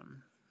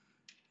awesome.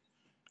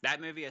 That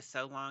movie is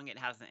so long it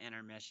has an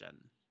intermission.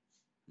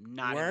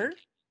 Word?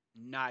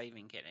 Not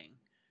even kidding.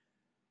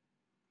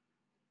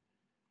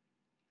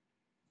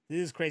 This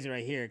is crazy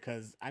right here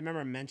because I remember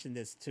I mentioned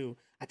this too.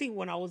 I think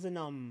when I was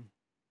in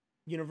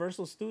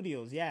Universal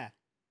Studios, yeah,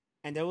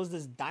 and there was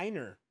this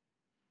diner,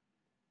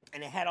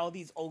 and it had all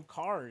these old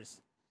cars,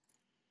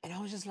 and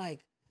I was just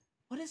like,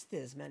 "What is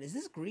this, man? Is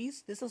this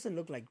Grease? This doesn't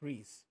look like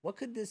Grease. What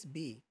could this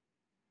be?"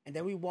 And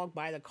then we walked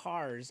by the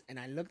cars, and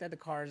I looked at the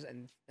cars,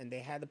 and they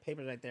had the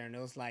papers right there, and it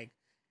was like,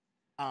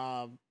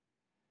 um,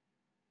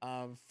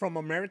 from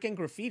American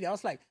Graffiti. I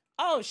was like,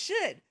 "Oh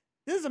shit,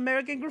 this is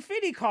American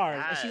Graffiti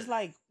cars." And she's Yes.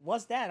 like,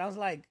 "What's that?" I was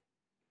like,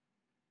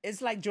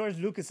 "It's like George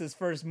Lucas's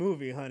first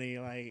movie, honey.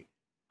 Like,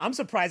 I'm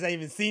surprised I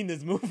even seen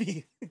this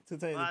movie." To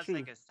tell you Well, the it's truth,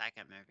 like his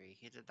second movie.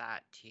 He did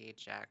that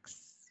THX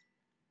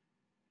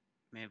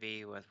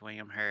movie with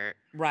William Hurt.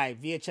 right?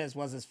 VHS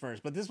was his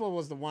first, but this one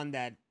was the one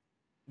that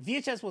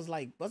VHS was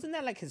like. Wasn't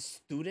that like his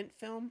student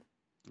film?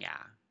 Yeah,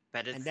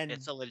 but And then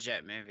it's a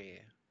legit movie.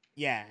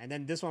 yeah, and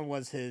then this one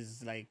was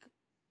his like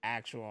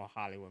actual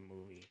Hollywood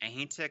movie. And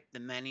he took the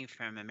money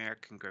from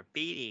American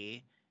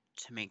Graffiti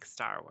to make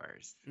Star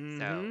Wars. So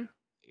Mm-hmm.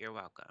 you're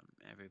welcome,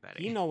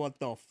 everybody. You know what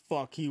the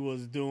fuck he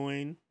was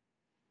doing,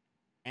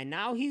 and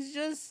now he's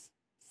just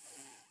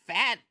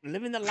fat,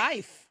 living the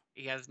life.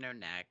 He has no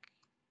neck.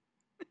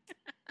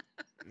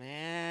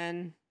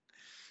 Man,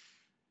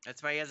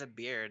 That's why he has a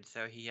beard,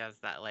 so he has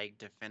that like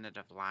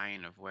definitive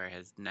line of where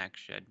his neck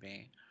should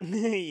be.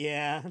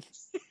 yeah.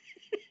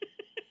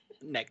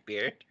 Neck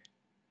beard.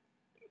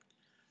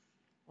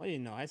 What do you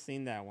know? I've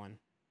seen that one.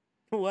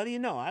 What do you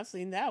know? I've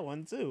seen that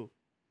one too.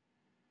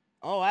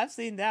 Oh, I've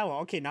seen that one.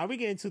 Okay, now we're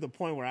getting to the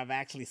point where I've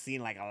actually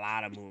seen like a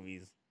lot of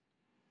movies.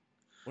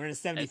 We're in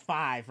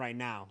 75 right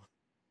now.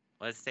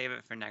 Let's save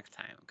it for next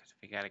time because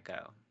we gotta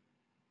go.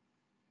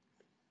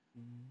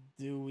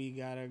 Do we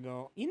gotta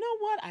go? You know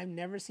what? I've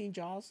never seen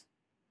Jaws.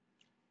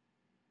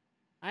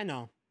 I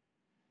know.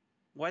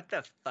 What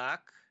the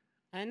fuck?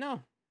 I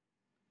know.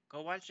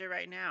 Go watch it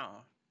right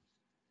now.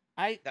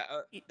 I The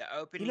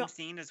opening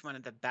scene is one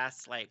of the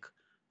best like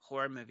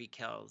horror movie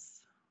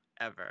kills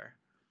ever.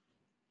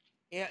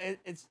 Yeah,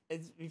 it's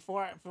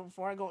before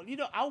I go. You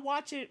know, I'll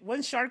watch it.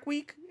 When's Shark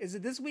Week? Is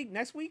it this week?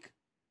 Next week?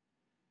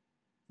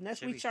 Next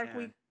Should week be Shark soon.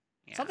 Week?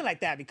 Yeah. Something like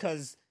that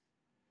because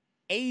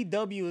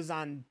AEW is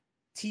on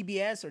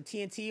TBS or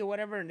TNT or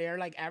whatever, and they're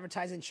like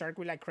advertising Shark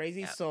Week like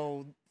crazy. Yep.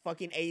 So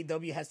fucking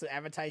AEW has to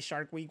advertise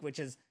Shark Week, which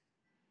is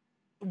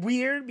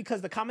weird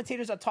because the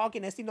commentators are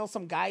talking. Next thing you know,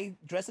 some guy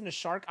dressed in a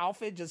shark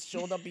outfit just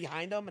showed up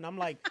behind them, and I'm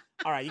like,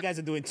 all right, you guys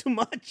are doing too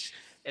much.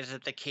 Is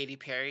it the Katy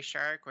Perry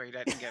shark where he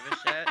doesn't give a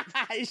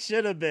shit? It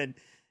should have been.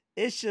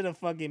 It should have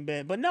fucking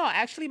been. But no,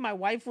 actually, my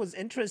wife was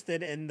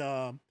interested in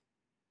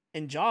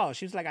Jaws.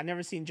 She was like, "I've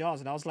never seen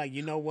Jaws," and I was like,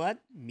 "You know what?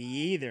 Me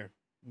either.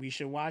 We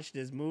should watch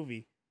this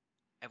movie."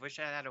 I wish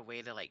I had a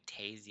way to like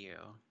tase you.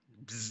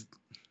 Bzz.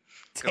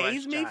 Go Tase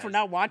watch me for Jaws.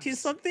 not watching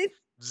something?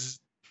 Bzz.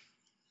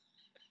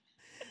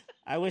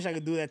 I wish I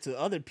could do that to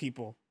other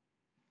people.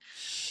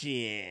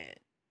 Shit.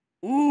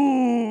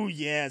 Ooh,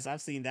 yes,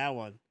 I've seen that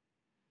one.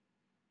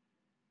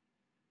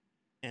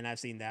 And I've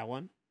seen that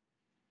one.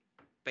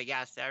 But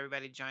yeah, so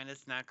everybody join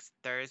us next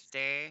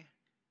Thursday.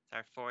 It's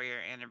our 4-year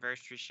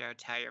anniversary show.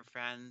 Tell your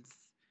friends.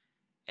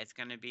 It's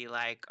going to be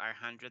like our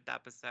 100th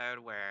episode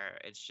where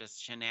it's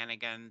just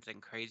shenanigans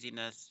and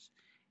craziness.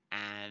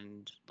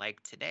 And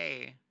like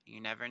today,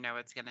 you never know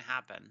what's going to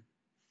happen.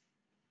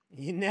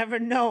 You never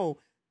know.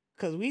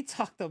 Because we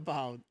talked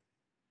about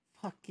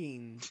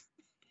fucking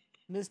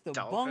Mr.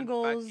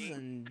 Bungles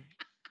and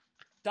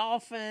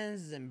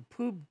Dolphins and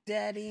poop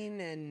dadding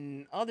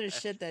and other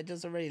shit that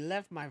just already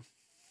left my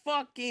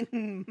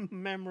fucking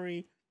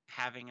memory.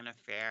 Having an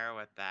affair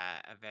with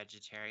a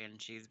vegetarian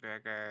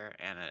cheeseburger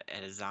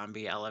and a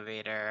zombie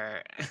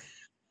elevator.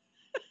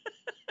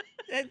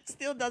 It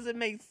still doesn't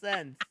make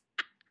sense.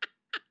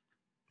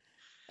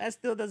 That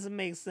still doesn't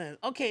make sense.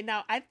 Okay,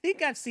 now I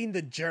think I've seen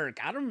The Jerk.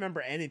 I don't remember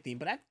anything,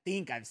 but I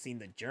think I've seen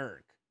The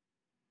Jerk.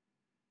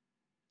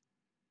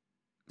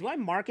 Do I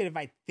mark it if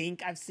I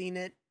think I've seen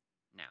it?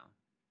 No.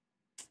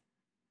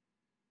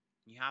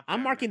 You have to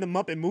I'm marking the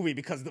Muppet movie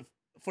because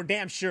for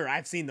damn sure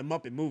I've seen the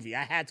Muppet movie.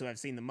 I had to have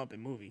seen the Muppet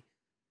movie.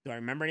 Do I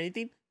remember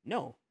anything?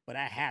 No, but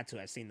I had to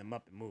have seen the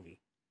Muppet movie.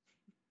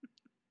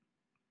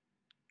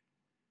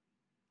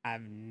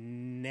 I've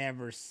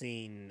never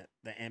seen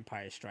The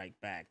Empire Strike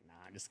Back. Nah,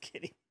 I'm just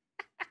kidding.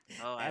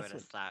 Oh, I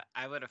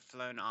would have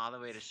flown all the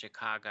way to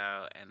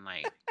Chicago and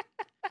like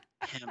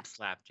pimp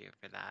slapped you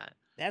for that.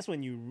 That's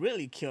when you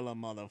really kill a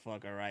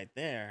motherfucker right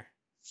there.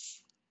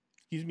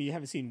 Excuse me, you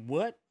haven't seen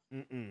what?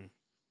 Mm-mm.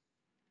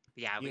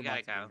 Yeah, we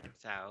gotta go.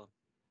 So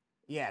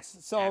yes.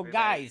 So everybody.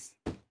 Guys,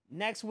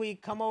 next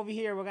week come over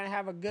here. We're gonna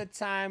have a good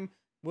time.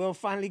 We'll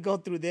finally go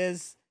through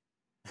this.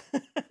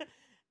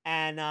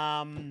 and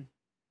I'm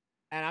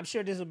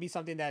sure this will be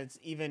something that's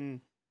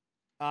even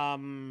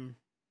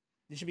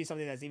this should be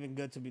something that's even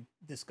good to be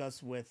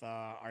discussed with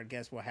our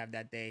guests we'll have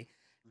that day.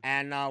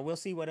 And we'll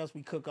see what else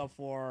we cook up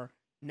for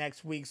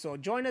next week. So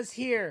join us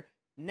here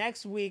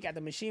next week at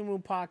the Machine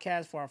Room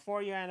Podcast for our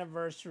 4-year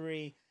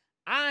anniversary.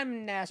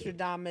 I'm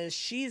Nostradamus.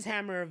 She's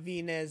Hammer of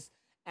Venus.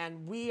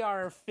 And we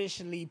are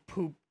officially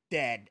poop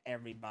dead,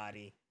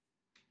 everybody.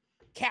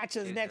 Catch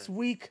us next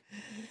week.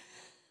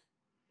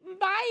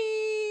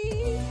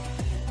 Bye.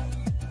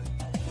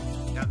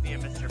 Don't be a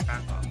Mr.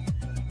 Bungle.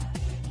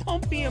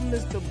 Don't be a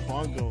Mr.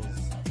 Bungles.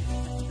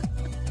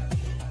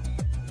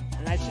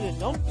 And I should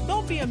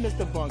don't be a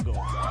Mr. Bungles.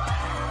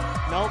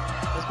 Nope,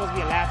 it's supposed to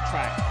be a laugh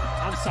track.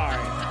 I'm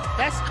sorry.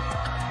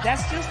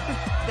 That's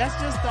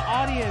just the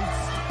audience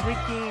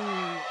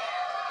freaking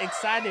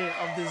excited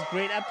of this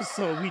great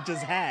episode we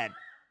just had.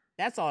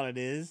 That's all it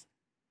is.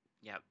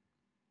 Yep.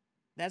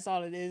 That's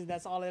all it is.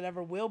 That's all it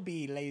ever will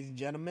be, ladies and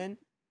gentlemen.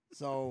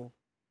 So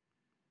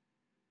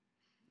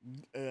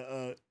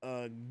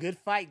good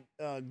fight,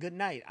 good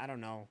night. I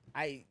don't know.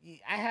 I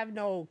have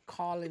no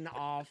calling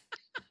off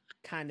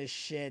kind of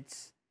shit.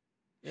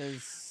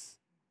 Is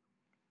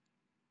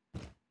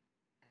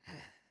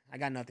I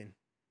got nothing.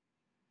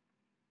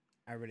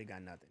 I really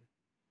got nothing.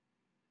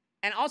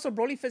 And also,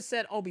 Brolyfist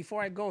said, "Oh,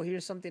 before I go,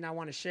 here's something I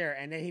want to share,"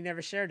 and then he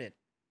never shared it.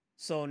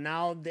 So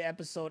now the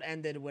episode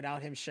ended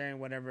without him sharing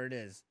whatever it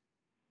is.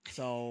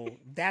 So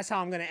that's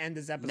how I'm gonna end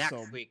this episode.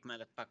 Next week,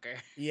 motherfucker.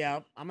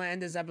 Yeah, I'm gonna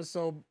end this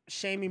episode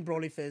shaming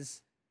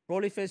Brolyfist.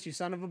 Brolyfist, you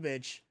son of a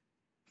bitch.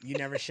 You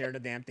never shared a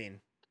damn thing.